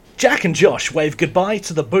Jack and Josh wave goodbye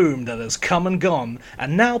to the boom that has come and gone,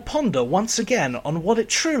 and now ponder once again on what it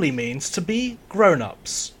truly means to be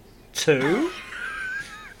grown-ups. 2.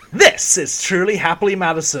 This is Truly Happily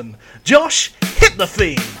Madison. Josh, hit the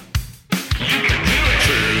theme!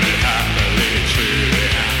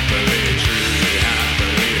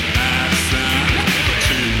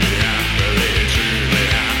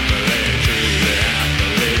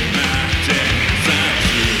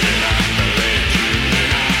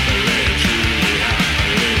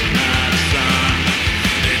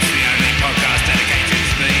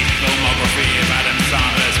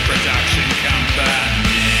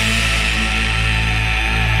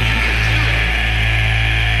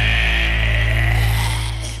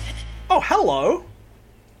 Hello.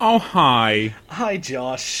 Oh, hi. Hi,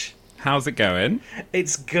 Josh. How's it going?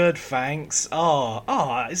 It's good, thanks.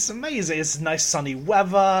 It's amazing. It's nice sunny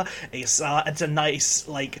weather. It's a nice,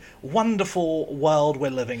 wonderful world we're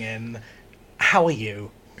living in. How are you?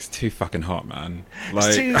 It's too fucking hot, man.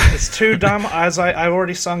 It's too damn. As I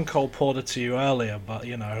already sung Cole Porter to you earlier, but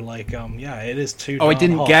it is too. Oh, I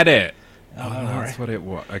didn't hot. get it. Oh, that's what it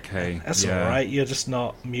was. Okay, that's all right. You're just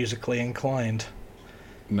not musically inclined.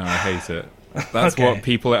 No, I hate it. That's okay. What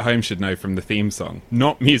people at home should know from the theme song.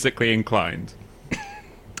 Not musically inclined.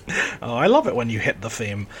 Oh, I love it when you hit the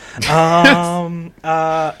theme. Josh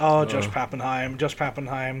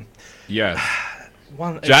Pappenheim. Yes.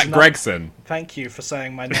 Jack Gregson. Thank you for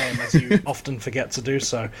saying my name, as you often forget to do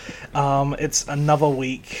so. It's another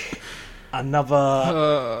week. We're out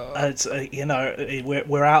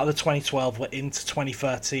of the 2012. We're into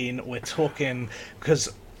 2013. We're talking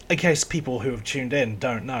because, in case people who have tuned in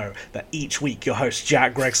don't know, that each week your hosts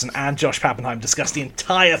Jack Gregson and Josh Pappenheim discuss the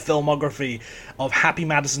entire filmography of Happy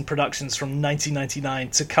Madison Productions from 1999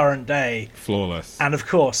 to current day. Flawless. And of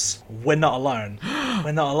course, we're not alone.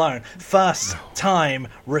 We're not alone. First time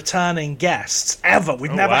returning guests ever.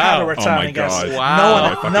 We've never had a returning guest.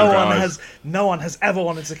 Wow. No one has ever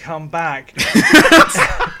wanted to come back.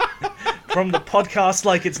 From the podcast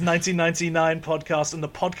like it's 1999 podcast and the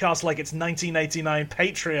podcast like it's 1989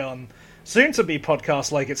 Patreon. Soon to be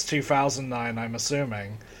podcast like it's 2009, I'm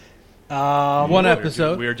assuming. One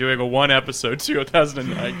episode. We are doing a one episode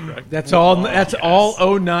 2009, correct? That's all. That's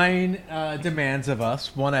all 09 demands of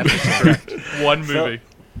us. One episode. One movie.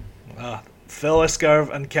 Phil Iskov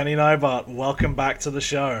and Kenny Nybart, welcome back to the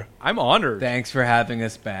show. I'm honored. Thanks for having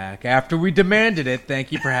us back. After we demanded it,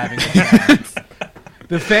 thank you for having us back.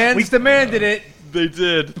 The fans demanded it. They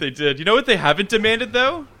did. You know what they haven't demanded,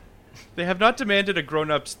 though? They have not demanded a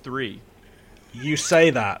Grown Ups 3. You say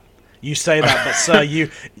that, but sir, you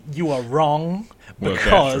are wrong,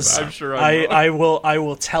 because I'm sure I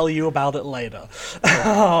will tell you about it later.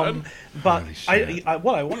 But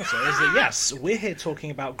what I want to say is that yes, we're here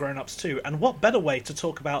talking about Grown Ups 2, and what better way to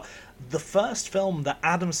talk about the first film that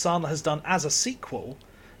Adam Sandler has done as a sequel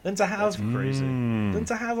than to have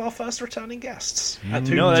our first returning guests. I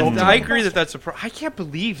agree that's I can't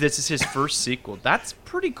believe this is his first sequel. That's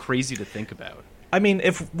pretty crazy to think about. I mean,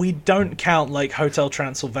 if we don't count Hotel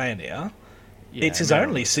Transylvania, it's his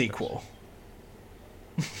only sequel.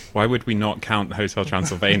 Why would we not count Hotel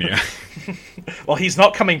Transylvania? Well, he's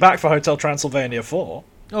not coming back for Hotel Transylvania 4.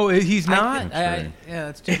 Oh, he's not? Yeah,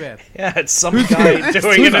 that's too bad. Yeah, it's some guy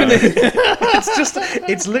doing it.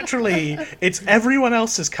 It's everyone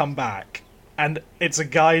else has come back, and it's a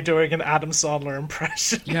guy doing an Adam Sandler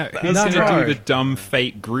impression. Yeah, who's going to do the dumb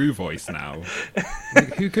fake Gru voice now?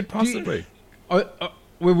 Who could possibly?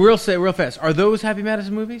 We'll say real fast. Are those Happy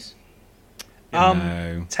Madison movies?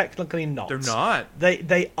 No. Technically not. They're not.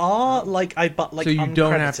 They are so you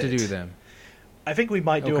don't have to do them. I think we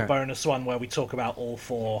might do a bonus one where we talk about all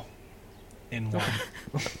 4 in one.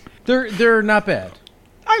 They're not bad.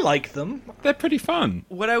 I like them. They're pretty fun.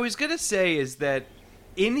 What I was going to say is that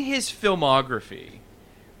in his filmography,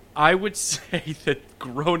 I would say that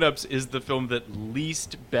Grown Ups is the film that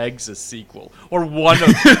least begs a sequel. Or one of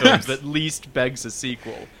the films that least begs a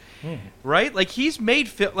sequel. Right? He's made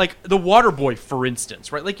The Waterboy, for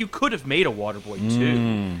instance, right? You could have made a Waterboy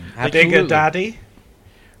 2. Bigger Daddy?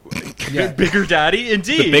 Yeah. Bigger Daddy,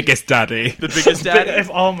 indeed. The biggest daddy. The biggest daddy.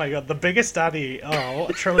 Oh my god, the biggest daddy. Oh, what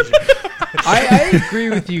a trilogy. I agree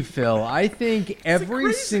with you, Phil. I think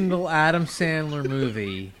every single Adam Sandler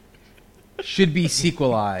movie should be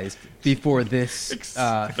sequelized before this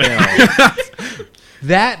film.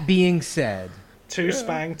 That being said... Two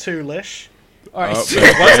Spang, two Lish. All right, was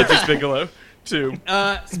it Deuce Bigelow? 2.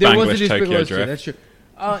 there was a Deuce Tokyo Bigelow 2, Drift. that's true.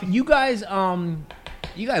 You guys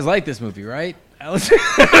like this movie, right?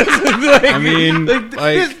 I mean,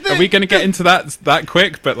 are we going to get into that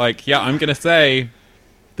quick? But I'm going to say,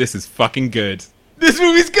 this is fucking good. This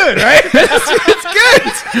movie's good, right? It's good.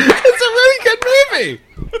 It's a really good movie.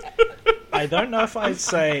 I don't know if I'd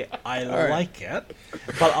say I like it,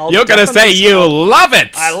 but You're gonna say definitely you love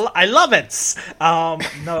it. I love it.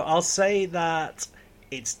 No, I'll say that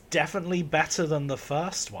it's definitely better than the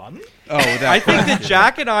first one. Oh, I think that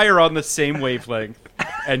Jack and I are on the same wavelength,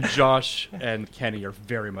 and Josh and Kenny are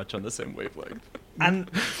very much on the same wavelength. And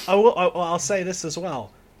I'll say this as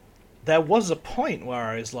well. There was a point where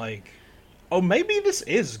I was like, oh, maybe this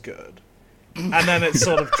is good. And then it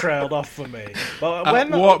sort of trailed off for me. But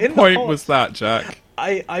when At what in the point whole- was that, Jack?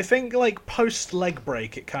 I think like post leg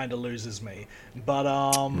break it kind of loses me. But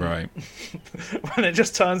Right. when it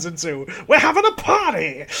just turns into we're having a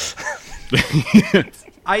party.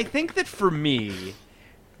 I think that for me,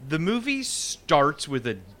 the movie starts with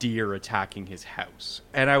a deer attacking his house.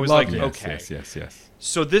 And I was Lovely. like, okay. Yes.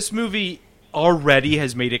 So this movie already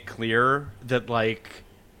has made it clear that, like,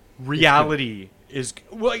 reality is...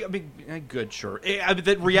 Well, I mean, good, sure.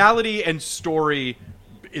 That reality and story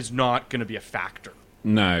is not going to be a factor.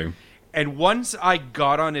 No. And once I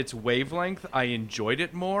got on its wavelength, I enjoyed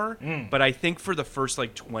it more. But I think for the first,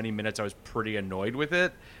 like, 20 minutes, I was pretty annoyed with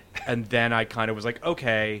it. And then I kind of was like,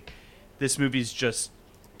 okay, this movie's just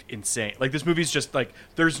insane. Like, this movie's just, like,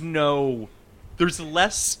 there's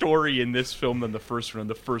less story in this film than the first one, and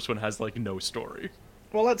the first one has, like, no story.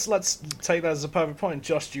 Well, let's take that as a perfect point.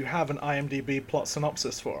 Josh, do you have an IMDb plot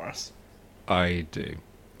synopsis for us? I do.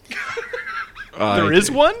 There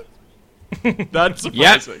is one? That's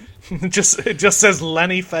Yep. surprising. It just says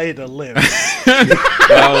Lenny Fader lives.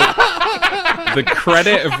 Well, the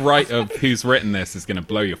credit of who's written this is going to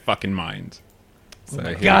blow your fucking mind. So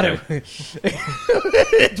here Got we it. go.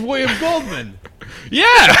 It's William Goldman.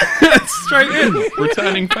 Yeah, straight in,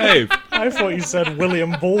 returning fave. I thought you said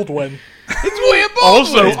William Baldwin. It's William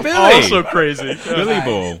Baldwin. Also, Billy. also crazy. Billy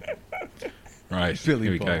Ball. Right, Billy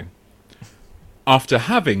here we Ball. go. After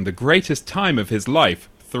having the greatest time of his life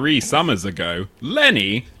 3 summers ago,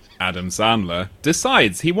 Lenny, Adam Sandler,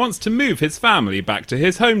 decides he wants to move his family back to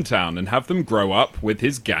his hometown and have them grow up with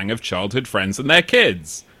his gang of childhood friends and their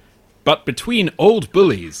kids. But between old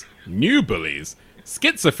bullies, new bullies,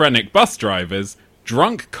 schizophrenic bus drivers,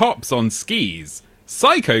 drunk cops on skis,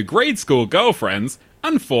 psycho grade school girlfriends,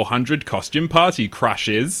 and 400 costume party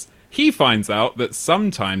crashes, he finds out that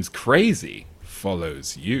sometimes crazy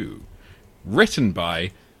follows you. Written by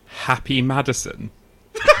Happy Madison.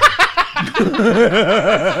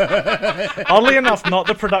 Oddly enough, not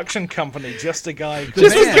the production company, just a guy.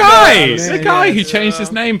 Just man. a guy! Yeah, The guy yeah. who changed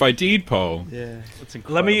his name by deed poll. Yeah. That's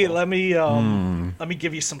Let incredible. me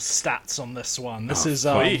give you some stats on this one. This is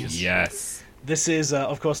please. Yes. this is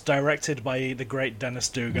of course directed by the great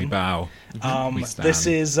Dennis We Dugan. bow. We stand.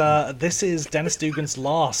 This is Dennis Dugan's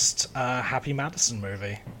last Happy Madison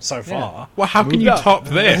movie so far. Well, how can Moved you up. top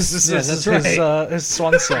this? This Yeah, is that's his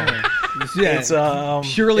swan song. Yeah.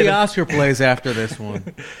 It's Purely Oscar plays after this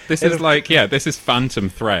one. This is like, this is Phantom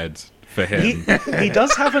Thread for him. he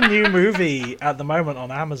does have a new movie at the moment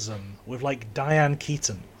on Amazon with like Diane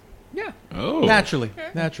Keaton. Yeah. Oh. Naturally.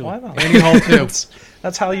 Why not? Annie Hall too.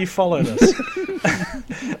 That's how you follow this.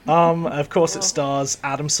 Of course, it stars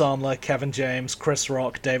Adam Sandler, Kevin James, Chris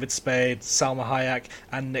Rock, David Spade, Salma Hayek,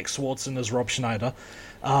 and Nick Swardson as Rob Schneider.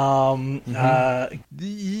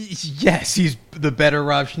 Yes, he's the better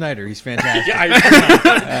Rob Schneider. He's fantastic.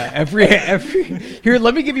 Yeah, Every here,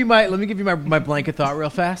 let me give you my blanket thought real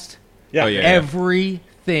fast. Yeah. Oh, yeah.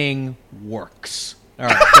 Everything works. All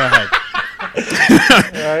right, go ahead.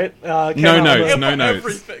 All right. No notes, no notes.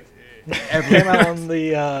 everything. Came out on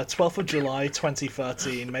the 12th of July,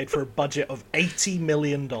 2013. Made for a budget of $80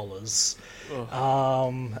 million.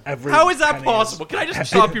 How is that possible? Can I just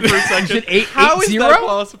stop you for a second? it eight- How is 8-0? that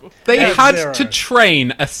possible? They 8-0. had to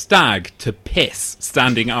train a stag to piss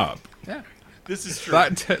standing up. This is true.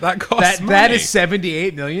 That costs money. That is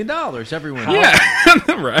 $78 million. Everyone. Yeah, and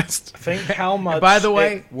the rest. Think how much. By the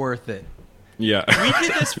way, worth it. Yeah. We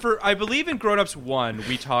did this for, I believe in Grown Ups 1,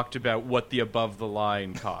 we talked about what the above the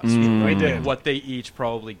line cost. we did. What they each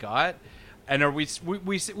probably got. And are we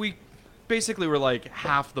basically were like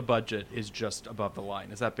half the budget is just above the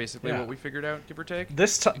line. Is that basically Yeah. what we figured out, give or take?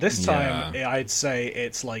 This time, Yeah. I'd say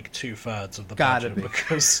it's like 2/3 of the Gotta budget be.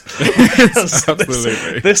 because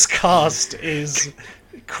Absolutely. this cast is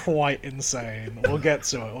quite insane. We'll get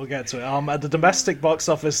to it. At the domestic box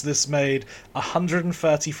office, this made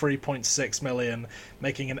 133.6 million,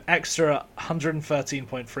 making an extra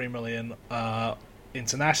 113.3 million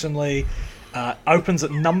internationally. Opens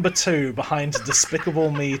at number 2 behind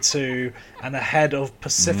Despicable Me 2 and ahead of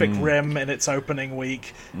Pacific Rim in its opening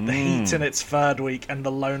week, The Heat in its third week, and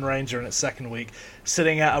The Lone Ranger in its second week,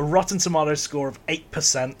 sitting at a Rotten Tomatoes score of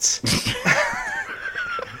 8%.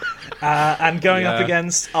 And going up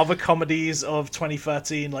against other comedies of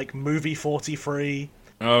 2013 like Movie 43.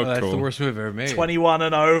 Oh, That's cool. the worst movie I've ever made. 21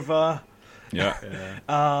 and Over. Yeah.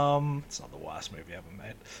 It's not the worst movie ever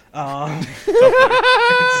made.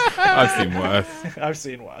 I've seen worse. I've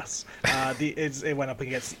seen worse. It went up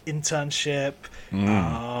against The Internship,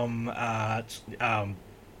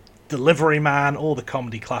 Delivery Man, all the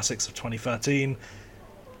comedy classics of 2013.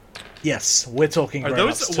 Yes, we're talking. Are Grown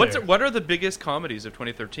those Ups what are the biggest comedies of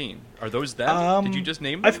 2013? Are those them? Did you just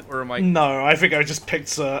name them, or am I? No, I think I just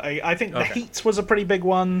picked. I think The Heat was a pretty big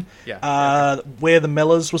one. Yeah. We're the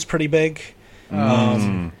Millers was pretty big.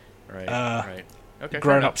 Right. Okay.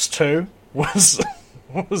 Grown Ups 2 was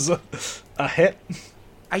a hit.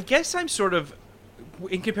 I guess I'm sort of,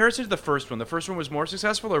 in comparison to the first one. The first one was more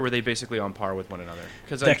successful, or were they basically on par with one another?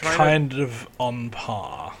 Because They're kind of on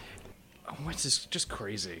par. Oh, it's just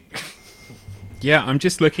crazy. Yeah, I'm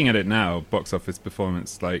just looking at it now. Box office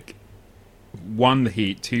performance, like 1, The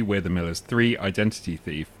Heat, 2, We're the Millers, 3, Identity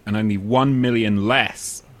Thief, and only 1 million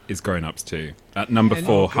less is Grown Ups 2 at number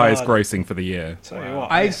 4, highest grossing for the year. Tell you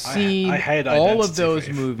what, I've seen I hate all of Identity those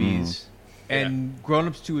Thief. movies, and Grown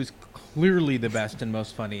Ups 2 is clearly the best and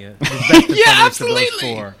most funny. The best and funniest of those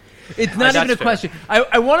four. It's not even a question.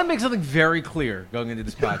 I want to make something very clear going into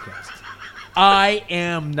this podcast. I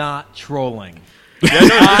am not trolling. Yeah,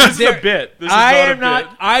 no, this is a bit. This is not a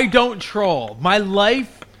bit. I don't troll. My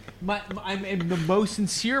life. I'm the most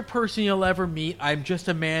sincere person you'll ever meet. I'm just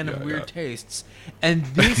a man of weird tastes. And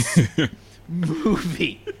this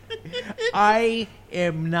movie, I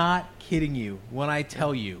am not kidding you when I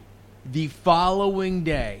tell you, the following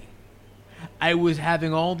day, I was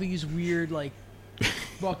having all these weird, like,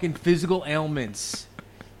 fucking physical ailments,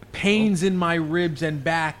 pains in my ribs and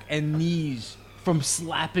back and knees from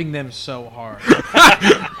slapping them so hard.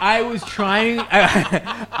 I was trying.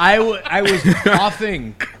 I was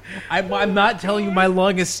coughing. I'm not telling you, my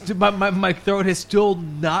lung is my throat has still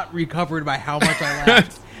not recovered by how much I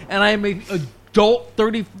laughed. And I am an adult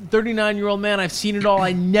 39-year-old man. I've seen it all.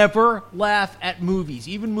 I never laugh at movies,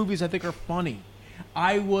 even movies I think are funny.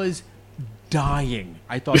 I was dying.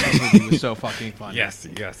 I thought that movie was so fucking funny. Yes.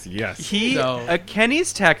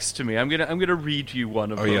 Kenny's text to me. I'm gonna read you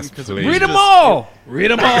one of them. Yes, 'cause please. Read them all.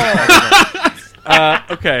 Read them all.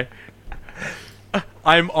 Okay.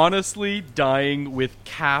 I'm honestly dying with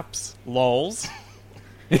caps lols.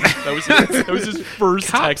 That was his first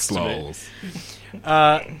text to me.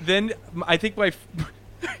 Then I think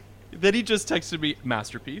then he just texted me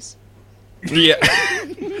masterpiece. Yeah.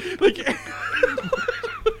 Like,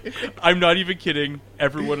 I'm not even kidding.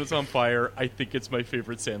 Everyone is on fire. I think it's my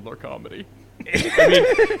favorite Sandler comedy. I mean,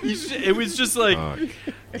 it was just like,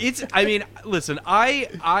 it's. I mean, listen,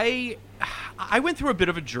 I went through a bit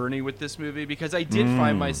of a journey with this movie because I did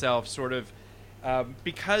find myself sort of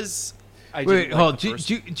because I didn't like the first.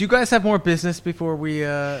 Do you guys have more business before we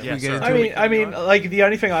get sorry. into it? I mean, like the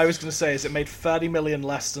only thing I was going to say is it made 30 million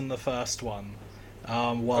less than the first one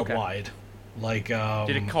worldwide. Okay. Like,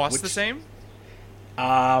 Did it cost the same?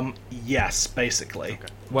 Yes, basically. Okay.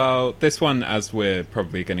 Well, this one, as we're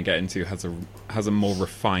probably going to get into, has a more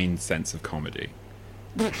refined sense of comedy.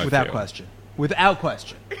 Without question. Without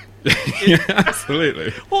question. Yeah,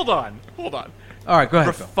 absolutely. Hold on. All right, go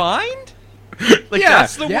ahead. Phil. Refined? Like, Yeah,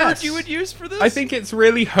 that's the word you would use for this? I think it's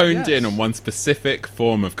really honed in Yes. on one specific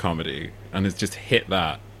form of comedy and has just hit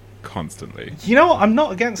that constantly. You know what? I'm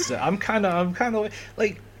not against it. I'm kind of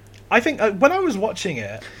like, I think when I was watching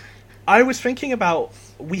it, I was thinking about,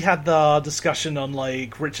 we had the discussion on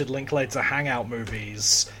like Richard Linklater hangout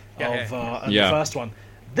movies and the first one.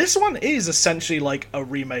 This one is essentially like a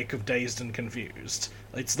remake of Dazed and Confused.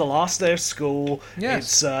 It's the last day of school.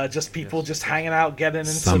 Yes. It's just people just hanging out, getting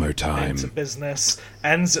Summertime. into business.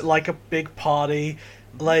 Ends at like a big party.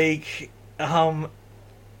 Like, and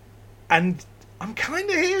I'm kind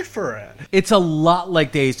of here for it. It's a lot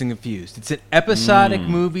like Dazed and Confused. It's an episodic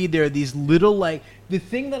movie. There are these little, like, the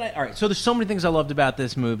thing that all right, so there's so many things I loved about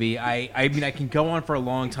this movie. I mean, I can go on for a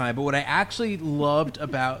long time, but what I actually loved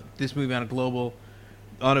about this movie on a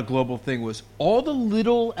global thing was all the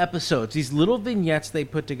little episodes, these little vignettes they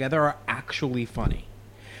put together are actually funny.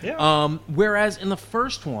 Yeah. Whereas in the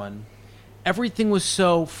first one, everything was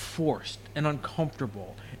so forced and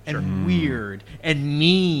uncomfortable and weird and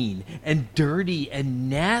mean and dirty and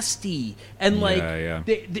nasty and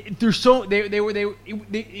it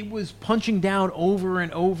was punching down over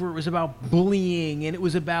and over. It was about bullying and it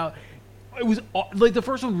was about it was like the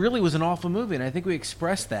first one really was an awful movie, and I think we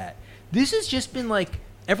expressed that. This has just been like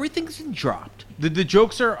everything's been dropped. The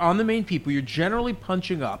jokes are on the main people. You're generally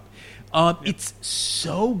punching up. It's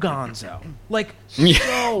so gonzo, like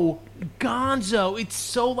so gonzo. It's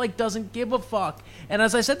so like doesn't give a fuck. And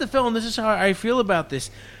as I said, the film. This is how I feel about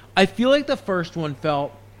this. I feel like the first one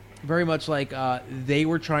felt very much like they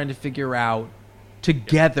were trying to figure out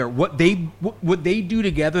together what they do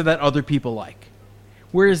together that other people like.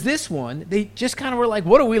 Whereas this one, they just kind of were like,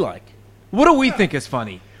 what do we like? What do we think is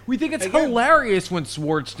funny? We think it's hilarious when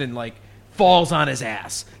Schwartzman, like, falls on his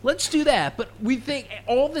ass. Let's do that. But we think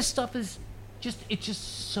all this stuff is it's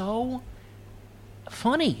just so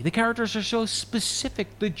funny. The characters are so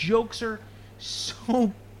specific. The jokes are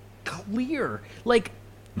so clear. Like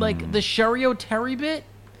the Sherry O'Terry bit,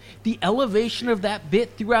 the elevation of that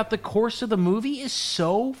bit throughout the course of the movie is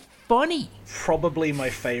so funny. Probably my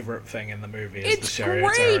favorite thing in the movie is It's the Sherry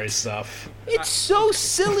great. O'Terry stuff. It's so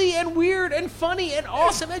silly and weird and funny and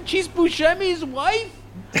awesome, and she's Buscemi's wife.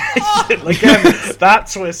 Again, that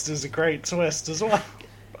twist is a great twist as well.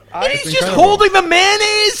 And he's just holding the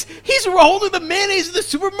mayonnaise. He's holding the mayonnaise in the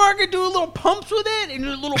supermarket, doing little pumps with it, and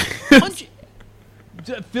a little punch.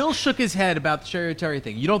 Phil shook his head about the Sherry O'Terry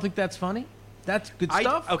thing. You don't think that's funny? That's good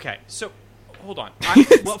stuff? Okay, so hold on.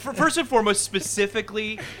 Well, first and foremost,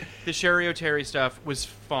 specifically, the Sherry O'Terry stuff was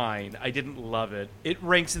fine. I didn't love it. It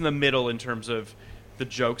ranks in the middle in terms of the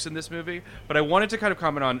jokes in this movie. But I wanted to kind of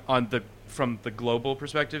comment on from the global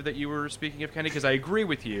perspective that you were speaking of, Kenny, because I agree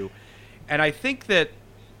with you. And I think that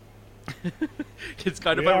it's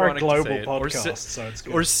kind of ironic to say it,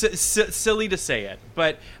 or silly to say it,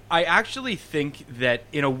 but I actually think that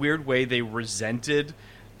in a weird way they resented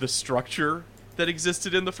the structure that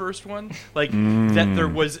existed in the first one, like that there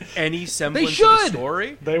was any semblance of a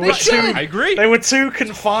story. I agree. They were too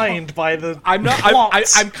confined by the. I'm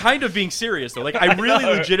plots. kind of being serious though. Like I really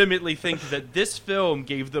legitimately think that this film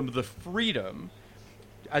gave them the freedom,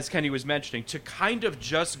 as Kenny was mentioning, to kind of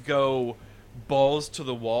just go balls to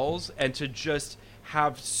the walls and to just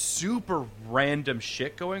have super random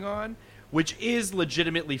shit going on, which is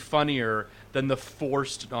legitimately funnier than the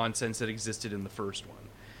forced nonsense that existed in the first one.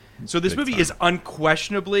 So this movie is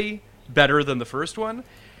unquestionably better than the first one.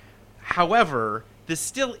 However, this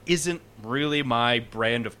still isn't really my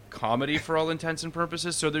brand of comedy for all intents and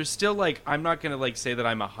purposes. So there's still like, I'm not going to like say that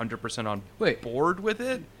I'm 100% on board with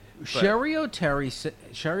it. Sherry O'Terry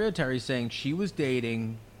saying she was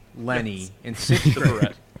dating Lenny in 6th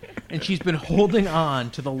grade, and she's been holding on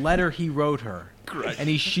to the letter he wrote her. Correct. And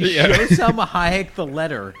she shows Salma Hayek the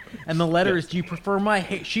letter, and the letter is, "Do you prefer my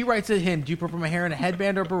hair?" She writes to him, "Do you prefer my hair in a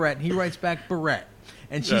headband or barrette?" And he writes back, "Barrette."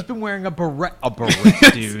 And she's been wearing a barrette,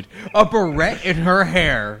 dude, a barrette in her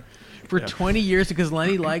hair for 20 years because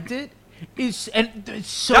Lenny liked it. It's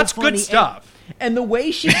so that's funny. Good stuff. And the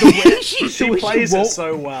way she plays it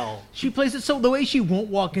so well. She plays it so the way she won't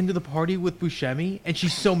walk into the party with Buscemi, and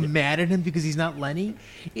she's so mad at him because he's not Lenny.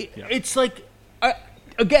 It's like,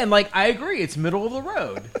 again, like I agree, it's middle of the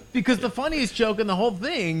road because the funniest joke in the whole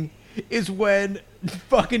thing is when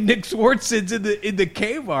fucking Nick Swartzen's in the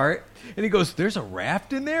Kmart. And he goes, "There's a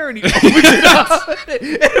raft in there," and he opens it up, and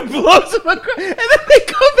it blows him across. And then they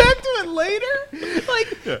come back to it later.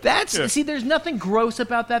 Like see, there's nothing gross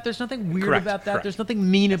about that. There's nothing weird about that. There's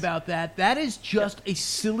nothing mean about that. That is just a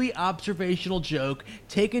silly observational joke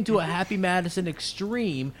taken to a Happy Madison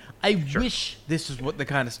extreme. I wish this is what the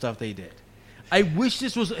kind of stuff they did. I wish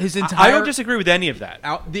this was his entire... I don't disagree with any of that.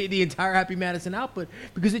 The entire Happy Madison output,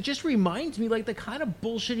 because it just reminds me like the kind of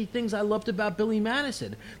bullshitty things I loved about Billy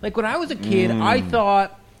Madison. Like when I was a kid, I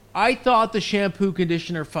thought the shampoo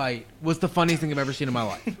conditioner fight was the funniest thing I've ever seen in my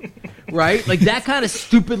life. Right? Like that kind of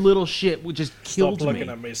stupid little shit would just killed me. Stop looking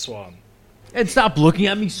at me, Swan. And Stop Looking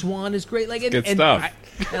at Me, Swan is great. Like good stuff.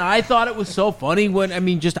 I thought it was so funny when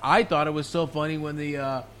I thought it was so funny when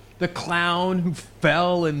the clown who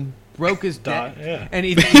fell and broke his dead, and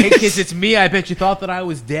he kiss "It's me, I bet you thought that I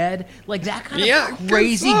was dead." Like that kind of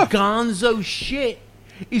crazy gonzo shit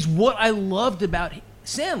is what I loved about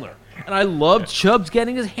Sandler, and I loved Chubbs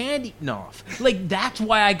getting his hand eaten off. Like that's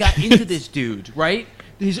why I got into this dude, right?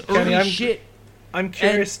 His early shit. I'm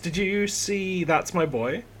curious. Did you see That's My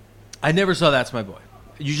Boy? I never saw That's My Boy.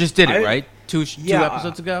 You just did it, right? Two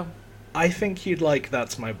episodes ago. I think you'd like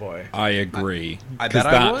That's My Boy. I agree. I Because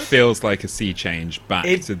bet I that would. feels like a sea change back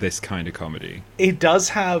to this kind of comedy. It does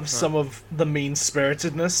have some of the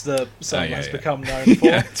mean-spiritedness that Sam has become known for.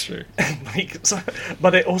 Yeah, true.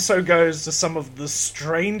 But it also goes to some of the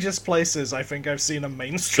strangest places I think I've seen a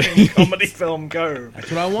mainstream comedy film go.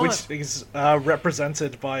 That's what I want. Which is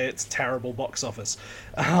represented by its terrible box office.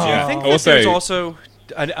 Do you think that there's also...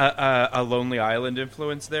 a Lonely Island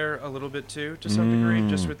influence there a little bit too, to some degree,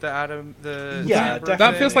 just with the Adam. Yeah, Sandberg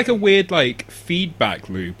That thing. feels like a weird like feedback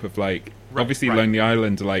loop of like obviously right. Lonely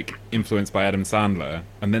Island are like influenced by Adam Sandler,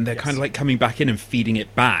 and then they're kind of like coming back in and feeding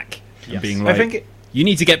it back and Yes. being I like, think "You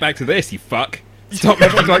need to get back to this, you fuck! Stop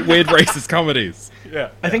making like weird racist comedies." Yeah.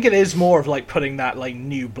 I think it is more of like putting that like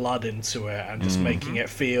new blood into it and just making it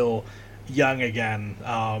feel young again,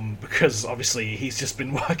 because obviously he's just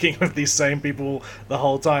been working with these same people the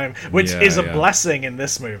whole time, which Yeah, is a yeah. blessing in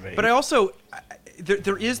this movie. But I also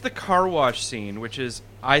there is the car wash scene, which is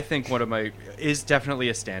I think is definitely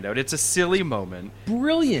a standout. It's a silly moment.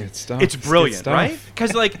 Brilliant. Stuff. It's brilliant, good stuff. right?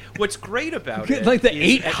 Because like what's great about it, Like the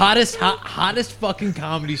is- 8 hottest fucking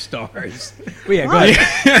comedy stars. Well, yeah, go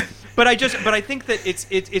ahead. But I think that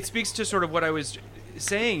it speaks to sort of what I was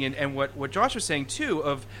saying and what Josh was saying too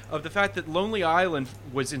of the fact that Lonely Island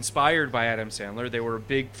was inspired by Adam Sandler. They were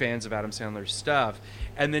big fans of Adam Sandler's stuff,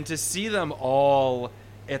 and then to see them all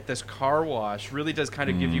at this car wash really does kind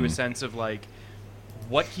of give you a sense of like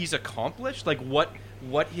what he's accomplished, like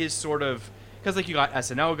what his sort of, because like you got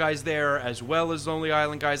SNL guys there as well as Lonely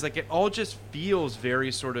Island guys, like it all just feels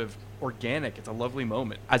very sort of organic. It's a lovely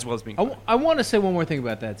moment as well as being funny. I want to say one more thing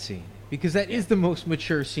about that scene, because that is the most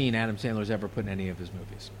mature scene Adam Sandler's ever put in any of his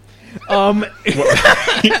movies.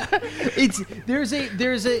 There's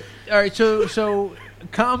a all right. So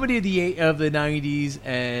comedy of the 90s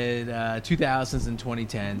and 2000s and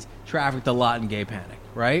 2010s trafficked a lot in gay panic,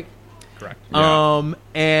 right? Correct. Yeah.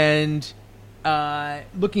 And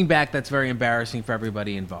looking back, that's very embarrassing for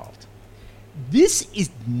everybody involved. This is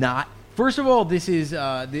not. First of all, this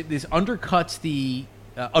undercuts the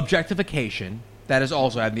objectification that is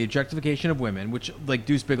also had, the objectification of women, which like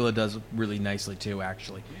Deuce Bigalow does really nicely too,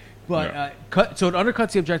 actually. But Yeah. so it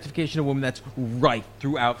undercuts the objectification of women that's right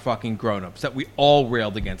throughout fucking Grown Ups that we all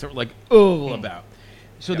railed against, that we're like about.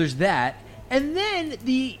 So there's that, and then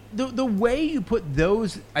the way you put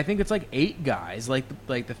those, I think it's like 8 guys, like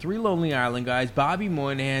the 3 Lonely Island guys, Bobby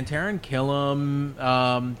Moynihan, Taron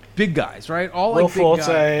Killam, big guys, right? All Will like big Forte.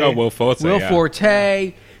 guys. Oh, Will Forte. Will yeah.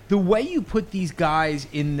 Forte. The way you put these guys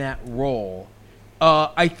in that role,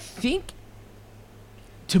 I think,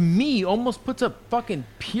 to me, almost puts a fucking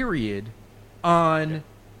period on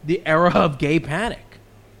the era of gay panic.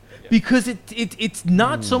 Because it's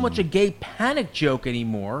not so much a gay panic joke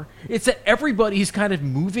anymore. It's that everybody's kind of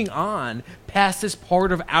moving on past this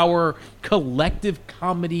part of our collective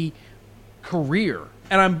comedy career.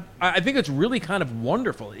 And I think it's really kind of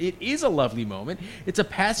wonderful. It is a lovely moment. It's a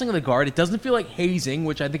passing of the guard. It doesn't feel like hazing,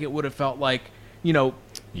 which I think it would have felt like, 10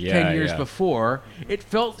 years before. It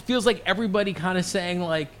feels like everybody kind of saying,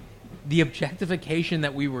 like, the objectification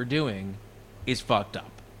that we were doing is fucked up.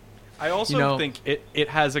 I also think it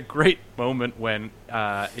has a great moment when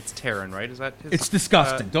it's Taron, right? Is that his, It's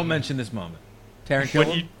disgusting. Don't mention this moment. Taron when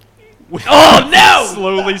Killam? he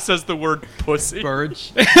slowly says the word pussy.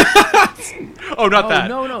 Burge. Oh, not that.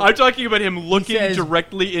 no. I'm talking about him looking says-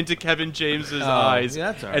 directly into Kevin James's eyes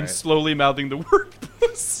yeah, that's all and right. slowly mouthing the word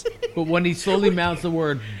pussy. But when he slowly mouths the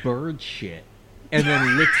word bird shit and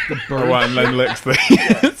then licks the bird Oh, and then licks the.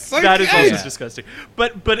 It's so That is good. also Yeah. disgusting.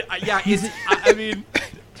 But yeah, I mean,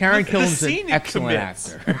 Taron the Killam's scene an excellent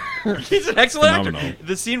commits. actor. he's an excellent Phenomenal. actor.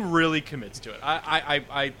 The scene really commits to it.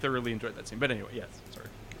 I thoroughly enjoyed that scene. But anyway, yes, sorry.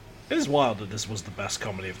 It is wild that this was the best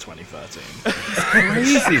comedy of 2013.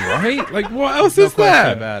 Crazy, right? Like, what else No is question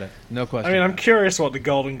there? about it. No question. I mean, I'm about curious what the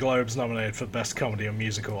Golden Globes nominated for best comedy or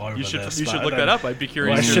musical over You should this. you should but look I that don't- up. I'd be Well,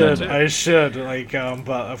 curious. I to hear that should. too. I should.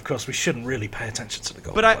 But of course, we shouldn't really pay attention to the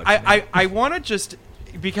Golden But Globes. I want to just,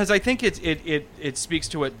 because I think it speaks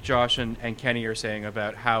to what Josh and Kenny are saying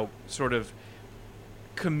about how sort of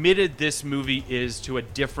committed this movie is to a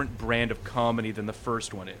different brand of comedy than the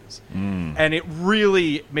first one is. And it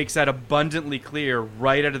really makes that abundantly clear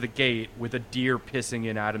right out of the gate with a deer pissing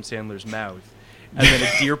in Adam Sandler's mouth and then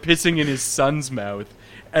a deer pissing in his son's mouth.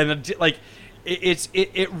 And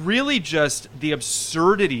it really just, the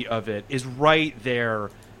absurdity of it is right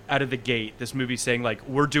there out of the gate. This movie saying like,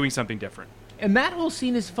 we're doing something different. And that whole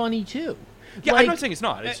scene is funny too. Yeah, Like- I'm not saying it's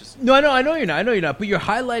not. It's just No, I know you're not. But you're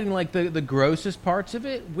highlighting like the grossest parts of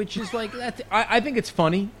it, which is like that's. I think it's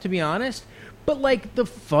funny, to be honest. But like the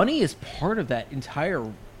funniest part of that entire,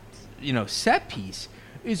 set piece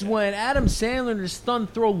is when Adam Sandler and his son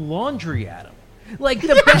throw laundry at him. Like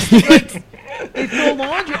the best, like they throw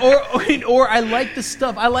laundry, or I like the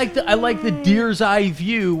stuff. I like the deer's eye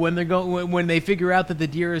view when they're when they figure out that the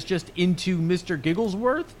deer is just into Mr.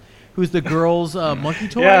 Gigglesworth, who's the girl's monkey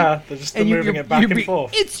toy. Yeah, they're just And moving it back and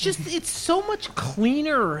forth. It's so much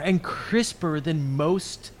cleaner and crisper than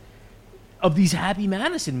most of these Happy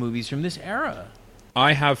Madison movies from this era.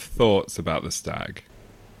 I have thoughts about the stag.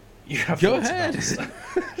 You have Go thoughts about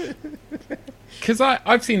ahead. this. Because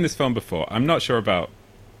I've seen this film before. I'm not sure about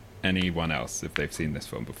anyone else if they've seen this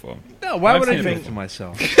film before. No, why I've would I seen do it. it to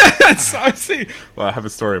myself? So I see. Well, I have a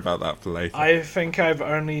story about that for later. I think I've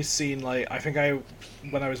only seen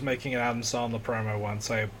when I was making an Adam Sandler promo once,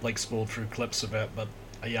 I spooled through clips of it, but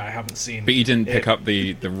yeah, I haven't seen. But you didn't pick it. up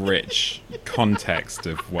the rich context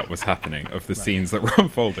of what was happening, of the scenes that were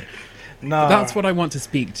unfolding. No, That's what I want to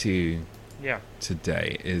speak to Yeah.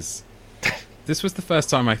 today. Is this was the first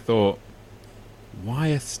time I thought, why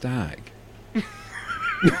a stag?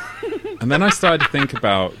 And then I started to think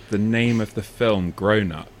about the name of the film,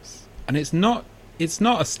 Grown Ups, and it's not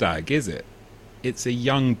a stag, is it? It's a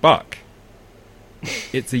young buck.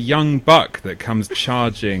 It's a young buck that comes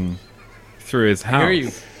charging through his house. hear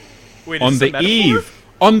you. Wait, on is the this a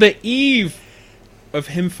metaphor? eve of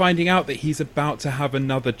him finding out that he's about to have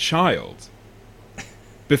another child,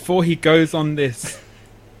 before he goes on this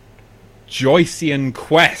Joycean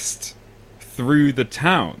quest through the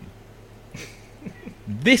town.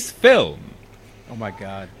 This film Oh my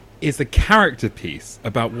god. is a character piece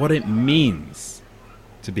about what it means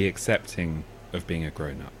to be accepting of being a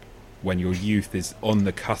grown-up when your youth is on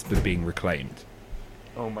the cusp of being reclaimed.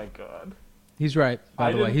 Oh my god. He's right. By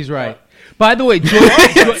I the way, didn't- he's right. By the way,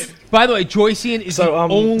 by the way, Joycean is the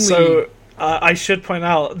only. I should point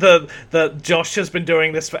out that Josh has been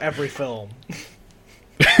doing this for every film.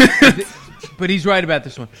 But he's right about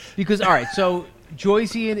this one because all right. So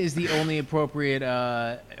Joycean is the only appropriate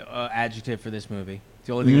adjective for this movie. It's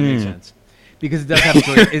the only thing that makes sense because it does have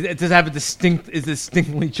it does have a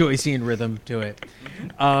distinctly Joycean rhythm to it.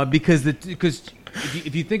 Because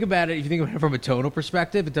if you think about it, from a tonal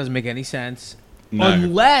perspective, it doesn't make any sense No.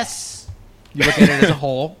 unless you look at it as a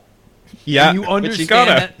whole. Yeah, And you but understand you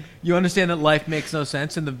gotta. that that life makes no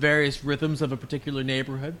sense and the various rhythms of a particular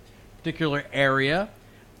neighborhood, particular area,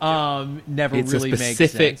 never It's really a make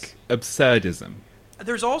specific sense. absurdism.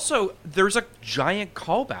 There's a giant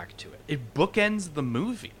callback to it. It bookends the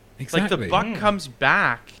movie. Like Exactly. the buck comes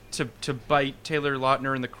back to bite Taylor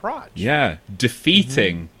Lautner in the crotch. Yeah,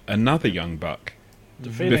 defeating another young buck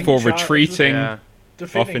Defeating before child- retreating Yeah.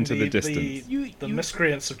 defeating off into the distance. The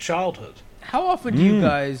miscreants of childhood. How often do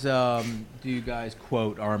you guys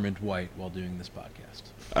quote Armand White while doing this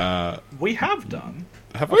podcast? We have done.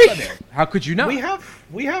 Have we? How could you not?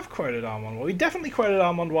 We have quoted Armand White. We definitely quoted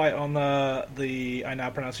Armand White on the I Now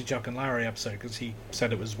Pronounce You Chuck and Larry episode because he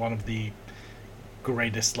said it was one of the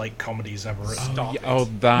greatest comedies ever written. Oh,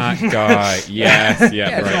 that guy. Yes, yeah,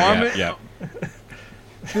 Yeah, right, so Armand-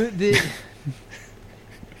 yeah.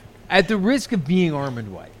 At the risk of being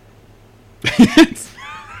Armand White,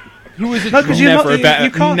 who was a No, 'cause Never a better-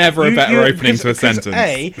 you can't- never a better opening to a 'cause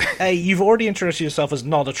sentence. You've already introduced yourself as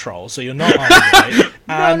not a troll, so you're not Armand White.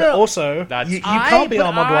 And no. also, That's- you can't be but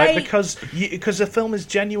Armand White because the film is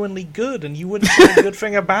genuinely good, and you wouldn't say a good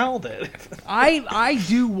thing about it. I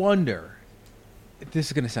do wonder. This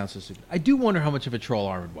is going to sound so stupid. I do wonder how much of a troll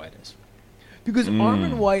Armand White is, because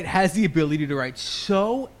Armand White has the ability to write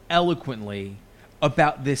so eloquently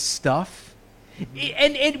about this stuff.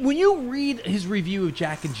 And when you read his review of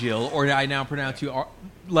Jack and Jill, or I Now Pronounce You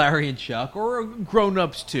Larry and Chuck, or Grown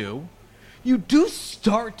Ups 2, you do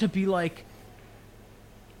start to be like,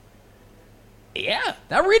 yeah,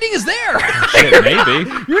 that reading is there. Shit, maybe.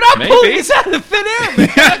 You're not Maybe. pulling this out of the thin air, man.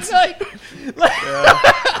 It's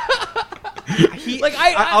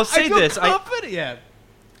I'll say I feel this. confident. Yeah.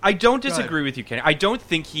 I don't ahead. disagree with you, Kenny. I don't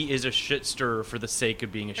think he is a shit stirrer for the sake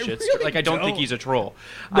of being a shit really stirrer. I don't think don't. he's a troll.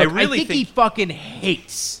 Look, I really think he fucking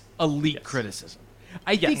hates elite criticism.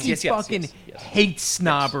 I think he fucking hates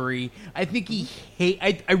snobbery. I think he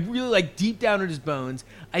I really deep down in his bones,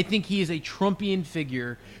 I think he is a Trumpian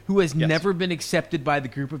figure who has never been accepted by the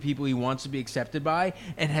group of people he wants to be accepted by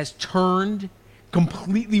and has turned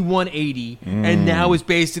completely 180 and now is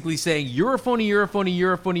basically saying, you're a phony, you're a phony,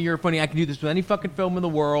 you're a phony, you're a phony. I can do this with any fucking film in the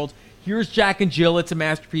world. Here's Jack and Jill. It's a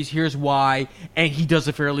masterpiece. Here's why. And he does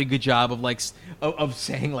a fairly good job of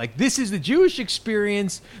saying this is the Jewish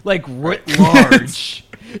experience writ large,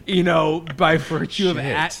 by virtue of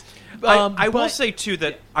that. I will say too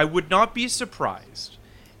that I would not be surprised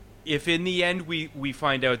if in the end we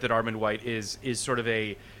find out that Armand White is sort of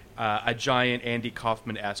a giant Andy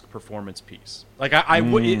Kaufman-esque performance piece. I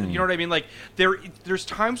would, you know what I mean? There's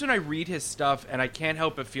times when I read his stuff and I can't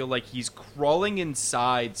help but feel like he's crawling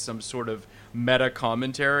inside some sort of meta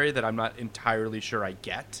commentary that I'm not entirely sure I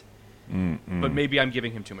get. But maybe I'm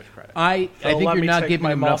giving him too much credit. I think let you're me not take giving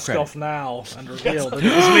my him enough mask credit. off now and reveal that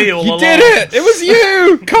it was me all You along. did it! It was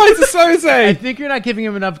you! Kaiser I Soze! think you're not giving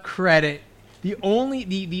him enough credit The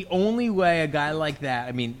only way a guy like that,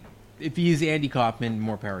 I mean, if he is Andy Kaufman,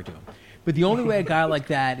 more power to him. But the only way a guy like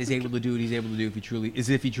that is able to do what he's able to do if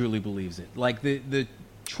he truly believes it. Like the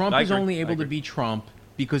Trump I is agree. only I able to agree. be Trump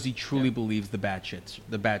because he truly believes the batshit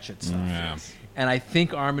stuff. Yeah. And I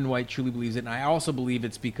think Armin White truly believes it, and I also believe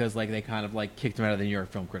it's because like they kind of like kicked him out of the New York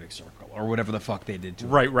Film Critics Circle or whatever the fuck they did to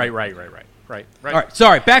him. Right. All right,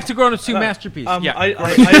 sorry. Back to Grown Ups 2 masterpiece. Yeah. I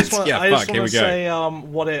just want Yeah, I just fuck, here want we to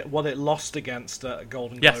go. say what it lost against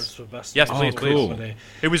Golden Yes. Globes for best. Yes, Original please, please. Comedy.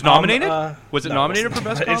 It was nominated. Was it No, nominated for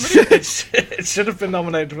wasn't. best comedy? It should have been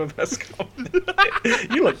nominated for best comedy.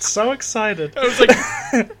 You looked so excited. I was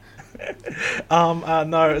like,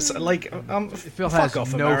 No, it's like Phil fuck has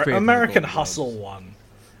off. no faith in the American Golden Hustle won.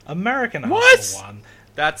 American What? Hustle won.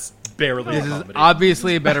 that's barely This a is comedy.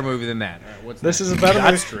 obviously a better movie than that. All right, what's This next? is a better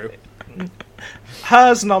That's movie. true.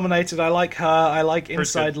 Her's nominated. I like Her. I like Her's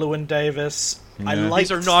Inside good. Llewyn Davis. I Yeah. like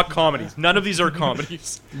These are not comedies. None of these are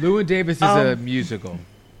comedies. Llewyn Davis is a musical.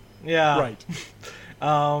 Yeah. Right.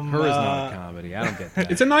 Her is not a comedy. I don't get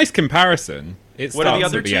that. It's a nice comparison. It What are the starts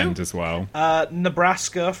other at the two? end as well.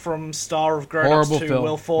 Nebraska from Star of Grown Ups Horrible 2, film.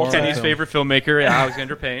 Will Forte. Horrible Kenny's film. favorite filmmaker,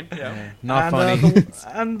 Alexander Payne. Yeah. Not and, funny.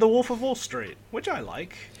 and The Wolf of Wall Street, which I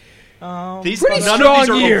like. These Pretty none of these strong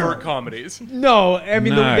are year. overt comedies. No, I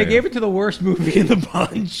mean No. they gave it to the worst movie in the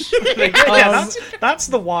bunch. Yeah, that's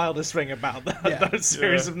the wildest thing about that, Yeah. those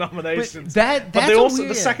series of nominations. But But that's the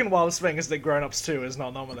weird. second wildest thing is that Grown Ups 2 is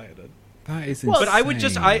not nominated. That is But I would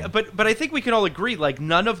just insane. but I think we can all agree like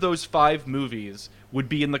none of those 5 movies would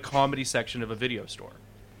be in the comedy section of a video store.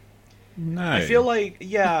 No. I feel like,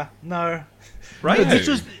 no. Right? But this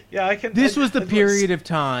was Yeah, I can. this I- was the it period of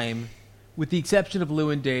time, with the exception of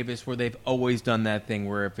Llewyn Davis, where they've always done that thing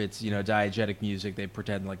where if it's diegetic music, they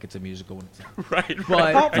pretend like it's a musical when it's not. Right.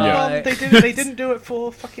 But Apart from, Yeah. they didn't do it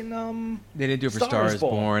for fucking They didn't do it for Star Star is is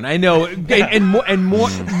Born. Born. I know, and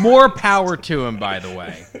more power to him. By the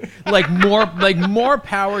way, like more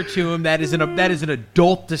power to him. That is an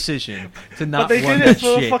adult decision to not But they run did that it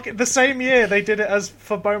for shit. fucking the same year. They did it as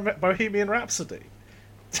for Bohemian Rhapsody.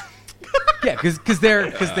 Yeah, because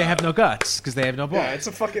they have no guts, because they have no balls. Yeah, it's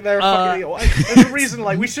a fucking. They're a fucking. There's a reason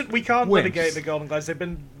like we can't Wimps. litigate the Golden Globes. They've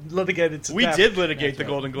been litigated to We death. did litigate the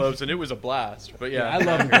Golden Globes and it was a blast. But yeah, I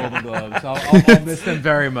love the Golden Globes. I'll miss them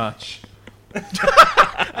very much.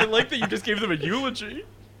 I like that you just gave them a eulogy.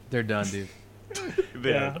 They're done, dude.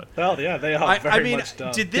 Yeah, well, yeah, they are very I mean, much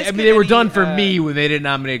done. did this? I mean, get they were any, done for me when they didn't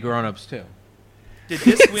nominate Grown Ups too. Did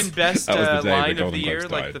this win best That was the day the line of Golden the year,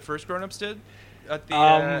 Globes like died. the first Grown Ups did at the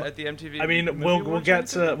MTV? I mean, Movie we'll Awards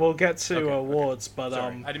get or anything? to Okay. awards, but Sorry,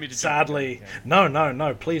 I didn't mean to jump sadly,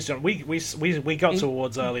 no, please don't. We got to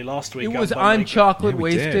awards early last week. It was but, "I'm like, chocolate Yeah, we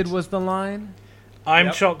wasted" did. was the line. I'm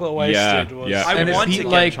Yep. chocolate wasted. Yeah, was, yeah. I And it want beat, to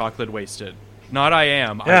get like- chocolate wasted. Not I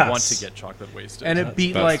am. I Yes. want to get chocolate wasted. And it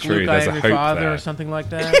beat that's like true. "Luke, There's I a Am Your hope Father" there. or something like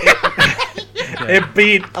that. It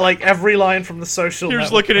beat like every line from the Social Here's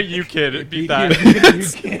Network. looking at you, kid. It beat that.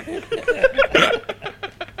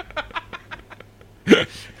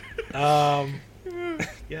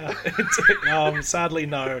 Yeah. Sadly,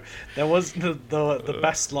 no. There was the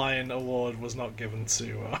best line award was not given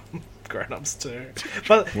to Grown Ups 2.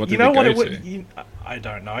 But What you did know it what go it would. to? I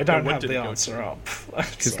don't know. I don't what have did the it go answer to? up.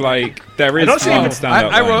 Because like there is don't see one if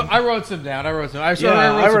standout line. I wrote some down. I wrote some. I Yeah,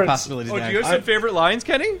 I wrote some wrote- possibilities Oh, down. do you have some favorite lines,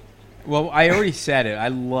 Kenny? Well, I already said it. I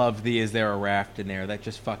love the "Is there a raft in there?" That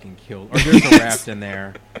just fucking killed. Or there's a raft in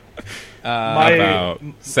there. My- About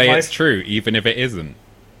say my- it's true even if it isn't.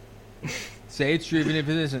 Say it's true even if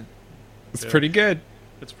it isn't. It's pretty good.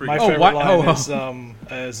 It's pretty. My good. Oh, favorite what? line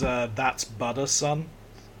Oh, is "That's Butter, son."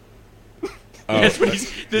 Oh, Yes, when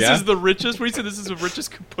this Yeah? is the richest. What he said, this is the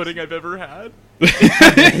richest pudding I've ever had.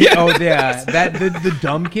 Oh yeah, that the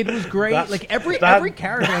dumb kid was great. That- like every that-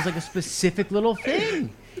 character has like a specific little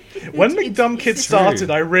thing. When the dumb kid true.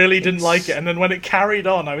 started, I really didn't like it, and then when it carried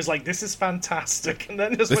on, I was like, "This is fantastic." And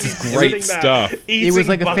then just This when is he's great sitting there stuff. eating It was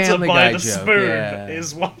like a butter Family by Guy the joke, spoon yeah.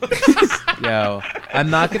 is one. Yo, I'm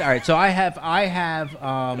not gonna. All right, so I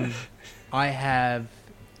have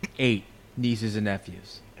 8 nieces and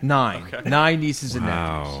nephews. 9. Okay. 9 nieces and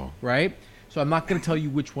Wow. nephews. Right. So I'm not gonna tell you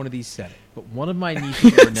which one of these said it, but one of my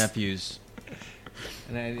nieces or nephews.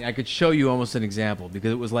 And I could show you almost an example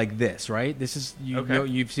because it was like this, right? This is Okay.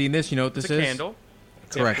 you've seen this. You know what this It's a is? candle.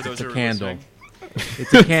 Correct. for It's those a who are candle. listening.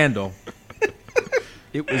 It's a candle.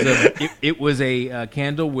 It was a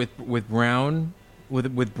candle with brown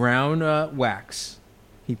wax.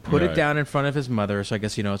 He put it Right. down in front of his mother, so I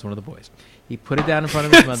guess it's one of the boys. He put it down in front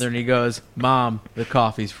of his mother, and he goes, "Mom, the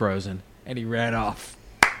coffee's frozen," and he ran off.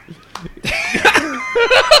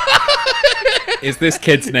 Is this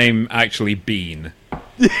kid's name actually Bean?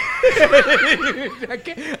 I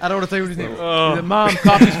don't want to tell you what his name is. He said, Mom,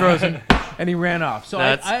 coffee's frozen. And he ran off. So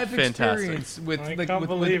That's I have fantastic. experience with I like, can't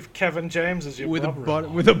believe Kevin James is your with a brother-in-law. butter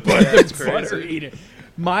with a butter, crazy. butter eater.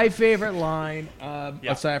 My favorite line, Yeah.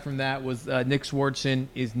 aside from that, was Nick Swardson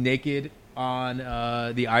is naked on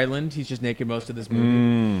the island. He's just naked most of this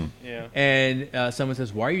movie. Yeah. And someone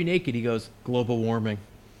says, "Why are you naked?" He goes, "Global warming."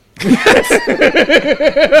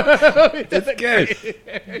 It's good.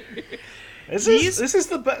 This is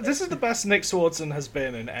the best Nick Swardson has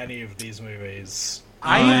been in any of these movies.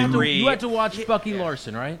 I agree. You had to watch Bucky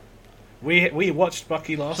Larson, right? We watched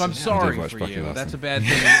Bucky So Larson. I'm sorry watch for Bucky you. Larson. That's a bad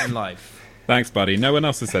thing in life. Thanks, buddy. No one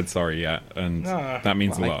else has said sorry yet, and No. that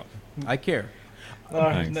means a Well, lot. I care.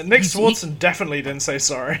 Thanks. Nick Swardson definitely didn't say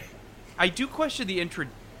sorry. I do question the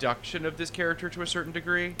introduction of this character to a certain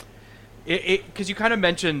degree. Because you kind of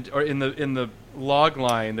mentioned, or in the log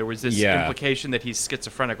line, there was this Yeah. implication that he's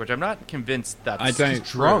schizophrenic, which I'm not convinced that's I don't-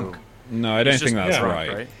 true. Drunk. No, I don't He's think just that's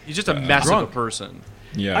drunk, right. He's just a mess of a Drunk. person.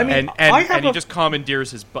 Yeah. I mean, And I have he a- just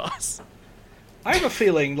commandeers his bus. I have a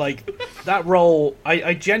feeling like that role.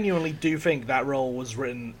 I genuinely do think that role was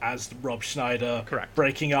written as Rob Schneider Correct.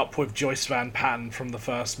 breaking up with Joyce Van Patten from the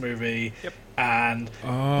first movie, Yep. and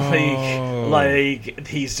Oh. like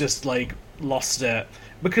he's just like lost it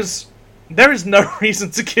because there is no reason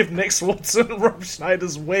to give Nick Swardson Rob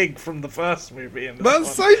Schneider's wig from the first movie. In this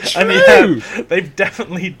That's one. so And true! yet, they've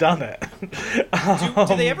definitely done it.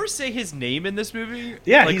 Do they ever say his name in this movie?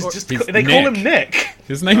 Yeah, Like, he's or- just He's they call him Nick. Nick.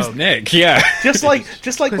 His name's Oh. Nick. Yeah. Just like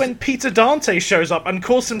when Peter Dante shows up and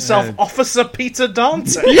calls himself Officer Peter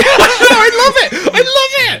Dante. I love it. I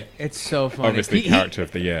love it. It's so funny. Obviously, He- character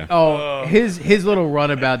of the year. Oh, his little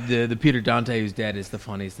run about the Peter Dante who's dead is the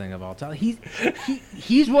funniest thing of all time.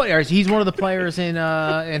 He's one of the players in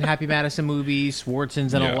Happy Madison movies.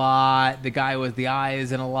 Swartson's in Yeah. a lot. The guy with the eye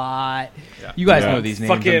is in a lot. You guys Yeah. know these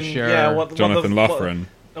names, I'm Fucking sure. yeah, what Jonathan what- Loughran.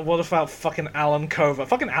 What about fucking Alan Covert?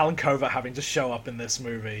 Fucking Alan Covert having to show up in this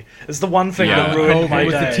movie is the one thing Yeah. that Alan ruined my Covert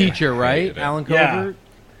was day. the teacher, right? Hated it. Alan Yeah. Covert.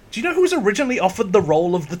 Do you know who was originally offered the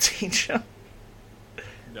role of the teacher?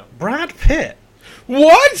 No. Brad Pitt.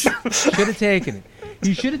 What? Should have taken it.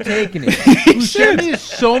 He should have taken it. Buscemi is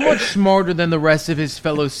so much smarter than the rest of his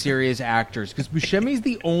fellow serious actors because Buscemi is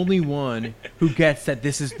the only one who gets that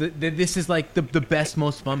this is like the best,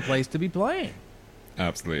 most fun place to be playing.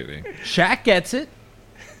 Absolutely. Shaq gets it.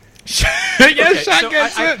 Yeah, Shaq so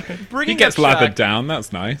gets I- it. He bringing gets up Shaq- lathered down.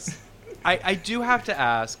 That's nice. I do have to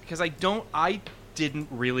ask because I didn't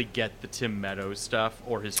really get the Tim Meadows stuff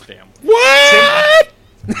or his family. What?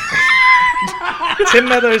 Tim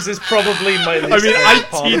Meadows is probably my least I mean, favorite I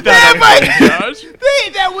part teed of that the up, Josh.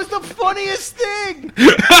 That was the funniest thing.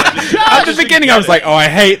 At the beginning, I was like, "Oh, I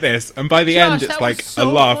hate this," and by the end, Josh, it's that like was so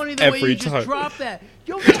a laugh funny the way every you just time. dropped that.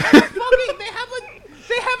 Yo, they have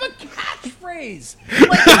a catchphrase.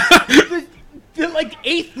 Like the like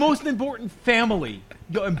eighth most important family.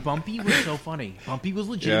 Yo, and Bumpy was so funny. Bumpy was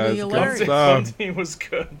legitimately Yeah, it's hilarious. good Bunty. stuff. Bunty was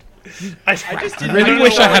good. I just I really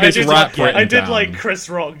wish I had his rap written I did down. like Chris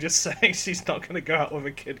Rock just saying she's not going to go out with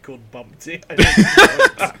a kid called Bumpty.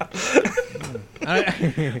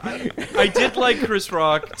 I did like Chris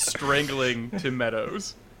Rock strangling Tim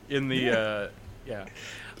Meadows in the yeah.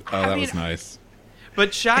 Oh, that mean, was nice.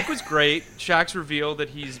 But Shaq was great. Shaq's reveal that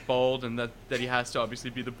he's bald and that he has to obviously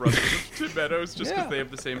be the brother of Tim Meadows just because Yeah. they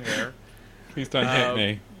have the same hair. Please don't hit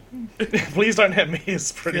me. Please don't hit me.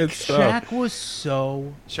 It's pretty Good good. stuff. Shaq was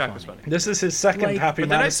so Shaq was funny. This is his second Like- Happy But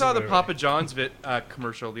then I Madison saw the movie. Papa John's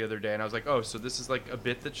commercial the other day, and I was like, "Oh, so this is like a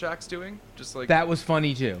bit that Shaq's doing?" Just like That was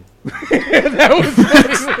funny too. That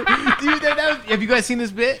was funny. Dude, have you guys seen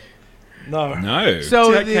this bit? No. No.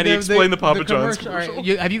 So Can he explain the Papa John's commercial? All right,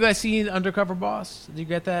 commercial? have you guys seen Undercover Boss? Did you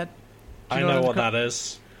get that? Do I you know what Undercover- that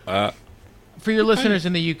is. For your listeners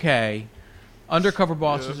in the UK, Undercover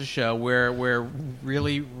Boss is a show where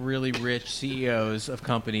really, really rich CEOs of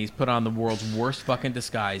companies put on the world's worst fucking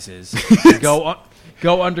disguises, go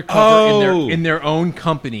undercover in their own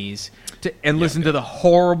companies and listen to the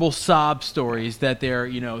horrible sob stories that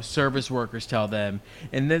their service workers tell them,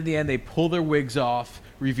 and then at the end they pull their wigs off,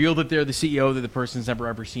 reveal that they're the CEO that the person's never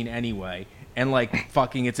ever seen anyway, and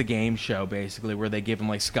fucking it's a game show basically where they give them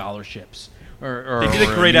like scholarships. Or, They did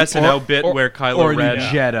a great SNL bit where Kylo Ren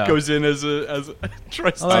Jetta goes in as a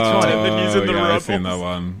tries to that's funny. pretend that he's in the yeah, Rebels. I've seen that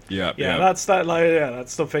one. Yeah, Yeah, that's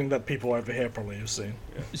that's the thing that people over here probably have seen.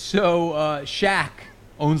 So Shaq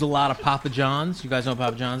owns a lot of Papa John's. You guys know what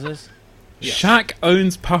Papa John's is? Shaq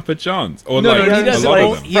owns Papa John's, or No, like he a doesn't. lot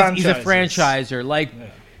like- of them. He's a Franchises. franchiser.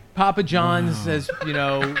 Papa John's, as you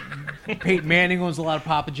know, Peyton Manning owns a lot of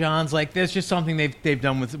Papa John's. Like, that's just something they've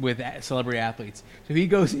done with celebrity athletes. So he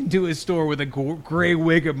goes into his store with a gray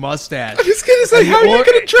wig and mustache. I was gonna say, how are you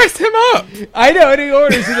gonna dress him up? I know, and he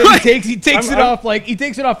orders, and then he takes it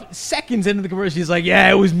off seconds into the commercial. He's like,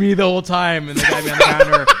 "Yeah, it was me the whole time." And the guy behind the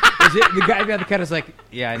counter, the guy behind the counter is like,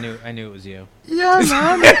 "Yeah, I knew it was you." Yeah,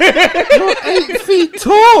 man, you're 8 feet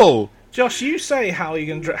tall. Josh, you say how are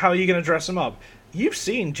you gonna dress him up? You've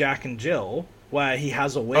seen Jack and Jill, where he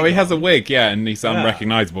has a wig. Oh, he has a wig, yeah, and he's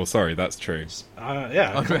unrecognizable. Sorry, that's true.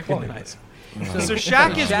 Yeah, Unrecognizable. So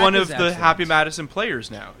Shaq is Shaq one is of the excellent. Happy Madison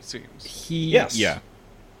players now, it seems. Yes. Yeah.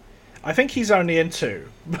 I think he's only in 2,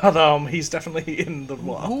 but he's definitely in the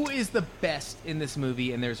one. Who is the best in this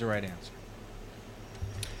movie? And there's a right answer.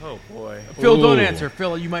 Oh, boy. Phil, don't Ooh. answer.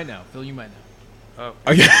 Phil, you might know.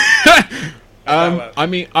 Okay. I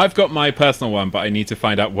mean, I've got my personal one, but I need to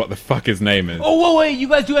find out what the fuck his name is. Oh, wait, you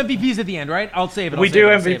guys do MVPs at the end, right? I'll save it. We do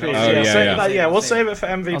MVPs. We'll save save it for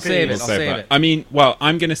MVPs. I'll save it. We'll save that. it. I mean, well,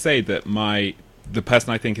 I'm going to say that the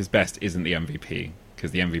person I think is best isn't the MVP,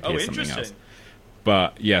 because the MVP is something else.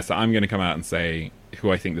 But, yeah, so I'm going to come out and say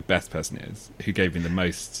who I think the best person is, who gave me the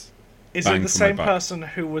most Is bang it the for my same buck. person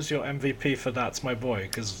who was your MVP for That's My Boy?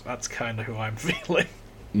 Because that's kind of who I'm feeling.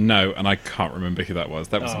 No, and I can't remember who that was.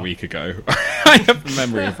 That was a Oh. week ago. I have the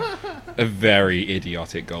memory of a very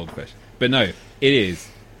idiotic goldfish. But no, it is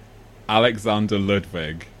Alexander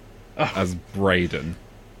Ludwig as Braden,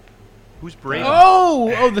 Who's Brady?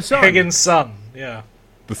 The son. Higgins' son, yeah.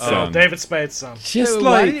 the son. David Spade's son. Just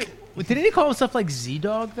Why did he call himself like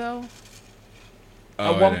Z-Dog, though?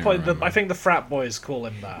 Oh, At one point, I think the frat boys call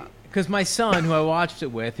him that. Because my son, who I watched it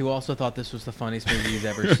with, who also thought this was the funniest movie he's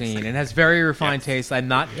ever seen, and has very refined taste. I'm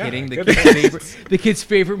not kidding. The kid's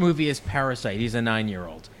favorite movie is Parasite. He's a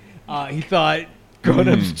 9-year-old. He thought Grown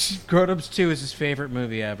Ups 2 is his favorite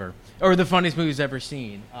movie ever, or the funniest movie he's ever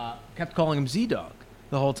seen. Kept calling him Z-Dog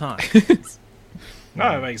the whole time.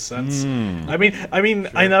 No, it makes sense. I mean,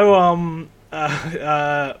 I know.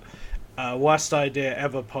 Worst Idea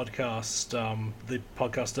Ever podcast, the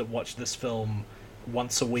podcast that watched this film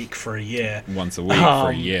once a week for a year. Once a week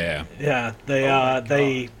for a year. Yeah,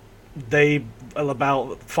 they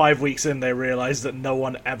about 5 weeks in, they realized that no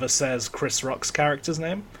one ever says Chris Rock's character's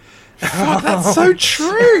name. Fuck, that's so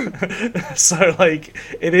true. So, like,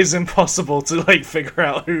 it is impossible to, like, figure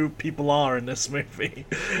out who people are in this movie.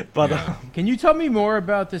 But, Can you tell me more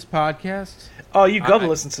about this podcast? oh, you got to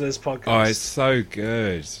listen to this podcast. Oh, it's so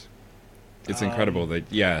good. It's incredible.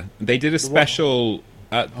 They did a special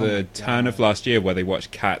at the turn of last year where they watched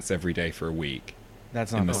Cats every day for a week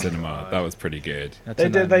That's in the cool. cinema. That was pretty good. That's They a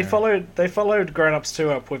did. They nightmare. followed Grown Ups 2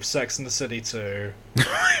 up with Sex and the City 2.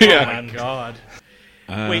 Yeah. And God.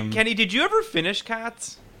 Wait, Kenny, did you ever finish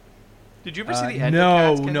Cats? Did you ever see the end no,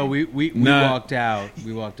 of Cats, Kenny? no, we No. walked out.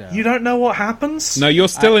 We walked out. you don't know what happens? No, you're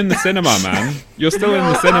still in the cinema, man. You're still in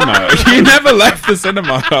the cinema. You never left the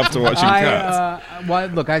cinema after watching Cats. Well,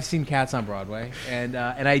 look, I've seen Cats on Broadway, and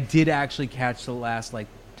I did actually catch the last like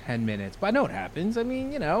 10 minutes. But I know what happens. I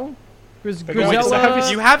mean, you know,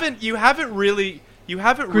 Grisella, You haven't really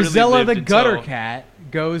Grisella lived the gutter until- cat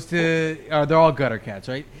goes to. They're all gutter cats,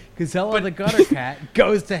 right? Grisella the gutter cat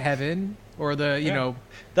goes to heaven, or the know.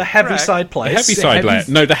 The Heaviside The place. Heaviside layer.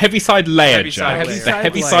 No, the Heaviside layer, Heaviside Jack. layer. The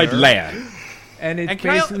Heaviside layer. And it's And can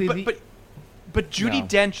basically but Judi No.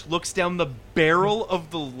 Dench looks down the barrel of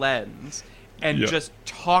the lens and Yeah. just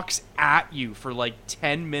talks at you for like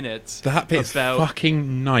 10 minutes. That bit's about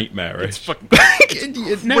fucking nightmarish. It's fucking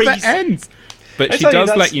it never crazy. ends. But I she tell you, does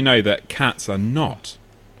that's- let you know that cats are not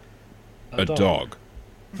a dog.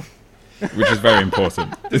 Which is very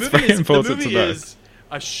important. It's very important the to movie know. is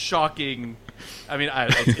a shocking. I mean,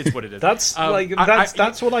 it's what it is. That's I-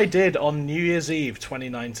 that's what I did on New Year's Eve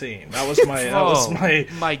 2019. That was my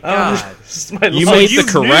my that God. was my You life. made you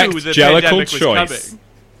the correct knew the jellicle pandemic was choice. coming.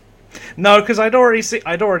 No, because I'd already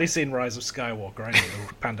seen Rise of Skywalker. I knew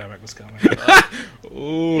the pandemic was coming.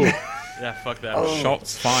 Ooh, Yeah, fuck that.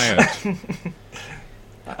 shots fired.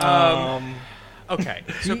 Okay,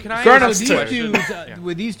 so can I Grown ask Ups these a too. question? dudes,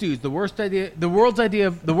 with these dudes, the worst idea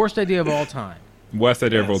of all time. Worst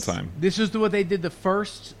idea of all Yes. time. This is what they did the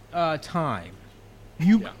first time.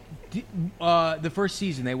 The first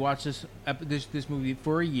season they watched this movie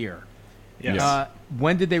for a year. Yes.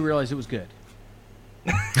 When did they realize it was good?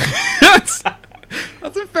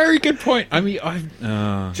 That's a very good point. I mean,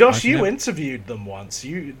 Josh, you interviewed them once.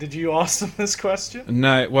 Did you ask them this question?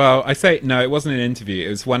 No, well, I say no. It wasn't an interview. It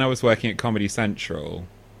was when I was working at Comedy Central.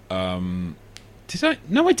 Did I?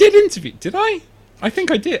 No, I did interview. Did I? I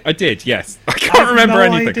think I did. I did. Yes. I can't have remember no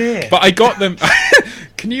anything. idea. But I got them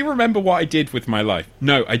Can you remember what I did with my life?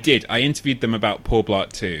 No, I did. I interviewed them about Paul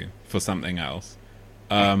Blart 2 for something else.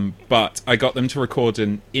 But I got them to record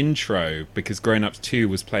an intro because Grown Ups 2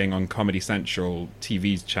 was playing on Comedy Central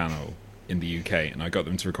TV's channel in the UK, and I got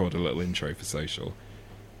them to record a little intro for Social.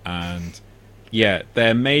 And yeah,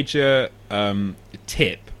 their major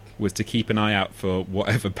tip was to keep an eye out for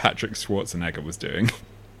whatever Patrick Schwarzenegger was doing.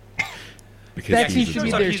 Because That seems to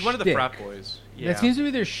be their he's one of the shtick. frat boys. Yeah. That seems to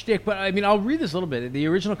be their shtick, but I mean, I'll read this a little bit. The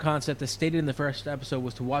original concept, as stated in the first episode,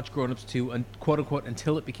 was to watch Grown Ups 2, quote unquote,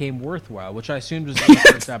 until it became worthwhile, which I assumed was in the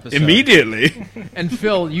first episode. immediately. And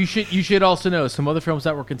Phil, you should also know some other films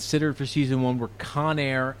that were considered for season 1 were Con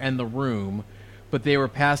Air and The Room, but they were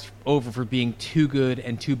passed over for being too good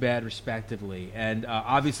and too bad, respectively. And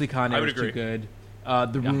obviously, Con Air would is too agree. good.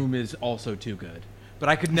 The Room is also too good. But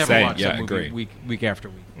I could never Same, watch that movie agree. week after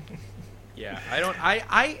week. Yeah,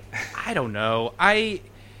 I don't know.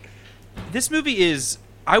 This movie is.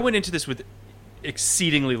 I went into this with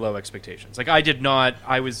exceedingly low expectations. Like I did not.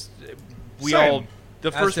 I was. We Same. all.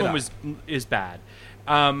 The first did one I. is bad.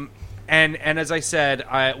 And as I said,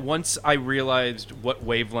 once I realized what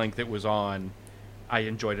wavelength it was on, I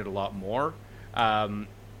enjoyed it a lot more. But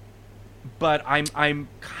I'm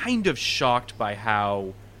kind of shocked by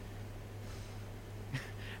how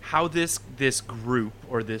this group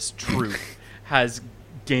or this troupe has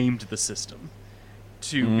gamed the system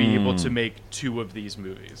to be able to make 2 of these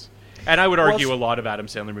movies. And I would argue a lot of Adam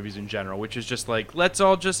Sandler movies in general, which is just like, let's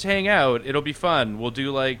all just hang out. It'll be fun. We'll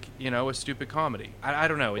do like, a stupid comedy. I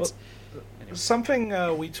don't know. It's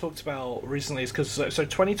Something we talked about recently is because so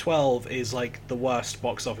 2012 is like the worst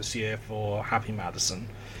box office year for Happy Madison.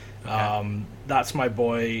 Okay. That's My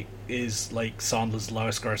Boy is like Sandler's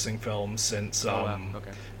lowest grossing film since wow.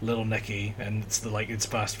 Okay. Little Nicky, and it's its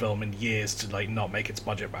first film in years to like not make its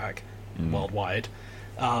budget back worldwide.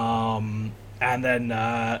 And then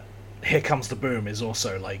Here Comes the Boom is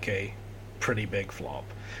also like a pretty big flop.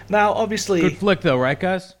 Now, obviously, Good flick, though, right,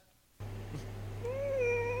 guys?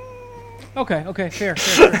 Okay, fair.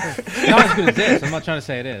 Not as good as this. I'm not trying to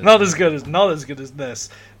say it is. not as good as this.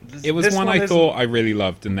 It was This one I isn't- thought I really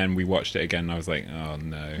loved, and then we watched it again, and I was like, oh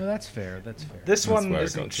No, no. that's fair. This This one where it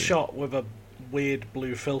isn't got to. shot with a weird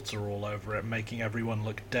blue filter all over it, making everyone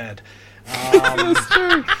look dead.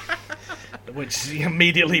 Which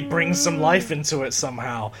immediately brings some life into it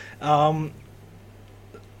somehow.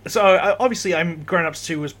 So obviously, Grown Ups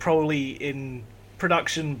 2 was probably in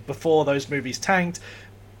production before those movies tanked.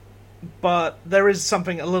 But there is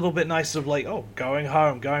something a little bit nice of like, going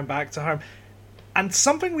home, going back to home. And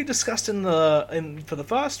something we discussed for the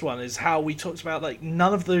first one is how we talked about like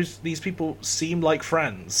none of these people seem like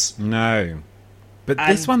friends. No. But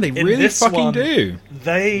And this one, they in really this fucking one, do.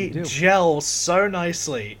 They do. gel so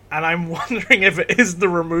nicely, and I'm wondering if it is the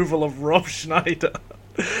removal of Rob Schneider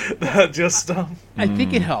that just I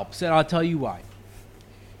think it helps, and I'll tell you why.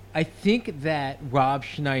 I think that Rob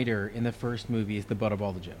Schneider in the first movie is the butt of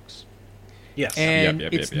all the jokes. yes. And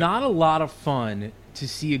Yep, it's yep. not a lot of fun to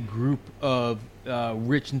see a group of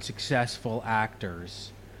rich and successful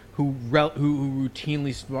actors who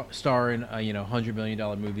routinely star in $100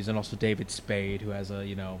 million movies, and also David Spade, who has a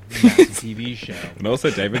massive TV show. And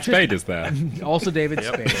also David Spade is there. Also David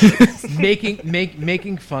Spade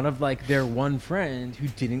making fun of like their one friend who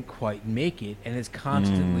didn't quite make it and is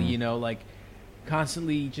constantly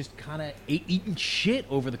constantly just kind of eating shit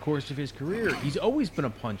over the course of his career. He's always been a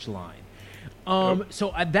punchline.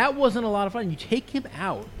 So that wasn't a lot of fun. You take him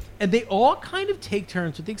out, and they all kind of take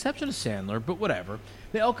turns, with the exception of Sandler, but whatever.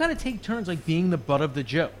 They all kind of take turns like being the butt of the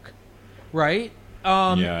joke, right?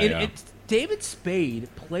 It's David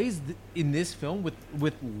Spade plays in this film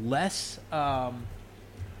with less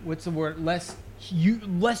what's the word? Less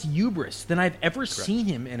hubris than I've ever seen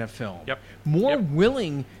him in a film. Yep. More Yep.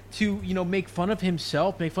 willing to make fun of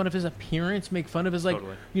himself, make fun of his appearance, make fun of his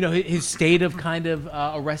Totally. his state of kind of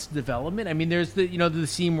Arrested Development. I mean, there's the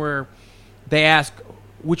scene where they ask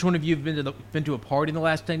which one of you have been to a party in the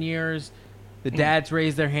last 10 years. The dads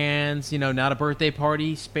raise their hands, not a birthday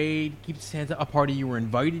party. Spade keeps his hands up, a party you were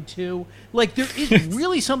invited to. Like, there is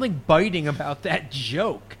really something biting about that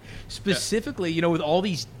joke. Specifically, with all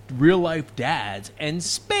these real-life dads. And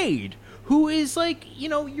Spade, who is, like,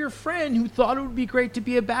 your friend who thought it would be great to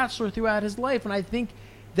be a bachelor throughout his life. And I think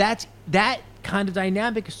that kind of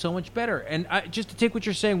dynamic is so much better. And just to take what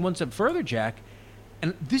you're saying one step further, Jack,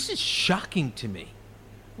 and this is shocking to me.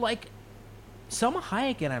 Like, Selma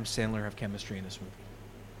Hayek and Adam Sandler have chemistry in this movie.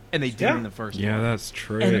 And they did Yeah. in the first Yeah, one. that's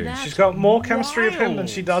true. And that- She's got more chemistry of him than wild.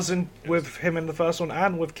 she does with him in the first one,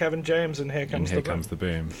 and with Kevin James in Here and Comes here the Boom. comes the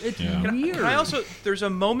boom. It's yeah. weird. Can I also? There's a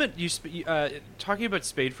moment talking about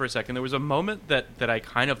Spade for a second. There was a moment that I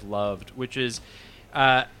kind of loved, which is,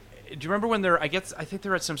 do you remember when they're? I think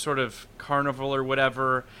they're at some sort of carnival or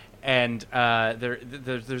whatever, and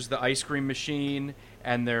there's the ice cream machine,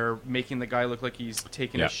 and they're making the guy look like he's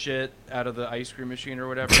taking Yeah. a shit out of the ice cream machine or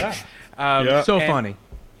whatever. Yeah. Yeah. So and- funny.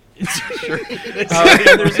 Sure.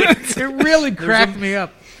 It really cracked me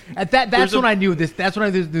up. That's there's when a- I knew this. That's when I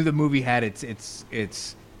knew the movie had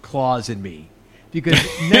its claws in me, because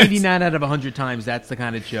 99 out of 100 times that's the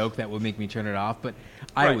kind of joke that would make me turn it off. But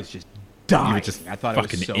I Right. was just dying. You were just I thought it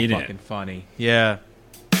was fucking so in it. fucking funny. Yeah.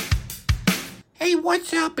 Hey,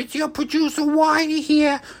 what's up? It's your producer Whitey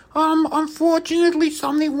here. Unfortunately,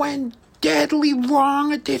 something went deadly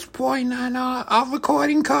wrong at this point, and our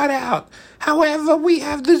recording cut out. However, we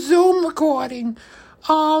have the Zoom recording,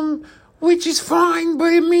 which is fine,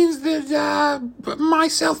 but it means that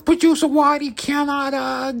myself, producer Whitey, cannot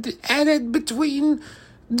edit between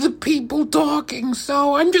the people talking.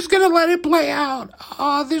 So I'm just gonna let it play out.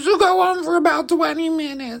 This will go on for about 20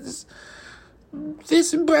 minutes.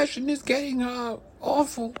 This impression is getting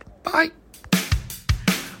awful. Bye.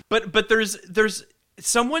 But there's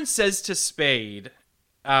someone says to Spade,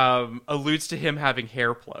 alludes to him having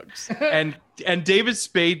hair plugs, and David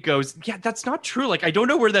Spade goes, yeah, that's not true. Like, I don't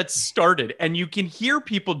know where that started, and you can hear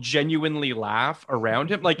people genuinely laugh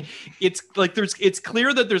around him. Like, it's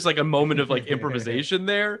clear that there's like a moment of like improvisation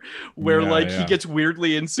there, where Yeah. he gets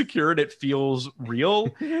weirdly insecure and it feels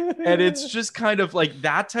real, and it's just kind of like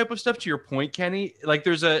that type of stuff. To your point, Kenny, like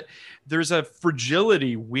there's a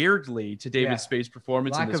fragility weirdly to David Yeah. Spade's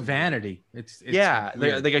performance. Lack in this of movie. vanity. It's Yeah,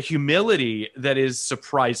 weird. like a humility that is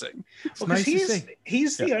surprising. It's Well, nice to because see.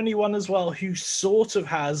 he's the only one as well who sort of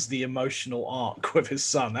has the emotional arc with his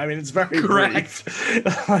son. I mean, it's very Correct.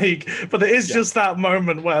 brief, but it is just that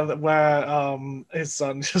moment where his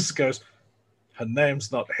son just goes, "Her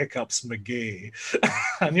name's not Hiccups McGee,"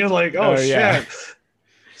 and you're like, "Oh, shit." yeah.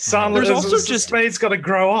 Son, There's also just- Spade's got to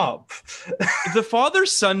grow up. The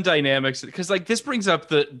father-son dynamics, because like this brings up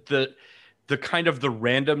the kind of the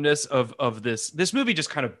randomness of this movie just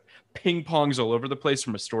kind of ping pongs all over the place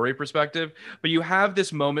from a story perspective. But you have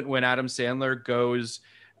this moment when Adam Sandler goes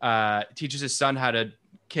teaches his son how to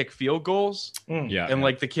kick field goals, Yeah. and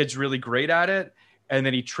like the kid's really great at it. And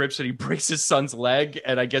then he trips and he breaks his son's leg,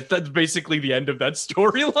 and I guess that's basically the end of that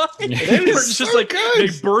storyline. It's just so like good.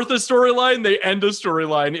 they birth a storyline, they end a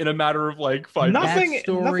storyline in a matter of like 5 minutes.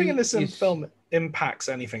 Nothing in this is- film impacts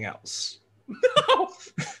anything else.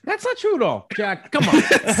 That's not true at all, Jack. Come on.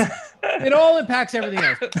 It all impacts everything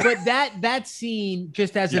else. But that scene,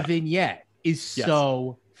 just as a Yeah. vignette, is Yes.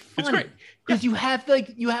 so It's funny. great. Because you have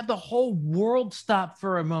the whole world stop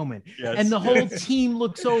for a moment, Yes. and the whole team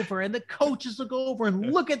looks over, and the coaches look over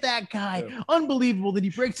and look at that guy. Unbelievable that he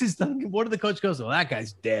breaks his thumb. One of the coaches goes, "Well, that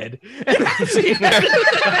guy's dead." And that's it.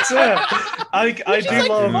 That's it. I Which is, do like,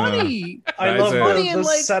 love. funny. I That love is funny the and,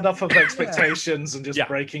 like- setup of expectations and just Yeah,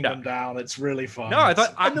 breaking yeah. them down. It's really fun. No, I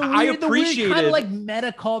thought And the I weird, appreciated kind of like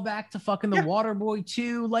meta callback to fucking the Waterboy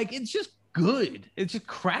too. Like it's just good. It's just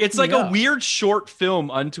cracks. it's like me a up. weird short film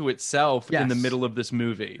unto itself in the Yes. middle of this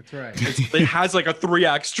movie. That's right. It has like a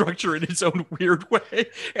 3-act structure in its own weird way,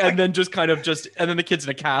 and then and then the kid's in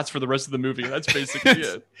a cast for the rest of the movie. That's basically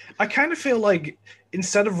it. I kind of feel like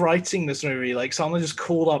instead of writing this movie, like someone just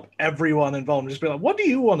called up everyone involved and just be like, "What do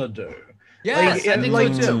you want to do?" Yes, I and, think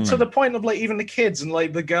like so too. to the point of like even the kids and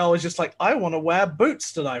like the girl is just like, "I want to wear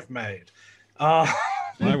boots that I've made."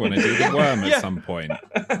 I want to do the worm Yeah. at some point.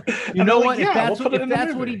 You know like, what? yeah, if that's, we'll put it if in the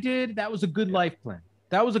that's what he movie. did, that was a good life plan.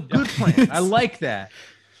 That was a good plan. I like that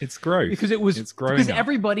It's growth. because it's It's growing because up.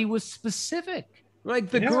 everybody was specific.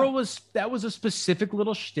 Like the Yeah. girl that was a specific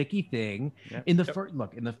little shticky thing. Yeah. In the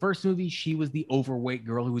first movie, she was the overweight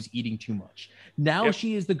girl who was eating too much. Now Yep.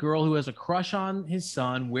 she is the girl who has a crush on his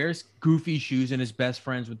son, wears goofy shoes, and is best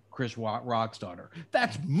friends with Chris Rock's daughter.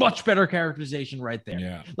 That's much better characterization right there.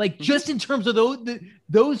 Yeah. Like just in terms of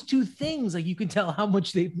those two things, like you can tell how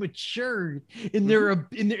much they've matured in their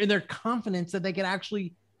in their confidence that they can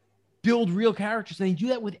actually build real characters, and they do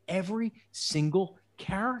that with every single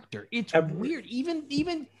character. It's weird.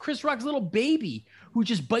 Even Chris Rock's little baby who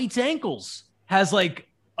just bites ankles has like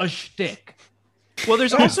a shtick. Well,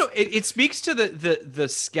 there's also it speaks to the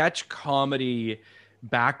sketch comedy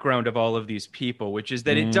background of all of these people, which is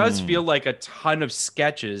that it does feel like a ton of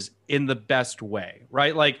sketches in the best way,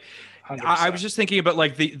 right? Like I was just thinking about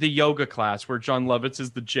like the yoga class where John Lovitz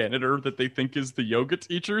is the janitor that they think is the yoga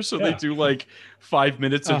teacher, so they do like 5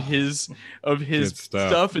 minutes of his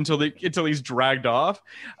stuff until he's dragged off,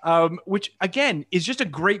 which again is just a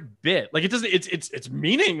great bit. Like it's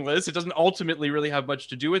meaningless. It doesn't ultimately really have much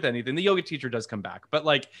to do with anything. The yoga teacher does come back, but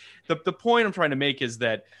like the point I'm trying to make is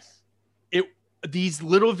that these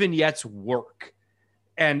little vignettes work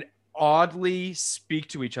and oddly speak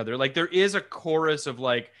to each other. Like there is a chorus of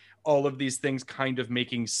like all of these things kind of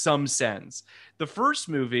making some sense. The first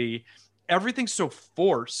movie, everything's so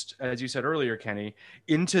forced, as you said earlier, Kenny,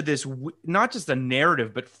 into this, not just a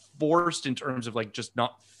narrative, but forced in terms of like just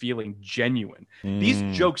not feeling genuine. These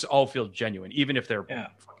jokes all feel genuine, even if they're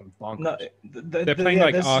fucking bonkers. No, they're playing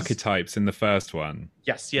like archetypes in the first one.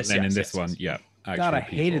 Yes. And then in this one, God, I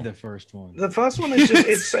hated the first one. The first one is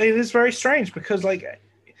just, it is very strange because like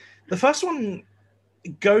the first one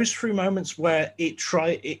goes through moments where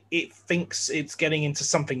it thinks it's getting into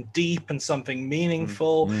something deep and something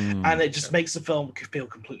meaningful, and it just makes the film feel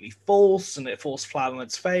completely false, and it falls flat on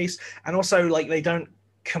its face. And also, like, they don't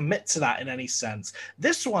commit to that in any sense.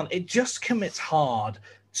 This one, it just commits hard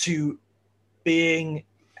to being,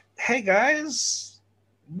 hey guys,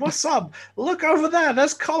 what's up? Look over there.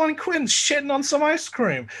 There's Colin Quinn shitting on some ice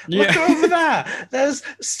cream. Look over there. There's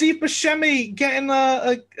Steve Buscemi getting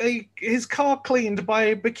his car cleaned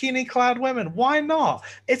by bikini-clad women. Why not?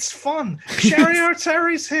 It's fun. Sherry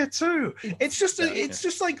O'Terry's here too. It's just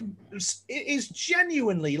like it is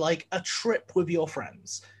genuinely like a trip with your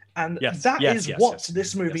friends, and that is what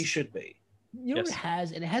this movie should be. You know, it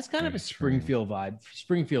has kind of a Springfield vibe to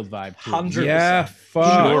it. 100%. Yeah,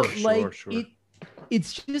 fuck. Sure.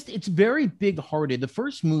 It's very big-hearted. The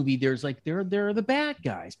first movie, there's like they're the bad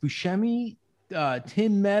guys. Buscemi,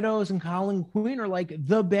 Tim Meadows, and Colin Quinn are like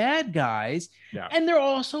the bad guys, and they're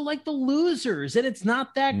also like the losers, and it's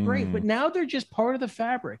not that great. But now they're just part of the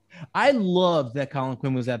fabric. I loved that Colin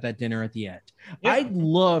Quinn was at that dinner at the end. Yeah. I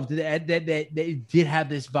loved that they did have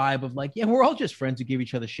this vibe of like, we're all just friends who give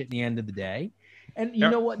each other shit in the end of the day. And you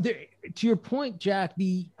know what? To your point, Jack,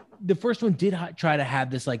 the first one did try to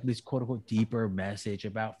have this quote unquote deeper message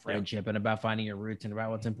about friendship and about finding your roots and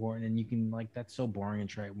about what's important. And you can like, that's so boring and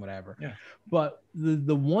trite, whatever. Yeah. But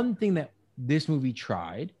the one thing that this movie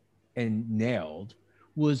tried and nailed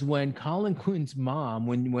was when Colin Quinn's mom,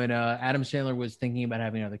 when Adam Sandler was thinking about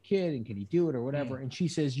having another kid and can he do it or whatever. And she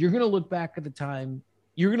says, you're going to look back and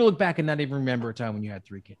not even remember a time when you had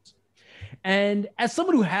 3 kids. And as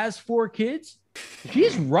someone who has 4 kids,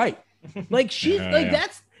 she's right. Like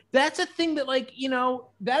that's a thing that, like, you know,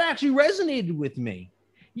 that actually resonated with me.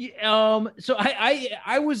 So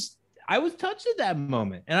I was touched at that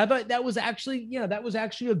moment, and I thought that was actually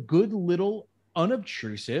a good little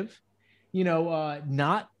unobtrusive,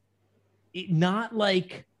 not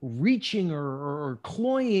like reaching or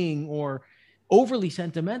cloying or overly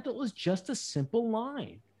sentimental. It was just a simple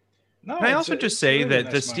line. No, can I also just say that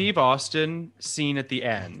the Steve Austin scene at the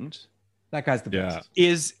end, that guy's the best.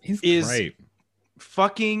 Is great.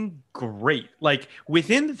 Fucking great. Like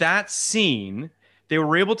within that scene, they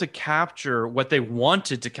were able to capture what they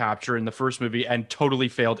wanted to capture in the first movie and totally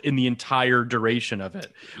failed in the entire duration of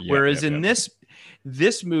it. Whereas in this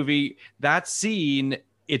movie, that scene,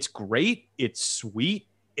 it's great, it's sweet,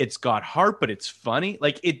 it's got heart, but it's funny.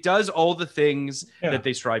 Like it does all the things that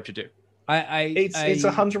they strive to do. It's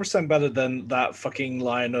 100% better than that fucking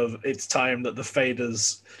line of "It's time that the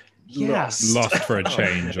faders lost for a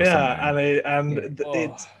change." Or something.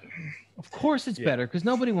 It's of course it's better because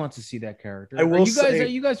nobody wants to see that character. Are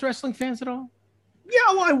you guys wrestling fans at all? Yeah,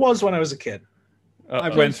 well, I was when I was a kid. I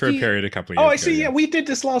went through a period a couple of years ago. I see. Yeah, we did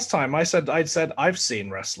this last time. I said I've seen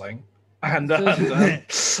wrestling. And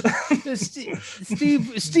Steve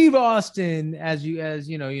Austin, as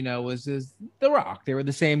you know, was The Rock. They were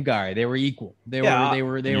the same guy. They were equal. They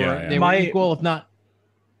were equal, if not.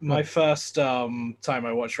 My first time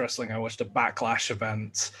I watched wrestling, I watched a Backlash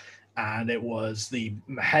event, and it was the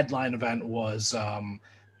headline event was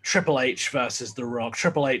Triple H versus The Rock.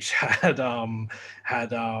 Triple H had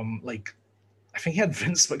I think he had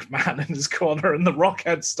Vince McMahon in his corner, and The Rock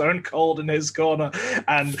had Stone Cold in his corner,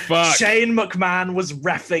 and Shane McMahon was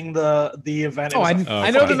reffing the event. I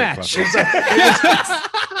know the match.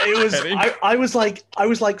 I was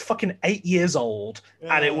like fucking 8 years old,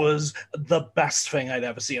 and it was the best thing I'd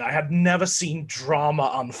ever seen. I had never seen drama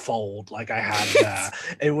unfold like I had there.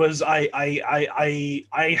 It was I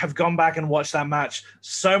have gone back and watched that match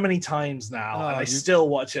so many times now, and I still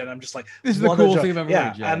watch it, and I'm just like, this is the coolest thing I've ever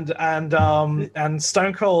heard. Yeah, and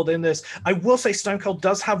Stone Cold in this, I will say Stone Cold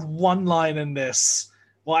does have one line in this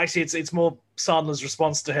Well, actually, it's more Sandler's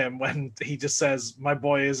response to him when he just says, "My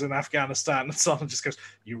boy is in Afghanistan," and Sandler just goes,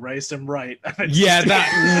 "You raised him right." And it's Yeah, it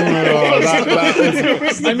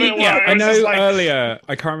was the I mean, bit yeah, where I it was know just like- earlier,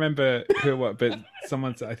 I can't remember who or what, but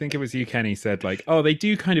someone, I think it was you, Kenny, said like, oh, they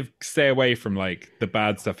do kind of stay away from like the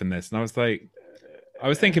bad stuff in this. And I was like, I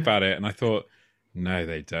was thinking about it and I thought, no,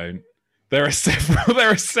 they don't. There are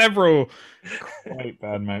several quite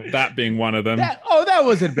bad moments. That being one of them. That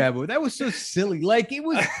wasn't a bad movie. That was so silly. Like it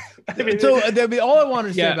was. All I wanted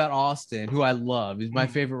to say about Austin, who I love, is my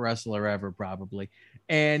favorite wrestler ever, probably.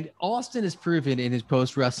 And Austin has proven in his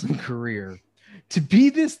post-wrestling career to be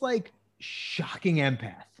this like shocking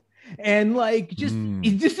empath, and like just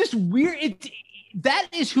it's just this weird. That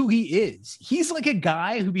is who he is. He's like a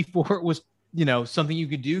guy who before it was, something you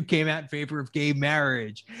could do, came out in favor of gay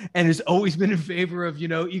marriage and has always been in favor of,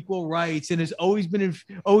 equal rights, and has always been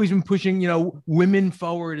pushing, women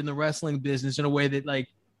forward in the wrestling business in a way that like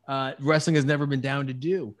wrestling has never been down to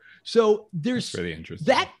do. So there's really interesting.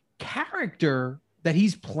 That character that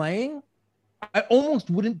he's playing. I almost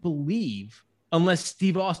wouldn't believe unless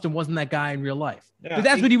Steve Austin wasn't that guy in real life. Yeah, but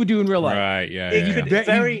that's what he would do in real life. Right, yeah. You could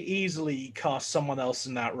very easily cast someone else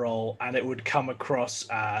in that role and it would come across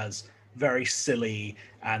as very silly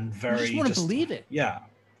and very. I just want to believe it. Yeah,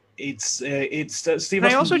 it's Steve.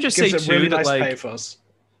 I also just say gives too really that nice like pathos.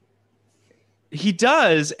 he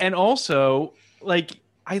does, and also like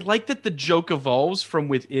I like that the joke evolves from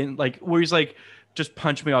within, like where he's like, "Just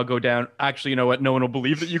punch me, I'll go down." Actually, you know what? No one will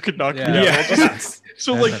believe that you could knock me down. Yeah.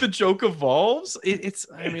 So like the joke evolves. It's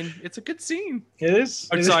a good scene. It is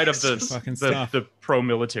Outside of fucking stuff. the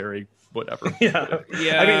pro-military whatever. Yeah.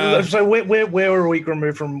 Yeah. I mean, so we're a week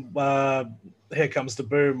removed from Here Comes the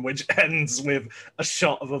Boom, which ends with a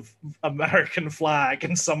shot of an American flag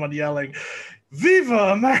and someone yelling,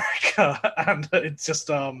 "Viva America!" And it's just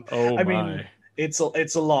I mean, it's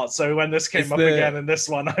a lot. So when this came up again in this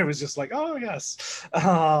one, I was just like, oh yes.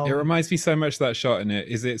 It reminds me so much of that shot in it.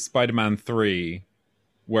 Is it Spider-Man 3?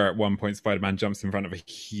 Where at one point Spider-Man jumps in front of a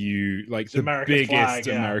huge, like the American biggest flag,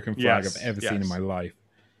 yeah. American flag I've ever seen in my life.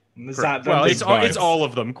 Well, it's all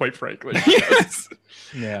of them, quite frankly. Yes.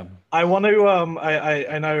 Yeah. I want to.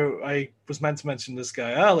 I know I was meant to mention this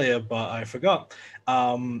guy earlier, but I forgot.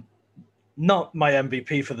 Not my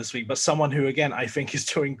MVP for this week, but someone who, again, I think is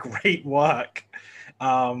doing great work,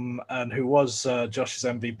 and who was Josh's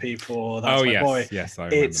MVP for That's My Boy. Yes, I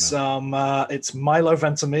remember it's Milo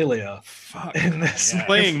Ventimiglia. Fuck. In this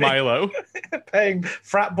Playing Milo. playing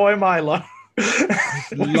frat boy Milo.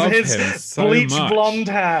 Love his him so bleach much. blonde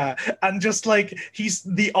hair, and just like he's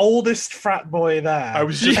the oldest frat boy there. I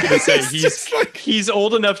was just gonna say he's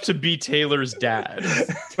old enough to be Taylor's dad.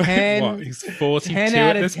 He's 42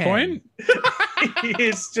 at this 10. point? He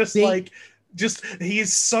is just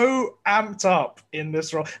he's so amped up in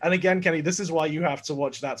this role. And again, Kenny, this is why you have to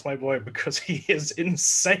watch That's My Boy, because he is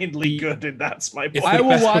insanely good in That's My Boy. It's the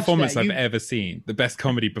best performance I've ever seen. The best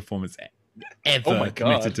comedy performance ever Oh my God.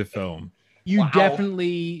 committed to film. You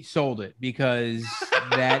definitely sold it, because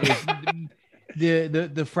that is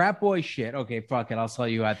the frat boy shit. Okay, fuck it. I'll tell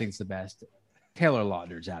you who I think it's the best. Taylor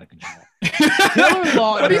Lautner's out of control. Taylor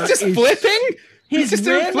Lautner But he's just flipping? His He's just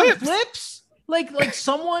doing random flips. Like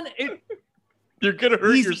someone. You're gonna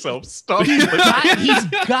hurt yourself. Stop.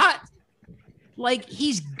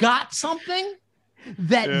 He's got something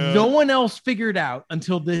that no one else figured out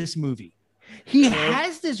until this movie. He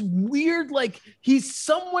has this weird, like, he's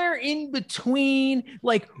somewhere in between,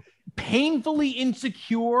 like, painfully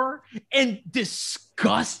insecure and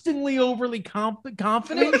disgustingly overly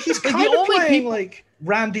confident. He's kind of playing like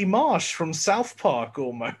Randy Marsh from South Park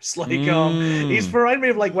almost. Like he's reminding me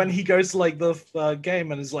of like when he goes to like the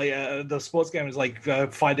game and is like the sports game is like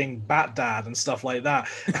fighting Bat Dad and stuff like that.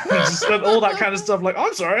 Just all that kind of stuff. Like,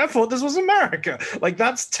 I'm sorry, I thought this was America. Like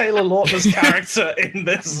that's Taylor Lautner's character in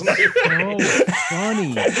this movie. Oh,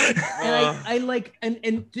 funny. And I like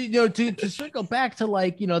and you know to circle back to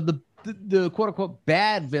like, you know, the quote unquote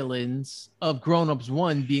bad villains of Grown Ups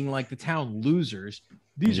 1 being like the town losers.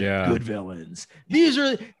 These are good villains.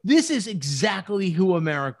 This is exactly who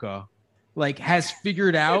America like has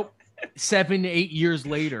figured out 7 to 8 years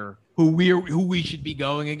later who we should be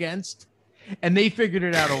going against. And they figured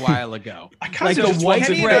it out a while ago. I kind like of the white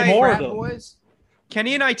bread more frat boys.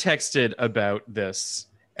 Kenny and I texted about this,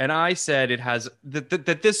 and I said it has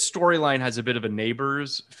that this storyline has a bit of a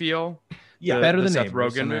Neighbors feel. Yeah, better the than Seth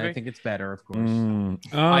Neighbors. Rogen movie. I think it's better, of course.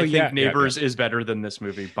 I think Neighbors is better than this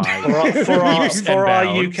movie by for our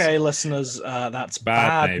UK listeners. That's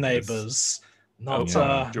Bad Neighbors, not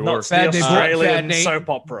the Australian soap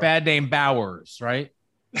opera. Bad Name Bowers, right?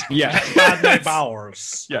 Yeah. Padme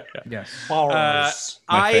Bowers. Yeah. Yes. Bowers.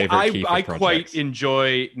 My favorite I Kiefer quite projects.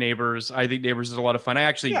 enjoy Neighbors. I think Neighbors is a lot of fun. I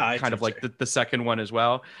actually Yeah, I kind do of like too. the second one as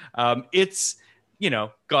well. It's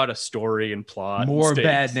got a story and plot. More and stakes.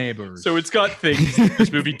 Bad Neighbors. So it's got things that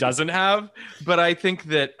this movie doesn't have. But I think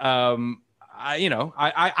that I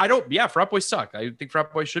don't. Yeah, frat boys suck. I think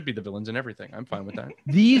frat boys should be the villains in everything. I'm fine with that.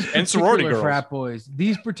 These And sorority particular girls. frat boys.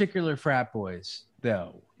 These particular frat boys,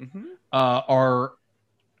 though, Mhm. are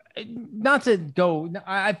not to go.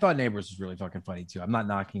 I thought Neighbors was really fucking funny too. I'm not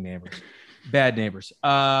knocking Neighbors. Bad Neighbors.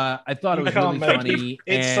 I thought it was really funny.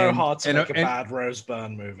 It's so and- hard to and- make a and- bad Rose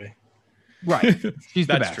Byrne movie. Right. She's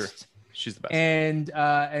the That's best. true. She's the best. And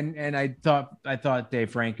I thought Dave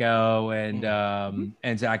Franco and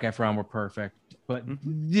Zac Efron were perfect, but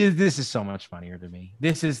this is so much funnier to me.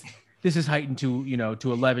 This is heightened to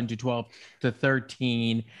 11 to 12 to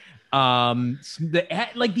 13.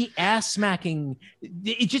 The ass smacking,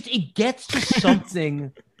 it gets to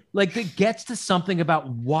something. Like it gets to something about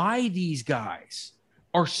why these guys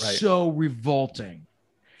are so revolting.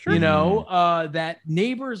 Sure. That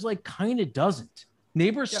Neighbors kind of doesn't.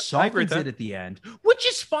 Neighbors I agree with softens it that. at the end, which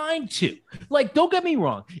is fine too. Like, don't get me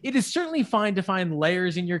wrong. It is certainly fine to find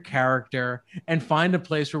layers in your character and find a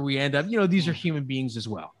place where we end up. These are human beings as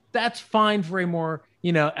well. That's fine for a more,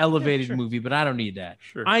 elevated movie, but I don't need that.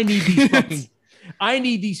 Sure. I need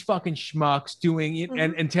these fucking schmucks doing it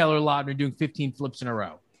and Taylor Lautner doing 15 flips in a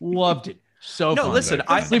row. Loved it. So No, fun. listen, The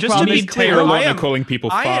just to problem be is clear, Taylor I Lautner am- calling people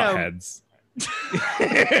I fart am- heads.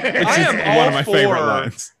 I am One of all my for. favorite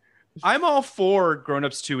lines. I'm all for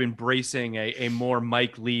grown-ups to embracing a more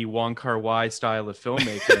Mike Lee, Wong Kar-wai style of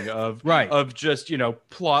filmmaking of Right. of just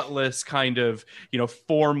plotless kind of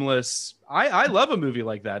formless. I love a movie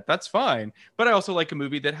like that. That's fine, but I also like a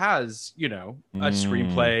movie that has a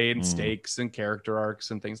screenplay and stakes and character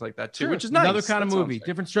arcs and things like that too, Sure. which is nice. Another kind of That sounds movie. nice.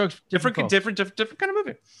 Different strokes, different folks. kind of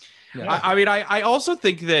movie. Yeah. I mean, I also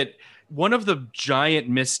think that one of the giant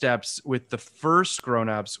missteps with the first Grown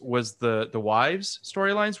Ups was the wives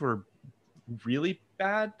storylines were really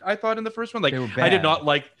bad. I thought in the first one, They were I did bad. not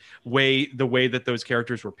like the way that those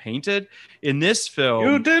characters were painted in this film.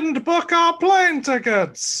 You didn't book our plane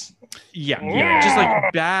tickets. Yeah, just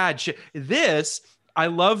like bad shit. This. I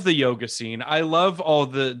love the yoga scene. I love all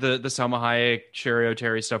the Salma Hayek, Sherry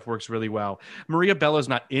O'Terry stuff works really well. Maria Bello's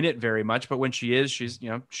not in it very much, but when she is, she's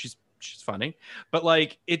funny. But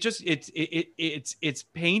like it's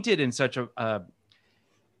painted in such a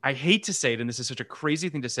I hate to say it, and this is such a crazy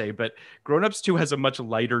thing to say, but Grown Ups 2 has a much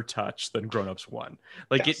lighter touch than Grown Ups 1.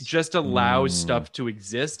 Like Yes. it just allows stuff to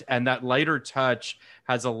exist, and that lighter touch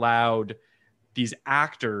has allowed these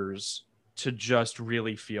actors to just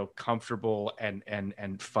really feel comfortable and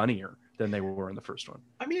funnier than they were in the first one.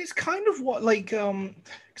 I mean, it's kind of what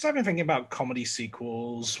because I've been thinking about comedy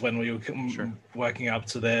sequels when we were working up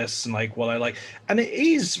to this and what I like, and it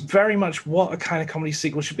is very much what a kind of comedy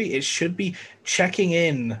sequel should be. It should be checking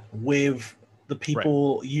in with the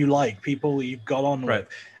people you like, people you've got on with,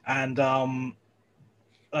 and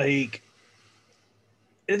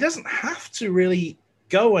it doesn't have to really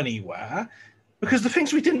go anywhere. Because the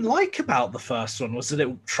things we didn't like about the first one was that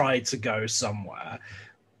it tried to go somewhere.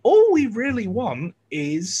 All we really want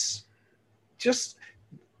is just,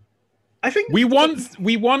 I think We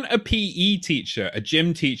want a PE teacher, a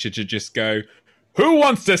gym teacher, to just go, "Who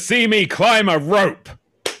wants to see me climb a rope?"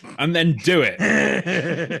 and then do it.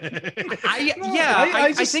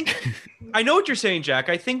 I think I know what you're saying, Jack.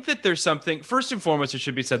 I think that there's something. First and foremost, it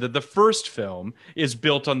should be said that the first film is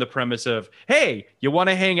built on the premise of, "Hey, you want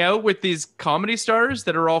to hang out with these comedy stars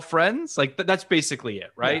that are all friends?" Like that's basically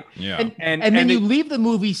it, right? Yeah. And then you leave the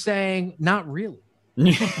movie saying, not really.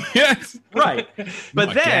 Yes. Right. But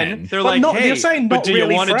Not then again. they're But like, not- "Hey, you're saying but not do you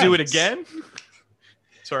really want to do it friends." again?"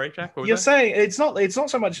 Sorry, Jack. What was you're that? saying it's not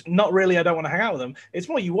so much not really. I don't want to hang out with them. It's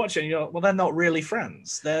more you watch it and you're like, well, they're not really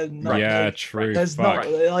friends. They're not. Yeah, true. There's Fuck. not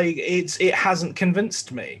it hasn't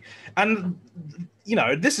convinced me, and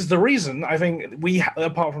this is the reason I think we,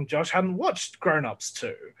 apart from Josh, hadn't watched Grown Ups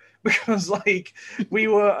 2 because we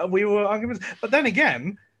were unconvinced. But then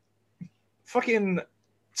again, fucking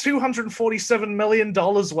 $247 million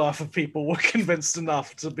worth of people were convinced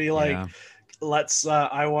enough to be like. Yeah. Let's.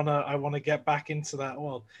 I wanna get back into that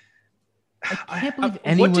world. I can't believe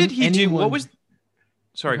anyone. What did he do? anyone- What was?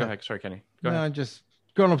 Sorry, go ahead. Sorry, Kenny. Go ahead. No, just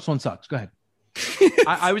Grown Ups 1 sucks. Go ahead.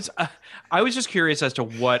 I was just curious as to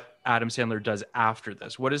what Adam Sandler does after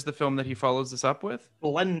this. What is the film that he follows this up with?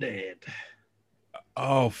 Blended.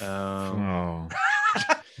 Oh. Um,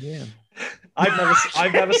 Yeah.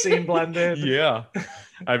 I've never seen Blended. Yeah,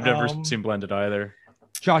 I've never Um, seen Blended either.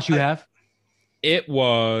 Josh, you have? It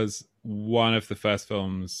was one of the first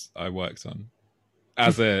films I worked on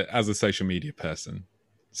as a social media person.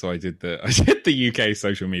 So I did the UK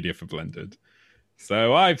social media for Blended.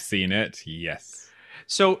 So I've seen it. Yes.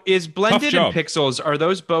 So is Blended job. and Pixels, are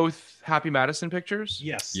those both Happy Madison pictures?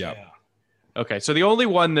 Yes. Yeah. Okay, so the only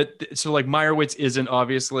one like Meyerowitz isn't,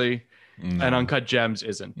 obviously, and Uncut Gems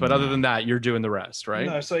isn't. But other than that, you're doing the rest, right?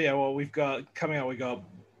 No, so yeah, well, we've got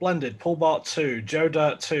Blended, Paul Bart 2, Joe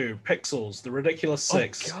Dirt 2, Pixels, The Ridiculous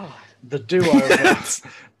Six, The Do-Over,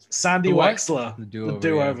 Sandy The what? Wexler, The The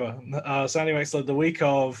Do-Over, Do-Over, Sandy Wexler, The Week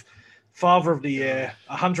of, Father of the Year,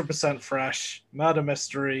 100% Fresh, Murder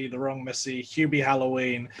Mystery, The Wrong Missy, Hubie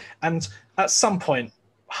Halloween, and at some point,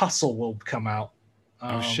 Hustle will come out.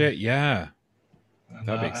 Oh shit! Yeah. That'd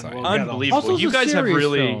be and exciting. we'll get on. Unbelievable. Hustle's You a guys have serious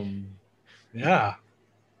really. film. Yeah.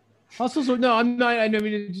 Hustle's no, I'm not. I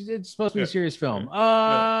mean, it's supposed to be a serious film.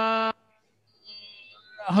 100%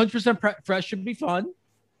 Fresh should be fun.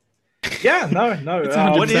 Yeah, no.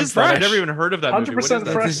 What is that? Fresh. I've never even heard of that movie. What is 100%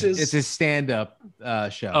 that? Fresh is It's his stand-up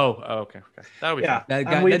show. Oh, okay. That'll be yeah.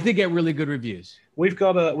 fun. That did get really good reviews. We've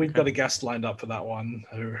got a guest lined up for that one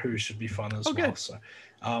who should be fun as well. So,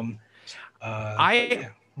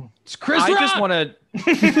 It's Chris I Rock! just want to.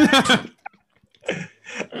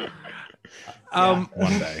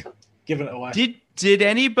 One day. giving it away. Did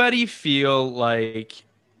anybody feel like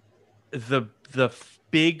the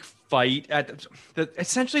big fight at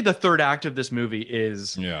essentially the third act of this movie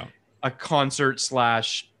is Yeah. a concert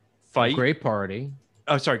 / fight? Great party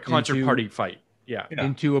Oh, sorry, concert Into- party fight. Yeah.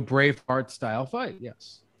 into a Braveheart style fight.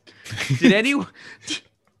 Yes. Did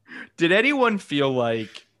anyone feel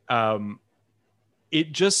like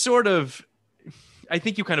it just sort of, I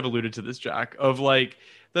think you kind of alluded to this, Jack, of like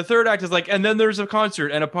the third act is like, and then there's a concert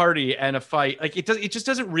and a party and a fight. Like it just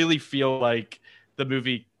doesn't really feel like the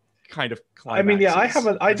movie kind of I mean, yeah,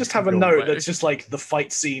 climaxes I just have a in note way. that's just like the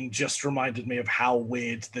fight scene just reminded me of how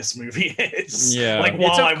weird this movie is. Yeah. Like It's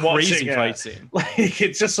while a I'm watching crazy it, fight scene. like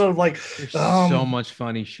it's just sort of like There's Um, so much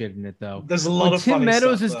funny shit in it, though. there's a lot When of Tim funny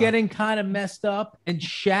Meadows stuff is there. getting kind of messed up, and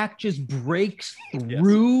Shaq just breaks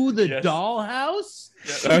through the Yes. dollhouse.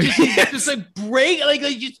 Oh, Just like break, like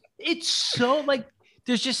just it's so like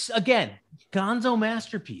there's just again Gonzo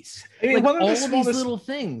masterpiece. I mean, Like one of the all of these smartest- little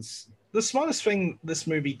things. The smartest thing this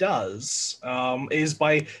movie does is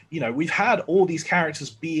by, we've had all these characters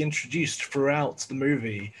be introduced throughout the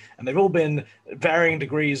movie, and they've all been varying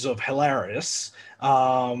degrees of hilarious,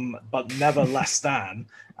 but never less than.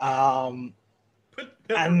 And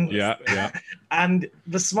Yeah. and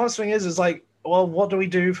the smartest thing is like, well, what do we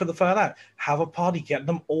do for the third act? Have a party, get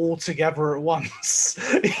them all together at once,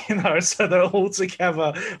 so they're all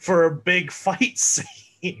together for a big fight scene.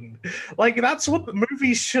 Like that's what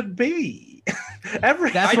movies should be.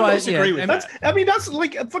 That's I why disagree with that's, that. I mean, that's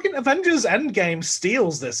like fucking Avengers Endgame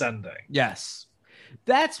steals this ending. Yes,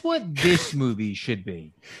 that's what this movie should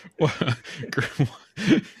be.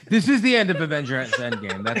 This is the end of Avengers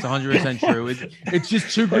Endgame. That's 100% true. It's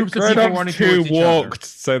just two groups of people running Grown-ups towards who each walked other.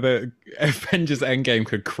 so that Avengers Endgame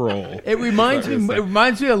could crawl. It reminds That's me. what It it is.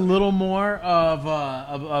 reminds me a little more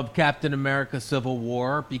of Captain America: Civil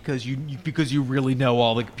War because you really know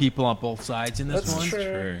all the people on both sides in this That's one. true.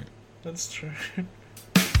 True. That's true.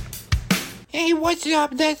 Hey, what's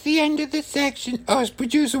up? That's the end of the section. It's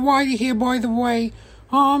producer Whitey here, by the way.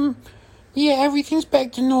 Yeah, everything's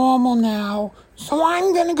back to normal now. So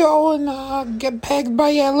I'm gonna go and get pegged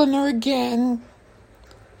by Eleanor again.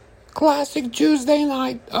 Classic Tuesday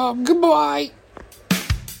night. Goodbye.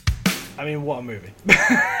 I mean, what a movie.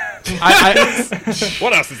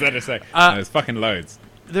 What else is there to say? There's fucking loads.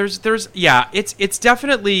 There's it's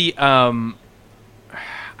definitely I'm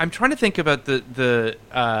trying to think about the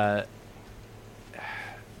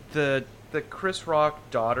Chris Rock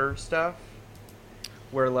daughter stuff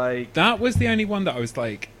where like That was the only one that I was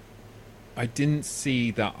like, I didn't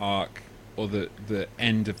see that arc or the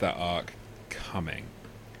end of that arc coming.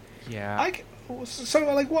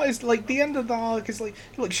 So like, what is like the end of the arc? Is like,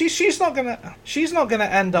 look, she's not gonna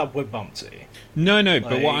end up with Bumpty. No, but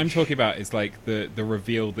what Like- I'm talking about is like the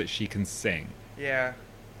reveal that she can sing. yeah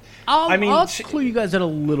I'll clue you guys in a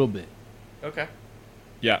little bit. okay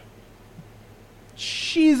Yeah.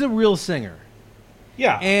 She's a real singer,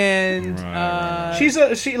 Yeah, and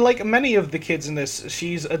Right. she like many of the kids in this.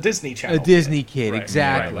 She's a Disney a Channel. Disney kid, Right,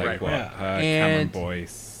 exactly. Like right. what? Yeah. Her, Cameron And-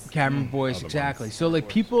 Boyce. Cameron Boyce, other exactly. ones. So like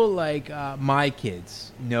people like my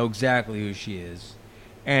kids know exactly who she is,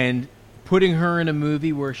 and putting her in a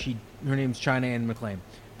movie where her name's China Anne McClain,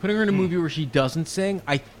 putting her in a movie where she doesn't sing,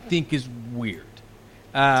 I think is weird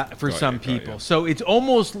for Got some you, got people. you. So it's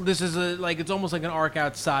almost it's almost like an arc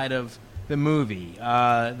outside of the movie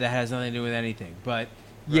that has nothing to do with anything. But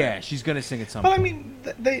Yeah, she's gonna sing at some But I point. mean,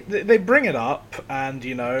 they bring it up, and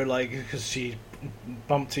because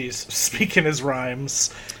Bumpty's speaking his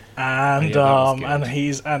rhymes, and yeah, that was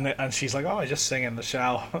good. and she's like, oh, I just sing in the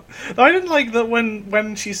shower. Though I didn't like that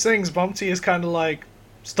when she sings, Bumpty is kind of like,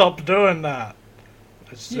 stop doing that.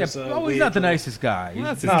 It's Yeah, just a he's weird not the little- nicest guy. Well,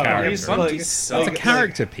 that's his No, character. he's Bumpty like, sucks. It's a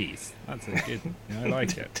character piece. That's a good. I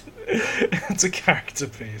like it. It's a character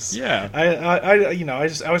piece. Yeah.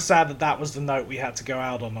 I was sad that was the note we had to go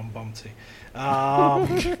out on Bumpty.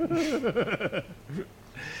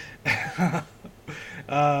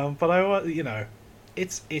 But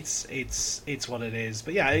it's what it is.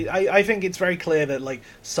 But yeah, I think it's very clear that like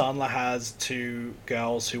Sandler has two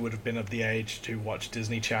girls who would have been of the age to watch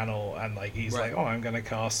Disney Channel, and like he's Right. like, oh, I'm gonna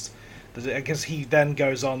cast. Because he then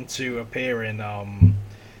goes on to appear in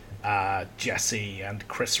Jesse, and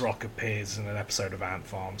Chris Rock appears in an episode of Ant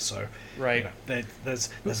Farm. So Right. there's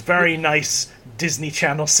very nice Disney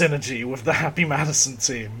Channel synergy with the Happy Madison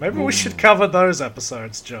team. Maybe we should cover those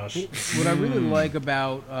episodes, Josh. What I really like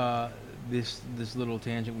about this little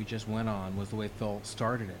tangent we just went on was the way Phil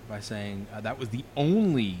started it by saying that was the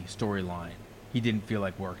only storyline he didn't feel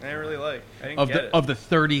like worked I didn't really like. I didn't of get it. the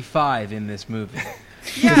 35 in this movie.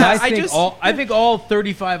 'Cause Yeah, I think all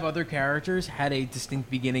 35 other characters had a distinct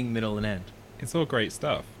beginning, middle, and end. It's all great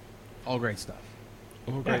stuff. All great stuff.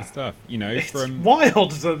 All great Yeah. stuff. You know, It's from.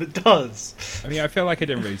 wild that it does. I mean, I feel like I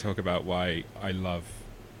didn't really talk about why I love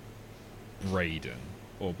Brayden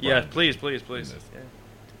or Yeah, Brand. please. Yes.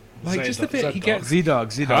 Like just the Z-Dog, bit he Z-Dog. gets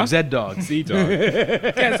Z-Dog, Huh? Z-Dog. Z-Dog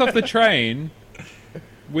gets off the train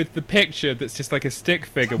with the picture that's just like a stick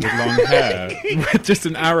figure with long hair with just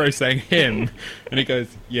an arrow saying him, and he goes,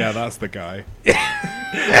 yeah, that's the guy.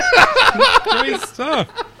 Great stuff.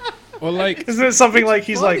 Or like, Isn't it something like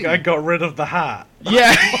he's funny. like, I got rid of the hat?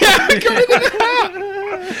 yeah,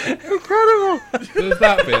 incredible. There's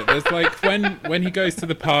that bit. There's like when he goes to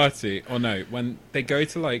the party, or no, when they go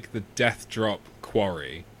to like the Death Drop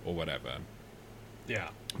quarry or whatever. Yeah.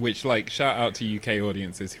 Which, like, shout out to UK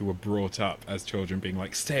audiences who were brought up as children being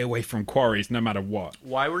like, stay away from quarries no matter what.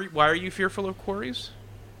 Why are you fearful of quarries?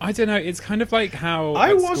 I don't know, it's kind of like how I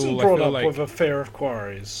at wasn't school, brought I feel up like, with a fear of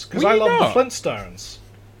quarries because Were I you love not? the Flintstones.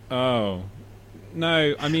 Oh.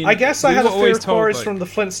 No, I mean... I guess I we had were a fear always of told, quarries like, from the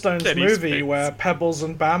Flintstones Kenny's movie face. where Pebbles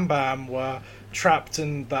and Bam Bam were trapped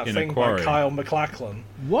in that In a thing by quarry. Kyle MacLachlan.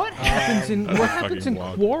 What happens in fucking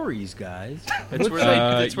wild. quarries, guys? It's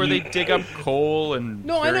where they dig up coal and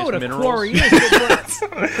No, I know what a minerals. quarry is,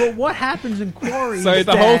 but what happens in quarries? So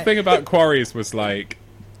the whole that- thing about quarries was like,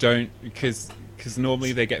 don't... Because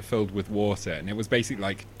normally they get filled with water, and it was basically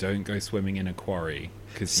like, don't go swimming in a quarry.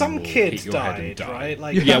 Because Some kid died, right?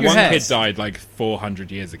 Like, Yeah, Your one head. kid died like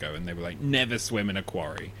 400 years ago, and they were like, never swim in a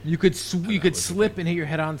quarry. You could that was the slip and hit your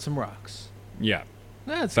head on some rocks. Yeah.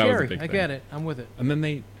 That's That was a scary. big I thing. get it. I'm with it. And then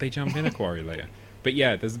they jump in a quarry later. But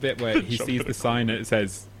yeah, there's a bit where he sees the sign and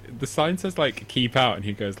the sign says like keep out, and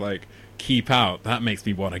he goes like, keep out, that makes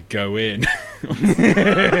me want to go in.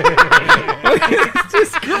 It's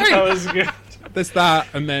just great. that was good. There's that,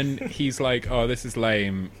 and then he's like, oh, this is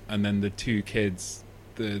lame, and then the two kids,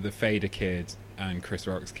 the Fader kid and Chris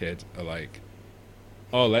Rock's kid are like,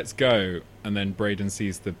 oh, let's go, and then Brayden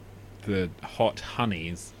sees the hot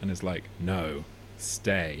honeys and is like, no,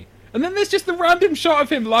 stay. And then there's just the random shot of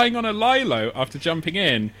him lying on a lilo after jumping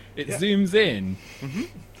in. It zooms in,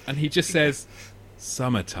 and he just says,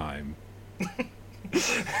 summertime, with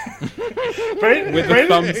a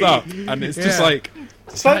thumbs up, and it's just Yeah. like,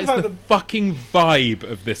 Despite that the is fact the fucking vibe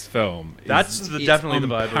of this film. That's It's definitely the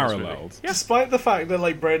vibe of this movie. unparalleled. Despite the fact that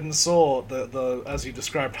like Braden saw the as you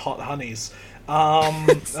described hot honeys, The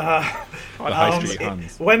high street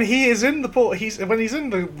huns. when he is in the port, when he's in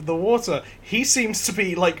the water, he seems to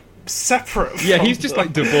be like separate. Yeah, from he's just them.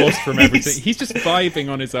 like divorced from everything. He's- He's just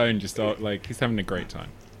vibing on his own, just like he's having a great time.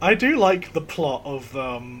 I do like the plot of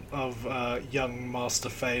young Master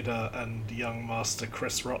Fader and young Master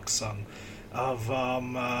Chris Rock's son, of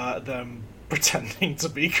them pretending to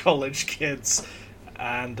be college kids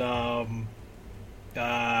and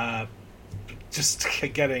just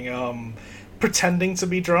getting pretending to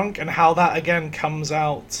be drunk, and how that again comes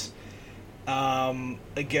out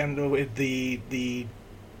again with the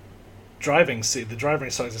driving scene, the driving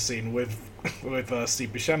instructor scene with Steve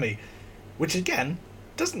Buscemi, which again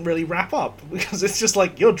doesn't really wrap up because it's just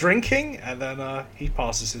like you're drinking, and then he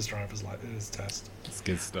passes his his test. It's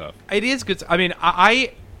good stuff. It is good. I mean,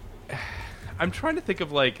 I'm trying to think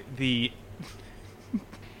of like the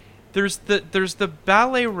there's the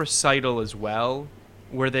ballet recital as well,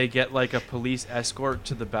 where they get like a police escort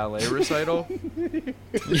to the ballet recital.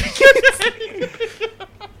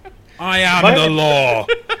 I am the law.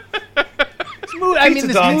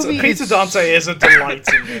 Peter Dante is a delight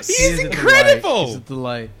in this. He's incredible. He's a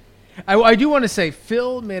delight. I do want to say,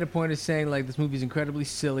 Phil made a point of saying, like, this movie's incredibly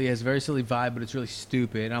silly, has a very silly vibe, but it's really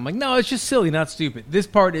stupid. And I'm like, no, it's just silly, not stupid. This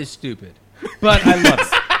part is stupid, but I love it.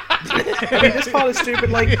 I mean, this part is stupid.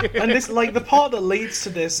 The part that leads to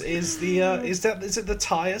this is is it the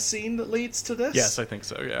tire scene that leads to this? Yes, I think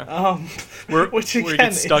so. Yeah. Where he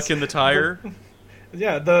gets stuck in the tire.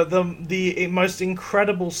 Yeah, the most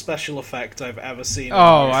incredible special effect I've ever seen. Oh,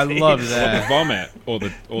 I love that. The vomit or the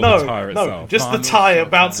tire itself. No, just Vomit the tire so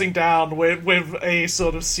bouncing down with a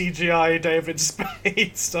sort of CGI David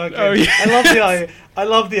Spade stuck in. Oh, yeah. I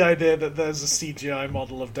love the idea that there's a CGI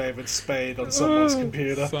model of David Spade on someone's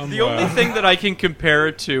computer. The only thing that I can compare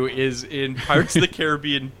it to is in Pirates of the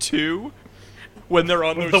Caribbean 2, when they're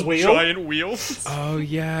on those giant wheels. Oh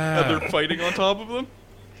yeah. And they're fighting on top of them.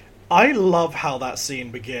 I love how that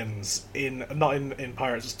scene begins not in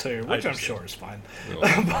Pirates 2, which I'm sure is fine,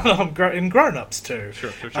 but in Grown Ups 2. Sure.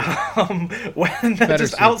 When they're Better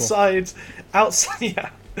just sequel. outside,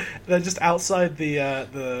 yeah, they're just outside the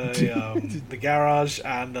garage,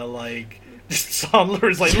 and they're like, Sandler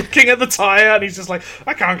is like looking at the tire, and he's just like,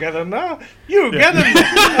 I can't get in there. You get in there.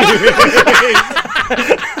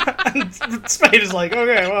 And Spade is like,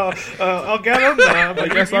 okay, well, I'll get in there, but I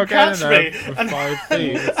guess you I'll get in catch there me. for And 5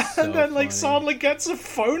 feet. and then, like, Sandler gets a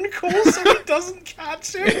phone call, so he doesn't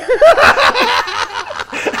catch him.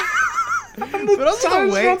 And But also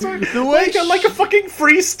the way like a fucking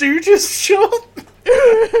Three Stooges shot.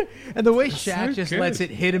 and the way Shaq so just good. lets it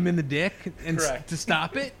hit him in the dick and Correct. to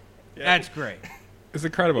stop it, that's great. It's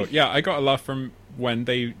incredible. Yeah, I got a laugh from when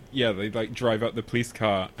they like drive up the police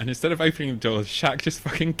car, and instead of opening the doors, Shaq just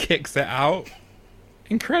fucking kicks it out.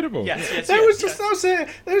 Incredible. Yes. That was it.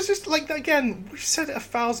 There was just, like, again, we've said it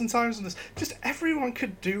 1,000 times on this. Just everyone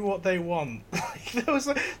could do what they want. Like, there was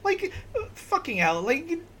like fucking hell.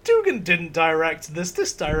 Like, Dugan didn't direct this.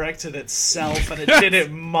 This directed itself, and it did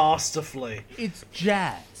it masterfully. It's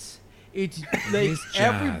jazz. It's like is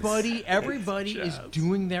jazz. everybody is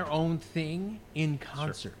doing their own thing in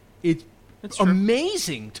concert. It's true.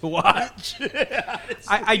 amazing to watch.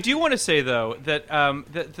 I do want to say, though, that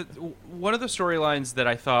one of the storylines that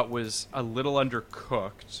I thought was a little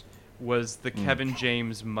undercooked was the Kevin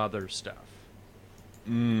James mother stuff.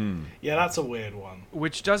 Yeah, that's a weird one.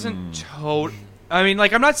 Which doesn't I mean,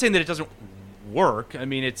 like, I'm not saying that it doesn't work. I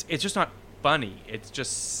mean, it's just not funny. It's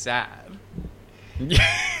just sad.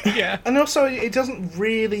 Yeah. And also, it doesn't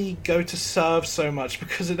really go to serve so much,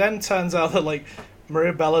 because it then turns out that, like,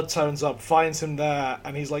 Maria Bella turns up, finds him there,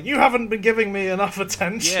 and he's like, you haven't been giving me enough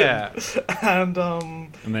attention. Yeah. And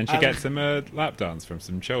And then she gets him a lap dance from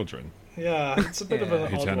some children yeah, it's a bit of an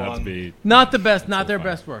who odd turn out to one. be. Not the best, not their fine.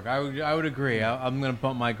 best work. I would agree. I'm going to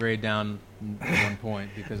bump my grade down at one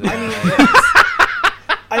point because of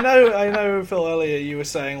I know, Phil, earlier you were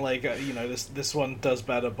saying, like, this one does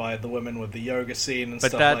better by the women with the yoga scene and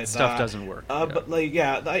But stuff that like stuff that. doesn't work. But, like,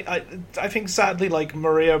 yeah, I think sadly, like,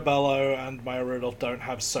 Maria Bello and Maya Rudolph don't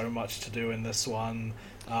have so much to do in this one.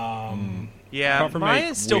 Yeah, Apart from Maya's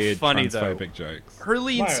make still weird funny, though. transphobic jokes.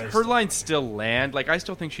 Her lines still land. Like, I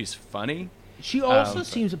still think she's funny. She also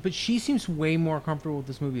seems way more comfortable with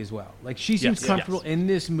this movie as well. Like, she seems Yes, comfortable yes. in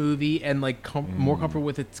this movie and, like, more comfortable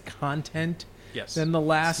with its content Yes. than the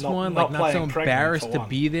last Not- one. not Like, not so playing pregnant, embarrassed for to one.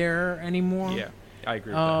 be there anymore. Yeah, I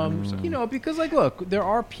agree with that. You know, because, like, look, there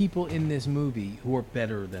are people in this movie who are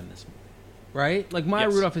better than this movie, right? Like, Maya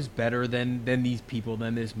Yes. Rudolph is better than these people,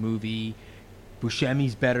 than this movie.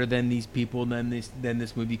 Buscemi's better than these people, than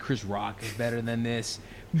this movie. Chris Rock is better than this.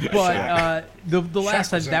 But the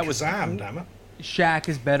last time that was Kazam, damn it. Shaq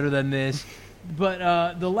is better than this.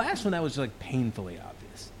 But the last one, that was, like, painfully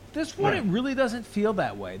obvious. This one, it really doesn't feel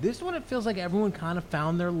that way. This one, it feels like everyone kind of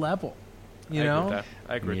found their level. You know?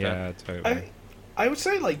 I agree with that. Yeah, totally. I would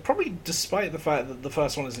say, like, probably despite the fact that the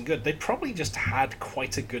first one isn't good, they probably just had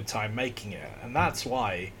quite a good time making it, and that's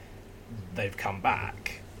why they've come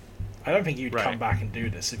back. I don't think you'd come Right. back and do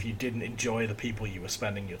this if you didn't enjoy the people you were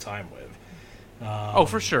spending your time with. Oh,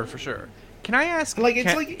 for sure. Can I ask, Like,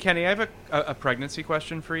 it's like- Kenny, I have a pregnancy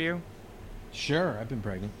question for you. Sure, I've been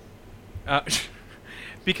pregnant.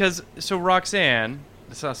 Because, so Roxanne,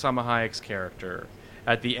 Salma Hayek's character,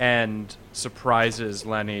 at the end surprises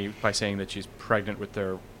Lenny by saying that she's pregnant with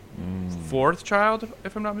their fourth child,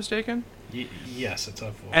 if I'm not mistaken. Yes, it's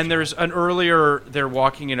a. And there's an earlier, they're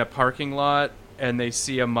walking in a parking lot, and they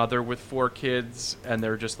see a mother with 4 kids, and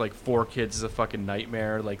they're just like, 4 kids is a fucking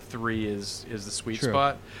nightmare. Like, 3 is the sweet True.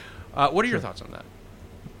 spot. What are your thoughts on that?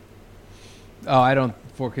 Oh, I don't.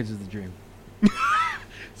 4 kids is the dream.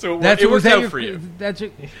 So That's it worked that out your- for you. That's your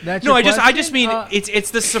No, I just question? mean it's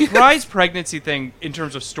the surprise pregnancy thing in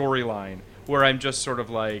terms of storyline where I'm just sort of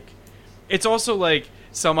like, it's also like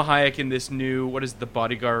Selma Hayek in this new, what is it, the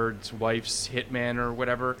bodyguard's wife's hitman or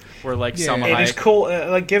whatever, where like Yeah. Selma It Hayek. is called,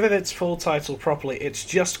 like, give it its full title properly. It's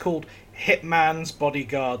just called Hitman's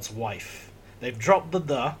Bodyguard's Wife. They've dropped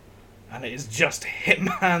the, and it is just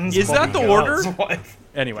Hitman's Is that the Bodyguard's order? Wife.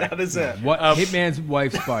 Anyway, That is it. What Um, Hitman's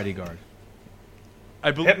wife's bodyguard?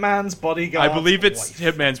 Hitman's Bodyguard. I believe it's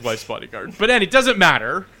wife. Hitman's wife's bodyguard. But it doesn't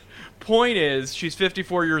matter. Point is, she's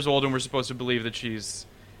 54 years old, and we're supposed to believe that she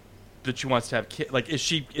wants to have kids. Like, is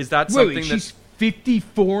that Wait, something wait, that? she's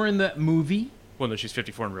 54 in the movie Well, no, she's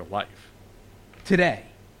 54 in real life. today.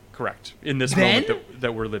 Correct. In this Then? moment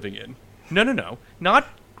that we're living in. No. Not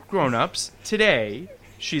grown-ups. Today,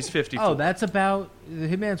 she's 54. Oh, that's about the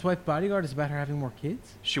Hitman's wife bodyguard is about her having more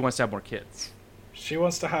kids. She wants to have more kids. She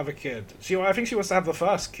wants to have a kid. I think she wants to have the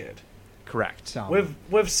first kid. Correct. Solid.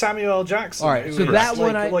 With Samuel L. Jackson. All right, who so is that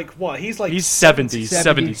one like what? He's like He's 70,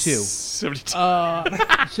 72. 72.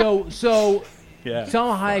 So Yeah.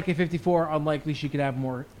 Salma Hayek at 54, unlikely she could have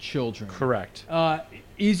more children. Correct.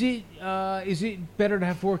 Is it better to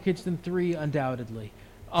have 4 kids than 3? Undoubtedly.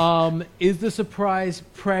 Is the surprise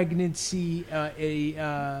pregnancy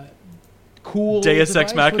a cool Deus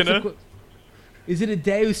Ex device? What's Machina? the is it a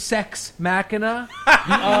Deus Ex Machina?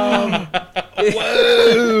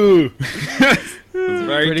 Whoa! That's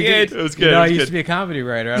very Pretty good. It was You good. know, it I was used good. to be a comedy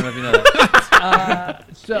writer. I don't know if you know that.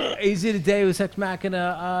 So, is it a Deus Ex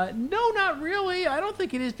Machina? No, not really. I don't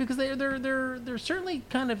think it is because they're certainly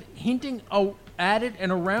kind of hinting at it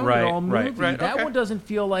and around Right, it all movie. right, That okay. one doesn't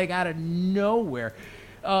feel like out of nowhere.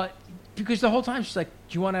 Because the whole time she's like,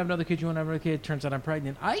 "Do you want to have another kid? Do you want to have another kid?" Turns out I'm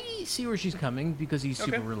pregnant. I see where she's coming because he's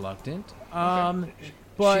super reluctant.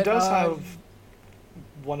 But she does have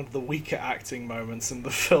one of the weaker acting moments in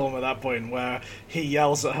the film at that point where he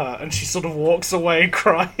yells at her and she sort of walks away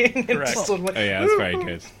crying. And Correct. just sort of like, Oh yeah, that's very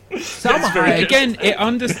good. Salma Hayek. Again, it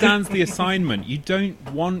understands the assignment. You don't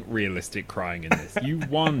want realistic crying in this. You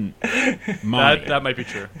want money. That might be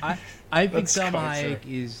true. I think That's Salma quite Hayek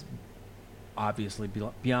is obviously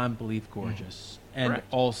beyond belief gorgeous, and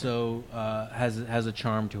Correct. also has a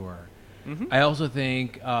charm to her. Mm-hmm. I also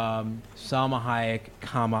think Salma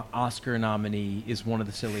Hayek, Oscar nominee, is one of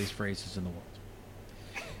the silliest phrases in the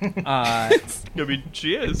world. I mean,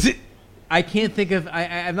 she is. I can't think of.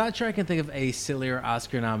 I'm not sure I can think of a sillier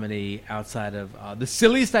Oscar nominee outside of the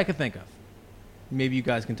silliest I could think of. Maybe you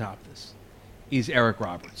guys can top this. Is Eric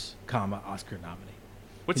Roberts, Oscar nominee.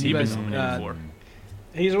 What's Can he you been guys, nominated for?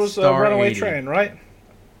 he was a Star Runaway 80. Train, right?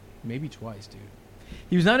 Maybe twice, dude.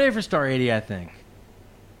 He was nominated for Star 80, I think.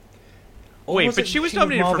 Or Wait, was but it she was King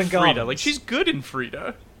nominated for Marvin Frida. Gardens? Like, she's good in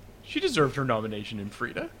Frida. She deserved her nomination in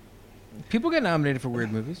Frida. People get nominated for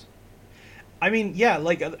weird movies. I mean, yeah,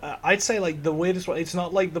 like I'd say like the weirdest one. It's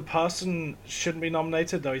not like the person shouldn't be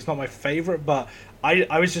nominated, though. He's not my favorite, but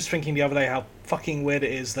I was just thinking the other day how fucking weird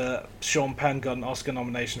it is that Sean Penn got an Oscar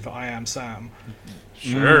nomination for I Am Sam.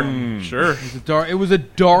 Sure, sure. It was a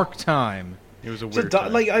dark time. It was a So, weird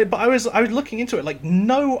time. I was looking into it. Like,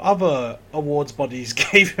 no other awards bodies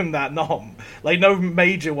gave him that nom. Like, no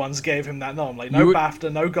major ones gave him that nom. Like, no You were-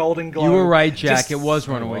 BAFTA, no Golden Globe. You were right, Jack. Just- It was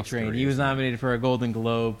Runaway Oscar Train. He was nominated for a Golden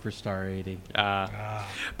Globe for Star 80.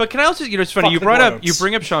 But can I also, it's funny, Fuck you the brought up, Globes. you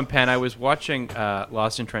bring up Sean Penn. I was watching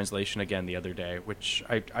Lost in Translation again the other day, which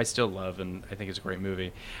I still love, and I think it's a great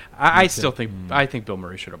movie. I still think, I think Bill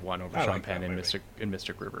Murray should have won over I Sean like Penn that in movie.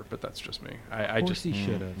 Mystic River, but that's just me. I Of course just, he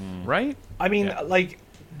should have. right? I mean, Yeah. like,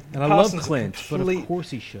 And I love person's a Clint, but complete- of course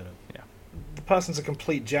he should have. the person's a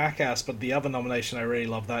complete jackass. But the other nomination I really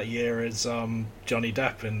love that year is Johnny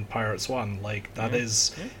Depp in Pirates 1. Like, that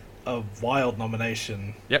is a wild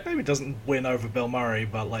nomination. Yep. Maybe it doesn't win over Bill Murray,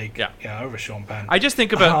 but like, Yeah. over Sean Penn. I just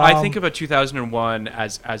think about 2001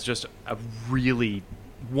 as just a really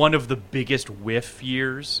one of the biggest whiff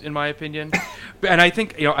years in my opinion. And I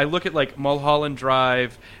think I look at like Mulholland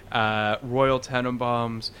Drive, Royal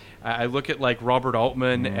Tenenbaums. I look at like Robert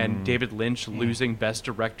Altman and David Lynch losing Best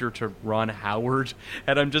Director to Ron Howard,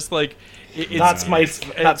 and I'm just like, that's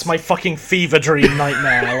my fucking fever dream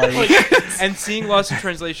nightmare. Like, and seeing Lost in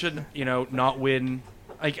Translation, not win.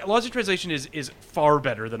 Like Lost in Translation is far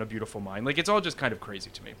better than A Beautiful Mind. Like it's all just kind of crazy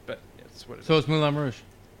to me, but it's what it is. So it's Moulin Rouge.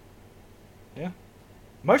 yeah,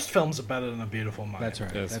 most films are better than A Beautiful Mind. That's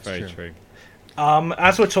right. That's very true.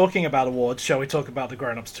 As we're talking about awards, shall we talk about the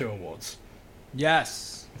Grown Ups 2 awards?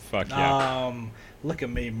 Yes. Fuck yeah. Look at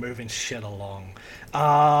me moving shit along.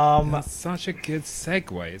 That's such a good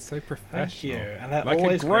segue. It's so professional. Thank you. And they're Like a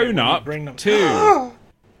always great when you grown-up bring them too.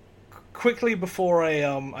 Quickly before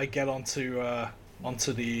I get onto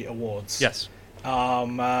onto the awards. Yes.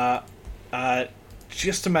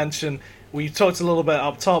 Just to mention, we talked a little bit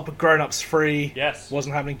up top. Grown Ups 3 Yes.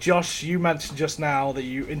 wasn't happening. Josh, you mentioned just now that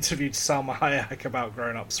you interviewed Salma Hayek about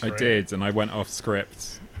Grown Ups 3. I did, and I went off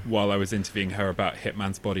script while I was interviewing her about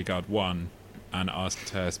Hitman's Bodyguard 1 and asked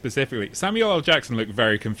her specifically. Samuel L. Jackson looked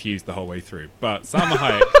very confused the whole way through, but Salma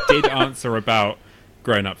Hayek did answer about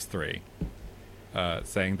Grown Ups 3,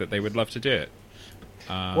 saying that they would love to do it.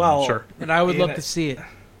 Well, Sure. And I would love to see it.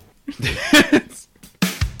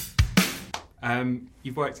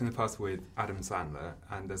 You've worked in the past with Adam Sandler,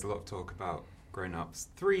 and there's a lot of talk about Grown Ups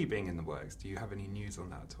 3 being in the works. Do you have any news on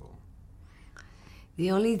that at all? The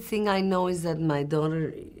only thing I know is that my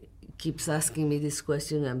daughter keeps asking me this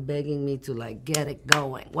question and begging me to like get it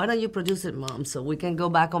going. Why don't you produce it, Mom, so we can go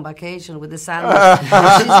back on vacation with the Sandlers?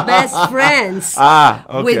 She's best friends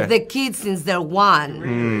with the kids since they're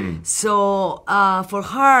one. So for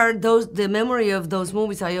her, the memory of those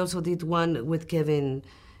movies, I also did one with Kevin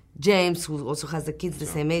James, who also has the kids the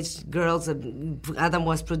same age, girls that Adam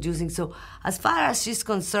was producing. So as far as she's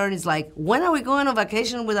concerned, it's like, when are we going on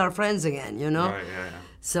vacation with our friends again, you know? Right, yeah.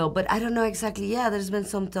 So, but I don't know exactly. Yeah, there's been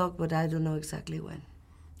some talk, but I don't know exactly when.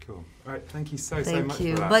 Cool. All right, thank you so Thank much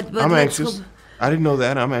you. for that. But I'm let's anxious. go- I didn't know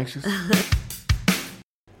that. I'm anxious.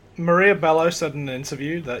 Maria Bello said in an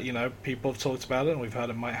interview that, you know, people have talked about it and we've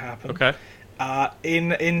heard it might happen. Okay.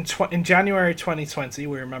 In January 2020,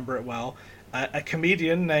 we remember it well, a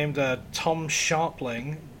comedian named Tom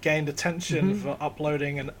Sharpling gained attention for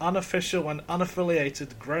uploading an unofficial and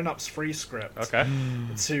unaffiliated Grown Ups free script Okay.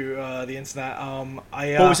 to the internet.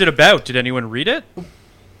 What was it about? Did anyone read it?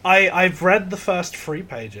 I've read the first 3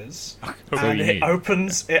 pages, and you it need.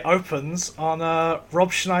 opens on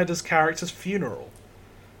Rob Schneider's character's funeral.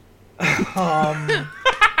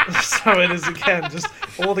 So it is again just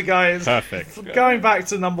all the guys Perfect. going back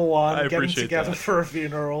to number 1, I getting appreciate together that. for a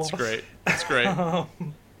funeral. That's great. That's great.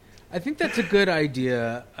 I think that's a good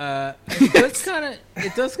idea. It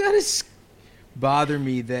does kind of bother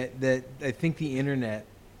me that I think the internet,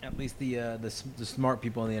 at least the smart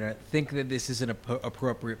people on the internet, think that this is an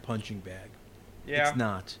appropriate punching bag. Yeah. It's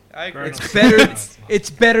not. I agree. It's better. It's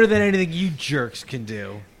better than anything you jerks can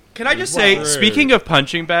do. Can I just say, speaking of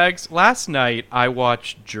punching bags, last night I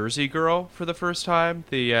watched Jersey Girl for the first time,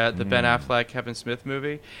 the Ben Affleck Kevin Smith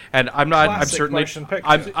movie, and I'm Classic certainly motion picture.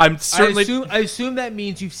 I'm certainly I assume that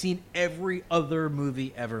means you've seen every other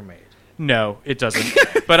movie ever made. no, it doesn't.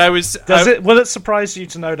 But I was Will it surprise you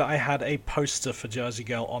to know that I had a poster for Jersey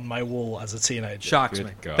Girl on my wall as a teenager? Shocks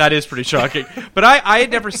me. God. That is pretty shocking. But I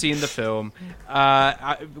had never seen the film.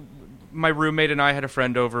 My roommate and I had a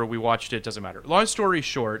friend over. We watched it. Doesn't matter. Long story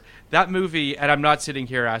short, that movie, and I'm not sitting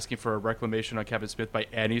here asking for a reclamation on Kevin Smith by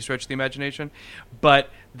any stretch of the imagination, but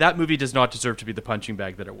that movie does not deserve to be the punching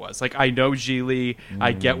bag that it was. Like, I know Gigli.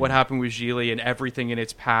 I get what happened with Gigli, and everything in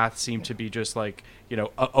its path seemed to be just like, you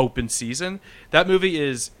know, an open season. That movie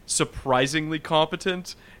is surprisingly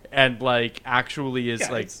competent and, like, actually is,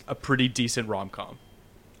 Yeah, like, it's- a pretty decent rom-com.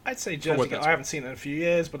 I'd say what Jersey Girl. that's I haven't seen it in a few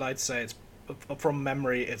years, but I'd say it's from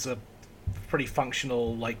memory. It's a pretty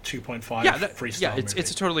functional, like 2.5 Yeah, freestyle. it's movie.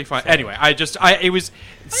 a totally fine. Anyway, it was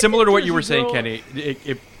similar to what you were Jersey saying, Girl- Kenny.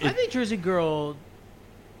 I think Jersey Girl,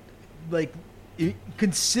 like,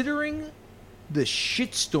 considering the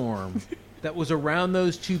shitstorm that was around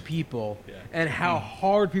those two people and how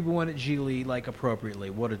hard people went at Gigli, like, appropriately,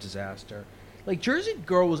 what a disaster. Like, Jersey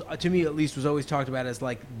Girl was, to me at least, was always talked about as,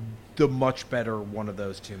 like, the much better one of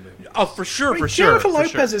those two movies. Oh, for sure, for Jennifer sure.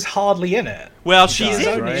 Lopez is hardly in it. Well, she's does,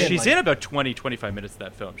 in, right? she's Like- in about 25 minutes of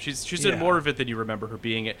that film. She's in Yeah. more of it than you remember her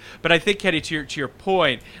being in. But I think, Kenny, to your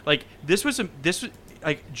point, like, this was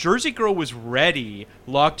like, Jersey Girl was ready,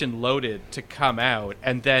 locked and loaded to come out,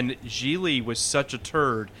 and then Gigli was such a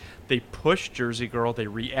turd. They pushed Jersey Girl. They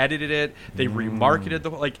re-edited it. They remarketed the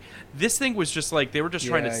whole. Like, this thing was just like they were just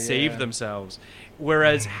trying to save themselves.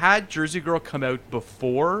 Whereas had Jersey Girl come out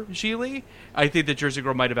before Gigli, I think that Jersey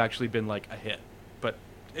Girl might have actually been like a hit. But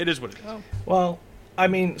it is what it is. Well, I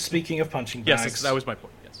mean, speaking of punching bags, Yes, that was my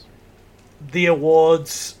point. Yes. the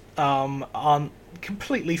awards aren't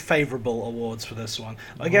completely favourable awards for this one.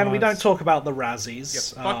 Again, we don't talk about the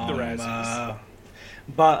Razzies. Yeah, fuck the Razzies.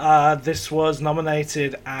 But this was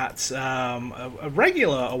nominated at a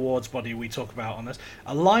regular awards body we talk about on this,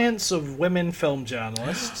 Alliance of Women Film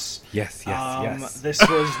Journalists. Yes, yes. This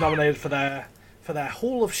was nominated for their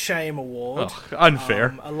Hall of Shame award. Ugh,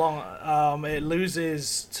 unfair. It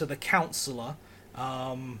loses to The Counselor,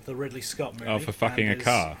 the Ridley Scott movie. Oh, for fucking a and is-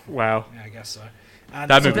 car. Wow. Yeah, I guess so. And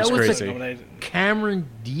That so movie's was crazy. nominated- Cameron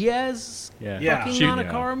Diaz Yeah. Yeah. fucking She, on a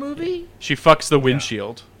car movie? she fucks the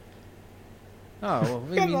windshield. Oh, well,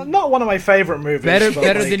 I Yeah, mean, not one of my favorite movies. better but,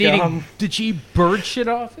 than like, eating. Did she eat bird shit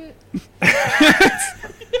off it?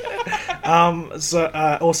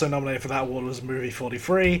 Also nominated for that award was movie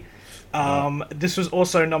 43. This was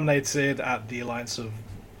also nominated at the Alliance of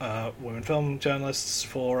Women Film Journalists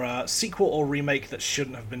for sequel or remake that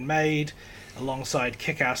shouldn't have been made, alongside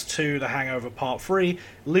Kick-Ass 2, The Hangover Part 3.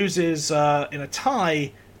 Loses in a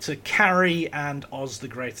tie to Carrie and Oz the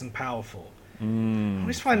Great and Powerful. I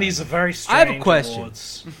always find these are very strange I have a question.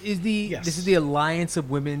 awards. This is the Alliance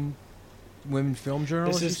of Women Film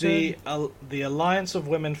Journalists? This is you said? the Alliance of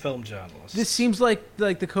Women Film Journalists. This seems like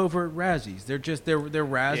the covert Razzies. They're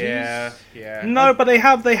Razzies. Yeah. No, but they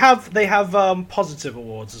have positive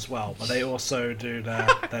awards as well, but they also do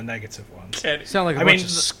their negative ones. Sound like a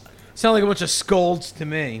bunch of scolds to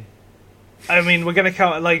me. I mean, we're gonna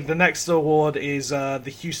count like the next award is the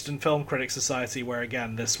Houston Film Critics Society, where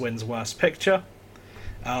again this wins Worst Picture.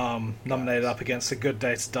 Nominated up against A Good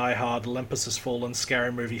Day to Die Hard, Olympus Has Fallen,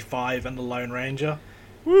 Scary Movie 5, and The Lone Ranger.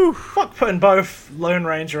 Woo! Fuck putting both Lone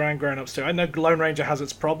Ranger and Grown Ups 2. I know Lone Ranger has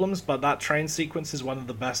its problems, but that train sequence is one of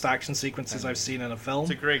the best action sequences I've seen in a film.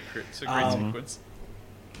 It's a great sequence.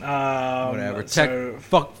 Whatever. So,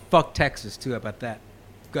 Fuck Texas too. How about that?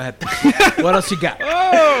 Go ahead. What else you got?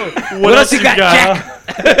 What else you got,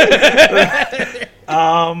 Jack?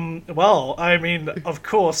 well, I mean, of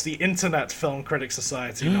course, the Internet Film Critics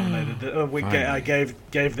Society nominated it. I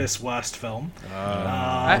gave this worst film.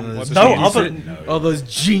 All those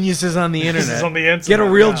geniuses on the internet. On the internet. Get a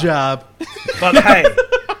real job. But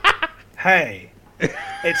hey,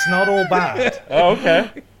 it's not all bad. Oh,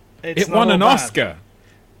 okay. It's It won not an all bad. Oscar.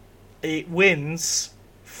 It wins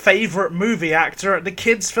favorite movie actor at the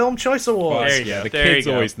Kids Film Choice Awards. There you go. The There you kids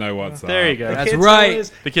go. always know what's up. There you go. The That's kids right.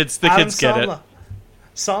 always- The kids Adam get it.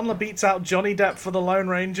 Sandler beats out Johnny Depp for The Lone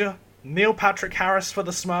Ranger, Neil Patrick Harris for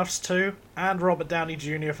The Smurfs 2, and Robert Downey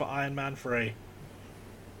Jr. for Iron Man 3.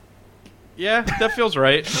 Yeah, that feels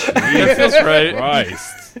right. That feels right.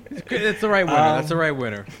 Christ. That's the right winner. That's the right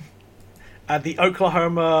winner. At the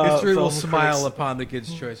Oklahoma History will Film smile Critics- upon the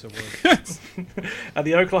Kids' Choice Award. At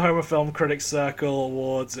the Oklahoma Film Critics Circle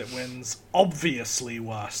Awards, it wins obviously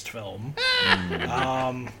worst film.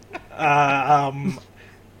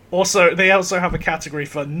 Also, they also have a category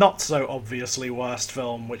for not so obviously worst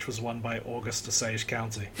film, which was won by August Osage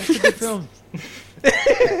County. That's a good film.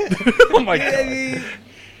 Oh my god.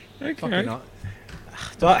 Fucking not.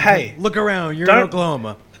 But hey, Look around. You're in Don't-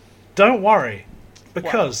 Oklahoma. don't worry,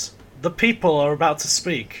 because the people are about to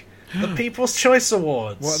speak. The People's Choice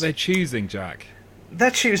Awards. What are they choosing, Jack?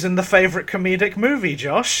 They're choosing the favorite comedic movie,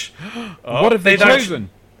 Josh. What have they they don't- chosen?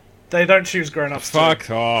 They don't choose Grown Ups 2. Fuck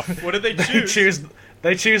off. What did they They choose? choose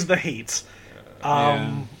The Heat,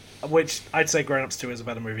 which I'd say Grown Ups 2 is a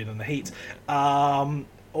better movie than The Heat.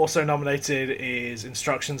 Also nominated is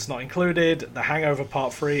Instructions Not Included, The Hangover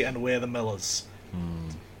Part 3, and We're the Millers.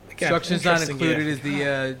 Again, Instructions not interesting included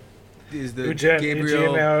year. is the Eugenio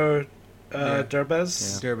Gabriel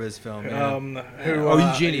Derbez, Derbez film. who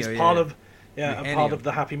Eugenio, is part yeah. of a Eugenio. part of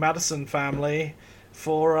the Happy Madison family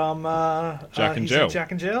for Jack and he's Jill. in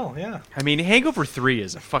Jack and Jill, yeah. I mean, Hangover 3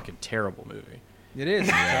 is a fucking terrible movie. It is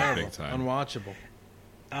terrible, big time. unwatchable.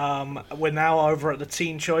 We're now over at the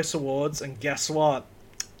Teen Choice Awards, and guess what?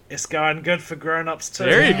 It's going good for Grown Ups too.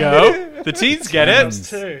 There you go. The teens get Grown it. Ups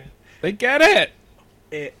too. They get it.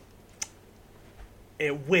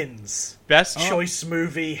 It wins Best choice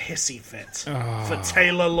movie hissy fit for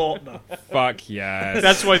Taylor Lautner, Fuck yes.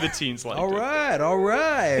 That's why the teens liked All it. right, all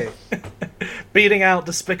right. beating out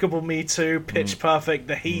Despicable Me 2, Pitch Perfect,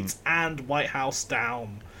 The Heat, and White House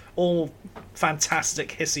Down. All fantastic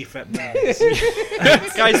hissy fit movies.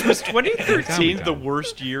 Guys, was 2013 Calm the down.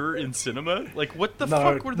 worst year in cinema? Like, what the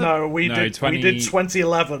fuck were the... No, we No, did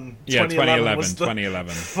 2011. Yeah, 2011 was the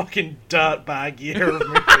 2011. fucking dirtbag year of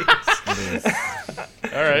movies.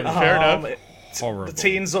 All right, fair enough. Horrible. The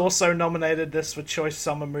teens also nominated this for Choice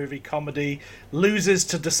Summer Movie Comedy. Loses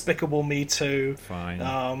to Despicable Me 2. Fine.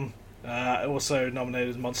 Also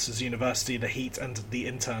nominated Monsters University, The Heat, and The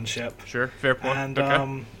Internship. Sure, fair point. And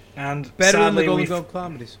okay. and Better than sadly the Golden we've- Globe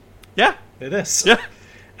comedies. Yeah, It is. yeah.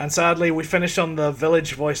 And sadly, we finished on the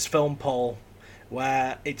Village Voice Film Poll,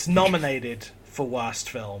 where it's nominated for worst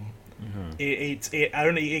film.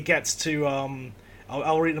 It gets to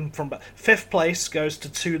I'll read them from fifth place goes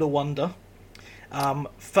to the Wonder.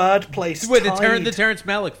 Third place Wait, tied, the Terrence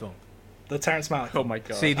Malick film. the Terrence Malick. Oh my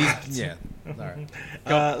god. See these? Yeah. All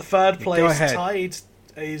right. Third place ahead. tied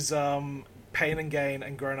is Pain and Gain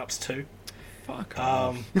and Grown Ups 2. Fuck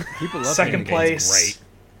off. People love Second Pain and Gain's place.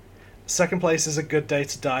 Second place is A Good Day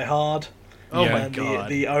to Die Hard. Oh Yeah. my And god.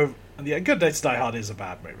 the And yeah, Good Day to Die Hard is a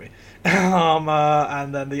bad movie.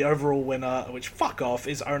 And then the overall winner, which fuck off,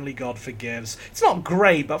 is Only God Forgives. It's not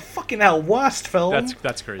great, but fucking hell, worst film.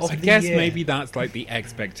 That's crazy. of I the guess year. maybe that's like the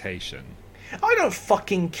expectation. I don't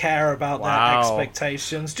fucking care about their Wow.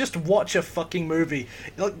 expectations. Just watch a fucking movie.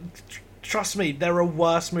 Like, trust me, there are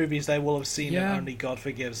worse movies they will have seen Yeah. than Only God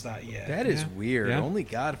Forgives that year. That is weird. Yeah. Only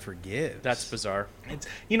God forgives. That's bizarre.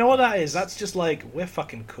 You know what that is? That's just like, we're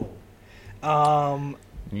fucking cool.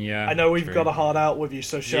 Yeah. I know we've true. got a hard out with you,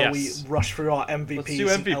 so shall Yes. we rush through our MVPs Let's do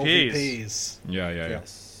and MVPs. LVPs? Yeah.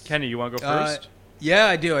 Yes. Kenny, you want to go first? Yeah,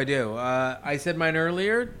 I do. I said mine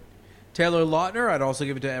earlier. Taylor Lautner. I'd also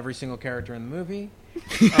give it to every single character in the movie.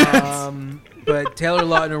 But Taylor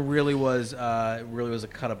Lautner really was a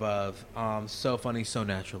cut above. So funny, so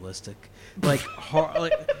naturalistic. Like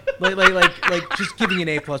just giving an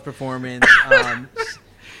A+ performance.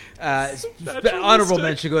 Honorable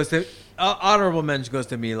mention goes to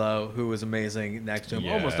Milo, who was amazing next to him,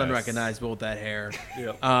 almost Yes. unrecognizable with that hair.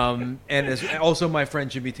 Yep. And as also my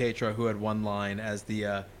friend Jimmy Tatra, who had one line as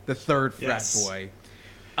the third frat Yes. boy.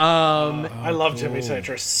 I love Jimmy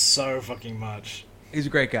Tatra so fucking much. He's a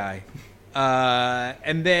great guy.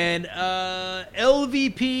 And then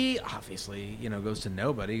LVP, obviously, goes to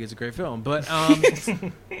nobody. It's a great film. But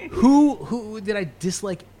who did I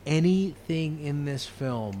dislike anything in this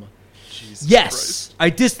film? Jesus Yes, Christ. I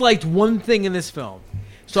disliked one thing in this film.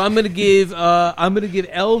 So I'm gonna give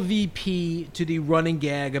LVP to the running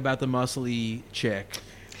gag about the muscly chick.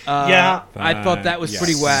 Yeah. I thought that was Yes.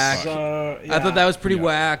 pretty whack. So, I thought that was pretty Yeah.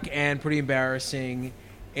 whack and pretty embarrassing,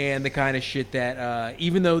 and the kind of shit that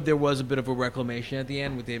even though there was a bit of a reclamation at the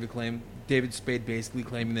end with David Spade basically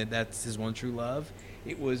claiming that that's his one true love,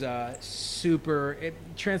 it was super.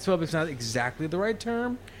 Transphobic not exactly the right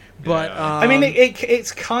term, but I mean,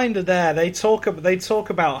 it's kind of there. They talk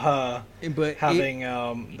about her but having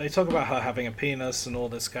they talk about her having a penis and all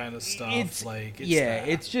this kind of stuff. it's there.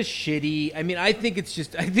 it's just shitty. I mean, I think it is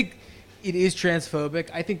transphobic.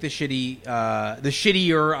 I think the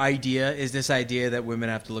shittier idea is this idea that women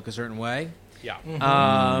have to look a certain way. Yeah.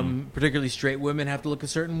 Particularly straight women have to look a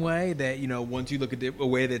certain way. That once you look at a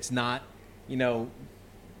way that's not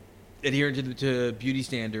adherent to beauty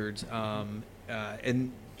standards,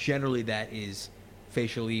 and generally that is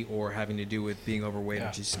facially or having to do with being overweight or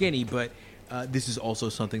just skinny. But this is also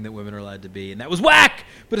something that women are allowed to be, and that was whack.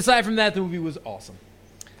 But aside from that, the movie was awesome.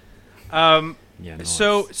 Yeah, nice.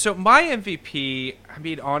 So my MVP, I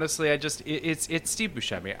mean, honestly, it's Steve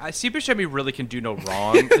Buscemi. Steve Buscemi really can do no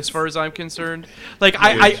wrong as far as I'm concerned. Like,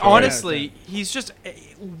 I honestly, he's just,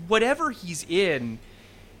 whatever he's in,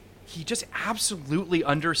 he just absolutely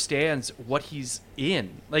understands what he's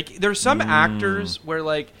in. Like, there's some actors where,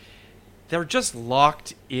 like, they're just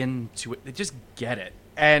locked into it. They just get it.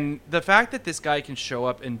 And the fact that this guy can show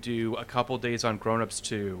up and do a couple days on Grown Ups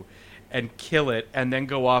 2 and kill it, and then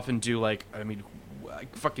go off and do, like, I mean,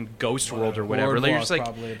 fucking Ghost World or whatever. Like, you're just like, Boardwalk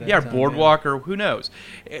probably at that time, Boardwalk or who knows.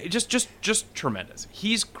 Just tremendous.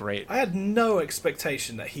 He's great. I had no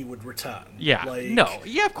expectation that he would return. Yeah. Like, No.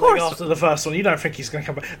 Yeah, of course. Like after the first one, you don't think he's going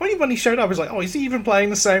to come back. When he showed up, I was like, oh, is he even playing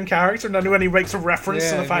the same character? And then when he makes a reference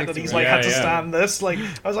to the he fact makes that he's a like had to reference. stand this, like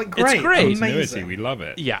I was like, great, great. Continuity, amazing. we love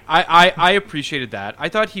it. Yeah, I appreciated that. I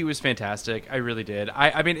thought he was fantastic. I really did.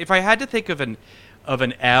 I mean, if I had to think of an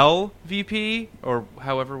LVP or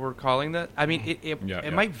however we're calling that, I mean,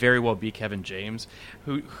 it might very well be Kevin James,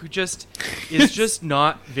 who just is just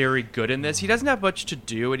not very good in this. He doesn't have much to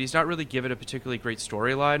do, and he's not really given a particularly great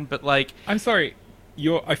storyline. But like, I'm sorry,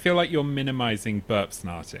 I feel like you're minimizing burp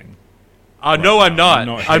snarting. no, I'm not.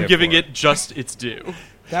 not I'm here giving for it just its due.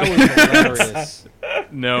 That was hilarious.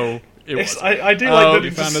 No, it was. I do like that You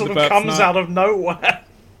it fan just of sort the of burp comes snark? out of nowhere.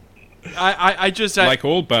 I just Like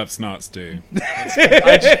all burp snarts do. They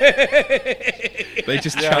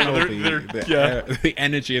just channel the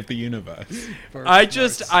energy of the universe.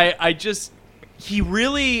 He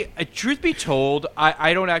really, truth be told,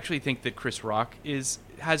 I don't actually think that Chris Rock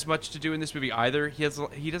has much to do in this movie either. He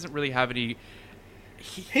doesn't really have any.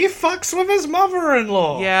 He fucks with his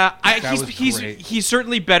mother-in-law. Yeah, was great. he's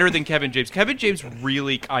certainly better than Kevin James. Kevin James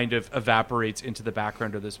really kind of evaporates into the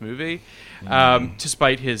background of this movie,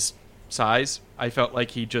 despite his size. I felt like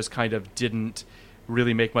he just kind of didn't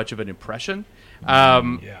really make much of an impression. I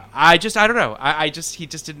don't know. He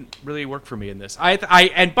just didn't really work for me in this.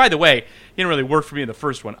 And by the way, he didn't really work for me in the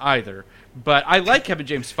first one either. But I like Kevin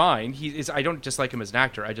James fine. I don't dislike him as an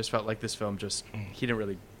actor. I just felt like this film he didn't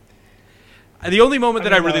really. The only moment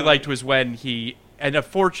that I really liked was when and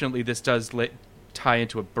unfortunately this does tie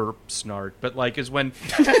into a burp snart, but like is when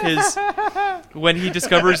when he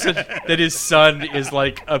discovers that his son is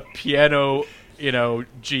like a piano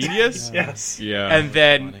genius. Yes. Yeah. And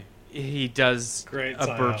then Funny. he does Great a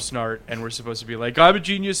tie-up. burp snort, and we're supposed to be like, I'm a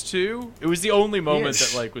genius too. It was the only moment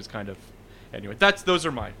Yes. that like was kind of. Anyway, those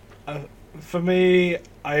are mine. For me,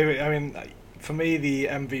 I mean, for me, the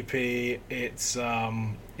MVP,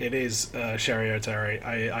 it is Sherry O'Terry.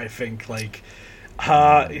 I think like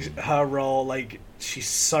her role, like she's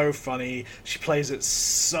so funny. She plays it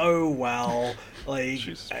so well. Like,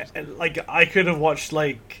 I could have watched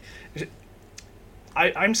like.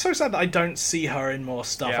 I'm so sad that I don't see her in more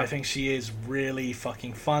stuff. Yeah. I think she is really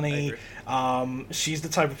fucking funny. I She's the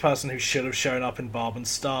type of person who should have shown up in Barb and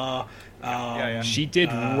Star. Yeah. She did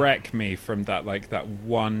wreck me from that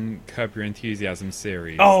one Curb Your Enthusiasm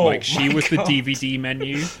series. Oh, like she my was God. the DVD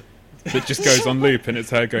menu that just goes on loop, and it's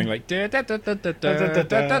her going like da da da da da da da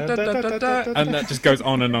da da da, and that just goes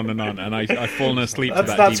on and on and on. And I've fallen asleep to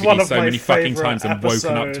that That's one DVD of so my many fucking favourite times and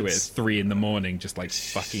woken up to it at episodes. 3 a.m, just like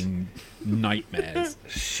fucking nightmares.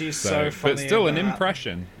 She's so funny. but still in an that.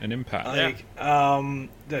 impression, an impact. Like,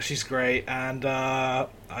 yeah, she's great, and I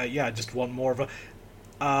just want more of her.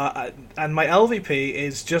 And my LVP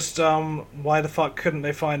is just why the fuck couldn't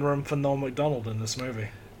they find room for Norm Macdonald in this movie?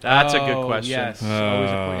 That's a good question. Yes. Always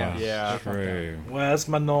a Yeah. True. Where's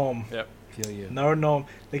my Norm? Yep. Feel you. No Norm.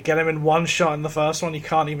 They get him in one shot in the first one. You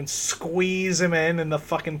can't even squeeze him in the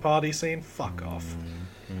fucking party scene. Fuck off.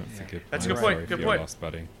 That's a good. That's a point. good point, Sorry good for your point. loss,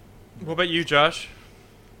 buddy. What about you, Josh?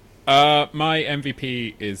 My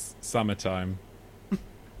MVP is Summertime.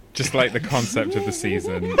 Just like the concept of the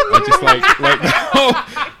season. I just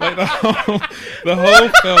the whole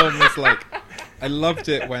film is like. I loved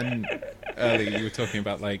it when earlier you were talking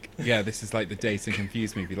about like, yeah, this is like the Dazed and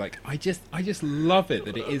Confused movie. Like, I just love it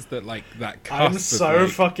that it is that like that cusp. I'm of, so like,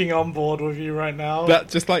 fucking on board with you right now. that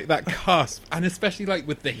just like that cusp, and especially like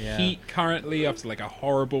with the Yeah. heat currently after like a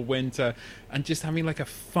horrible winter, and just having like a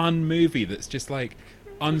fun movie that's just like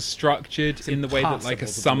unstructured in the way that like a impossible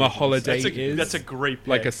to summer believe. holiday is. That's a great pick.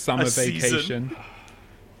 like a summer season. vacation.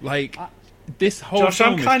 Like this whole Josh,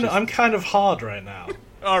 film I'm kind of hard right now.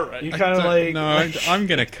 All right. You kind of like no, I'm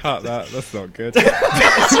gonna cut that. That's not good.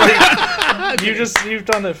 you've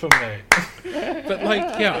done it for me. But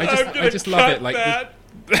like, yeah, I just love it. Like,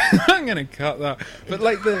 I'm gonna cut that. But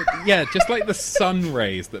like just like the sun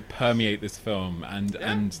rays that permeate this film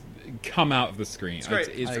and come out of the screen. It's great.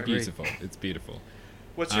 It's I agree. beautiful. It's beautiful.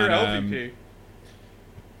 What's your LVP?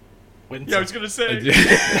 Winter. Yeah, I was gonna say.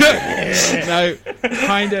 No,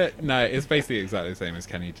 kinda. No, it's basically exactly the same as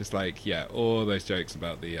Kenny. Just like all those jokes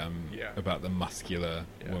about the about the muscular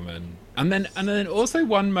woman, and then also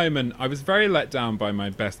one moment I was very let down by my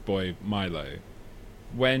best boy Milo,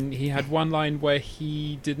 when he had one line where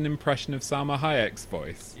he did an impression of Salma Hayek's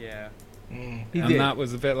voice, Yeah. He and did. that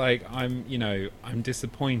was a bit like I'm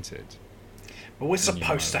disappointed. But we're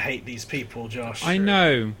supposed to hate these people, Josh. I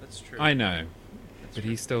know, That's true. I know, but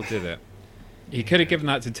he still did it. He could have given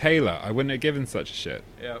that to Taylor. I wouldn't have given such a shit.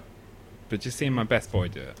 Yeah. But just seeing my best boy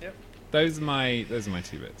do it. Yep. Those are my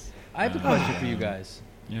 2 bits. I have a question for you guys.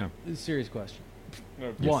 Yeah. It's a serious question.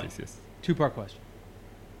 Yes, One. yes. 2-part question.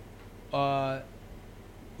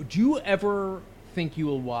 Do you ever think you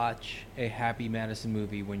will watch a Happy Madison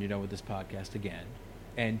movie when you're done with this podcast again?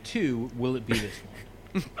 And 2, will it be this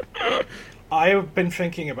one? I've been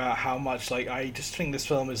thinking about how much I just think this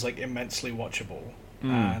film is immensely watchable,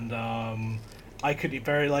 and I could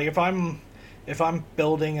very if I'm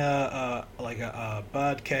building a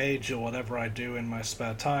bird cage or whatever I do in my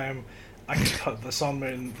spare time, I could put this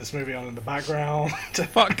movie on in the background.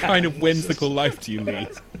 What kind of whimsical life do you lead?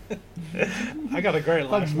 I got a great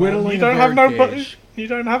life. Man. whittling You a don't have bird no cage. you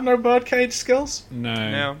don't have no bird cage skills.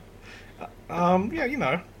 No. Yeah, you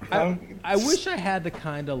know. I wish I had the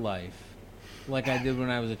kind of life like I did when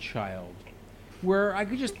I was a child, where I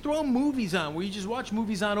could just throw movies on, where you just watch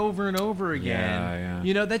movies on over and over again. Yeah.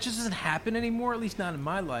 You know, that just doesn't happen anymore, at least not in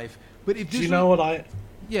my life. But if Do this you know was- what I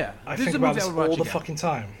Yeah, I this think is a about movie this I would watch all the again. fucking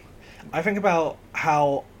time. I think about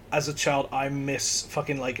how, as a child, I miss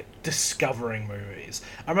fucking discovering movies.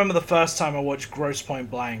 I remember the first time I watched Grosse Point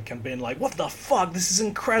Blank and being like, "What the fuck? This is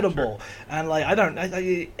incredible!" And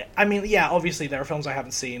I mean, yeah, obviously there are films I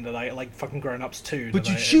haven't seen that I like, fucking Grown Ups too. But that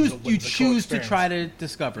you I- choose that you was a cool choose to experience. try to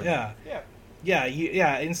discover them.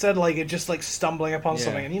 Yeah. Instead, it just stumbling upon Yeah.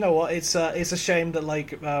 something, and you know what? It's a shame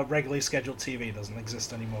that regularly scheduled TV doesn't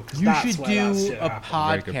exist anymore. 'Cause You that's should where that do shit a happens.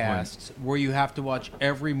 Very good point. podcast where you have to watch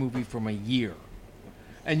every movie from a year.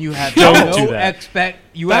 and you have Don't no do that. That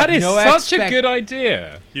is such a good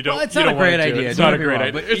idea. You don't. Well, it's you not a don't wanna great do it. idea. It's don't not a get me great wrong,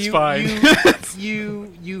 idea. but It's fine.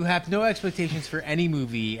 You have no expectations for any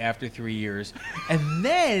movie after 3 years, and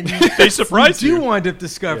then They surprise you you. do wind up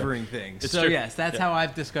discovering things. It's So true. yes, that's Yeah. how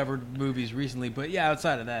I've discovered movies recently. But yeah,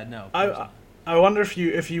 outside of that, no. I wonder if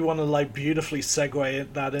you want to like beautifully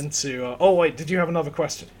segue that into. Oh wait, did you have another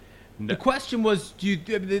question? The question was, do you,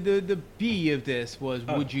 the B of this was,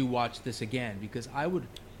 Oh. would you watch this again? Because I would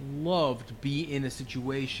love to be in a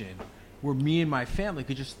situation where me and my family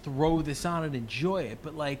could just throw this on and enjoy it.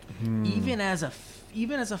 But like, even as a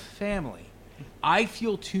family, I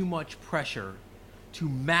feel too much pressure to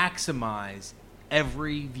maximize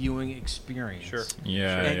every viewing experience. Sure.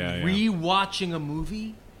 Yeah, And rewatching a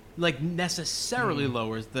movie like necessarily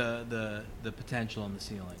lowers the potential on the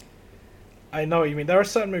ceiling. I know what you mean. There are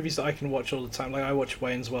certain movies that I can watch all the time. Like I watch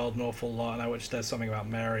Wayne's World an awful lot, and I watch There's Something About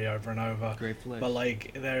Mary over and over. Great flick. But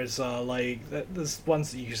like, there's there's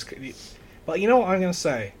ones that you just. But you know what I'm gonna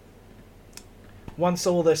say? Once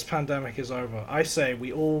all this pandemic is over, I say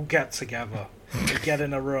we all get together, we get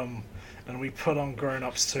in a room, and we put on Grown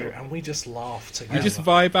Ups 2, and we just laugh together. We just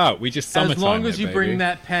vibe out. We just summertime As long as it, you baby. bring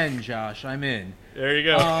that pen, Josh, I'm in. There you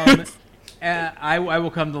go. I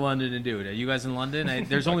will come to London and do it. Are you guys in London?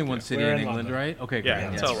 There's only one city We're in in England, London. right? Okay, great.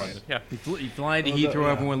 yeah, it's that's all right. London. Yeah. You fly to Well, Heathrow.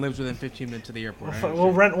 yeah. Everyone lives within 15 minutes of the airport. I We'll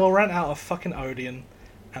understand. rent out a fucking Odeon,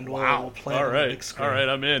 and we'll play it All on the big right. screen. All right.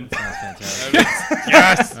 I'm in. Sounds fantastic.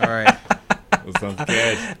 Yes. All right. That sounds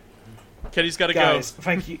good. Kenny's got to go. Guys,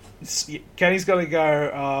 thank you. Kenny's got to go.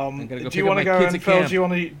 gotta go Do pick you up want my to go? kids And at Phil, camp.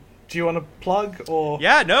 do you want to plug or?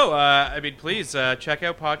 Yeah, no. I mean, please check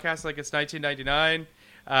out podcasts like it's 1999.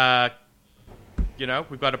 You know,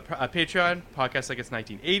 we've got a Patreon podcast like it's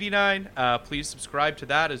 1989. Please subscribe to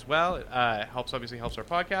that as well. It helps our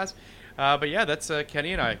podcast. But yeah, that's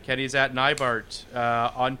Kenny and I. Kenny's at Nybart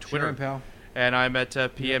on Twitter, Sure, pal. and I'm at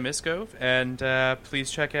PM Iskov. And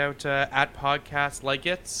please check out at Podcast Like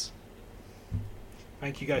It's.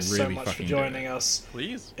 Thank you guys Really so much for fucking joining good. us.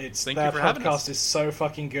 Please. It's Thank their you for having podcast us. is so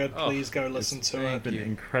fucking good. Oh, Please go listen to it. Been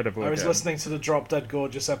incredible. I was again. listening to the Drop Dead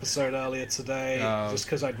Gorgeous episode earlier today, Oh. just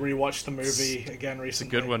because I'd rewatched the movie again It's a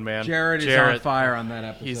recently. good one, man. Jared is on fire on that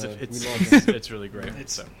episode. He's We it's, love him. it's really great.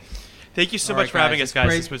 It's- So, thank you so All much right, for having guys, us, it's guys.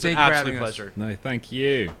 great. This was an Thank you for absolute having us. pleasure. No, thank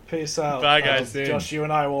you. Peace out. Bye, guys. Josh, you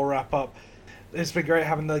and I will wrap up. It's been great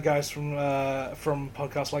having the guys from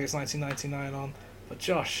Podcast Like It's 1999 on. But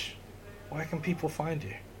Josh, where can people find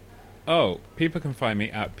you? Oh, people can find me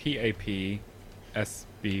at PAPSBY. At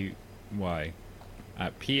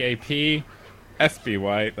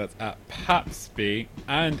PAPSBY. That's at Papsby.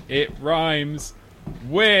 And it rhymes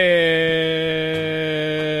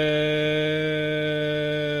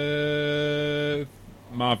with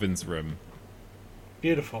Marvin's Room.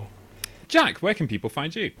 Beautiful. Jack, where can people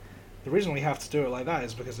find you? The reason we have to do it like that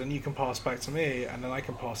is because then you can pass back to me, and then I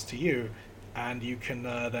can pass to you, and you can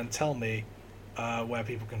then tell me where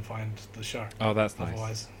people can find the show. Oh, that's nice.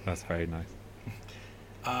 Otherwise, That's very nice.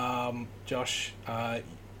 Josh,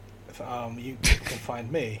 you can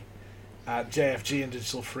find me at JFG and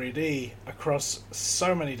Digital 3D across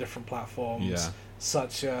so many different platforms, Yeah.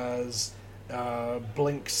 such as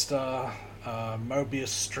Blinkster, Mobius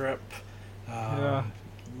Strip,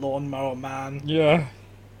 Lawnmower Man, Yeah.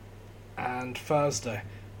 and Thursday.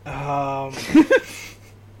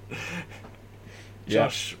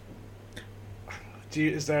 Josh,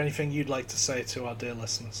 is there anything you'd like to say to our dear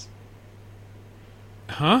listeners?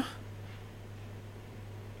 Huh?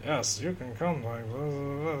 Yes, you can contact.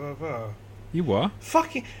 You what?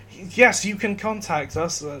 Fucking yes, you can contact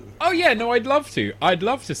us. Oh yeah, no, I'd love to. I'd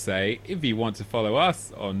love to say, if you want to follow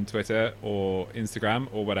us on Twitter or Instagram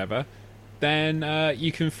or whatever, then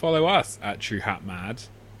you can follow us at TrueHatMad,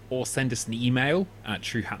 or send us an email at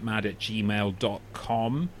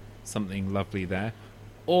truehatmad@gmail.com. Something lovely there.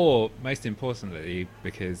 Or, most importantly,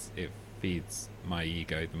 because it feeds my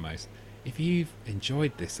ego the most, if you've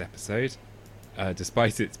enjoyed this episode,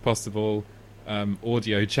 despite its possible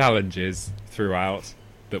audio challenges throughout,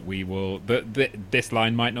 that this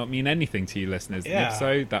line might not mean anything to you listeners. And Yeah. if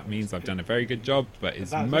so, that means I've done a very good job, but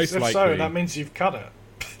it's If most likely... so, that means you've cut it.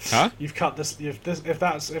 Huh? You've cut this. If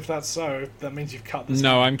that's so, that means you've cut this.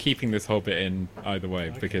 No, I'm keeping this whole bit in either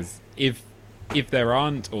way, because if there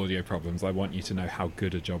aren't audio problems, I want you to know how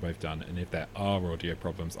good a job I've done, and if there are audio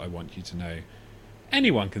problems, I want you to know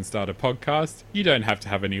anyone can start a podcast. You don't have to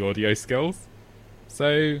have any audio skills.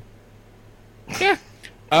 So, yeah.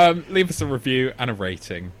 Leave us a review and a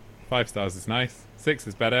rating. 5 stars is nice. 6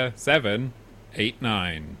 is better. 7, 8,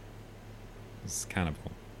 9. It's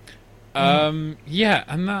cannibal. Yeah,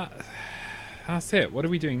 and that's it. What are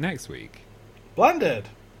we doing next week? Blended.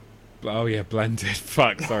 Oh yeah, Blended.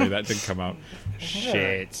 Fuck, sorry, that didn't come out.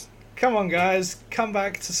 Shit. Come on, guys. Come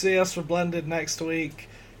back to see us for Blended next week.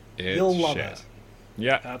 It's You'll love shit. it.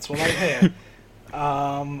 Yeah. That's what I hear.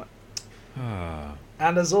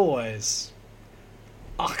 And as always,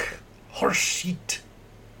 ach, horseshit.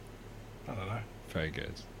 I don't know. Very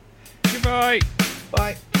good. Goodbye.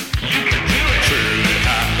 Bye. Truly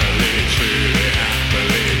happily, truly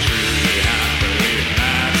happily.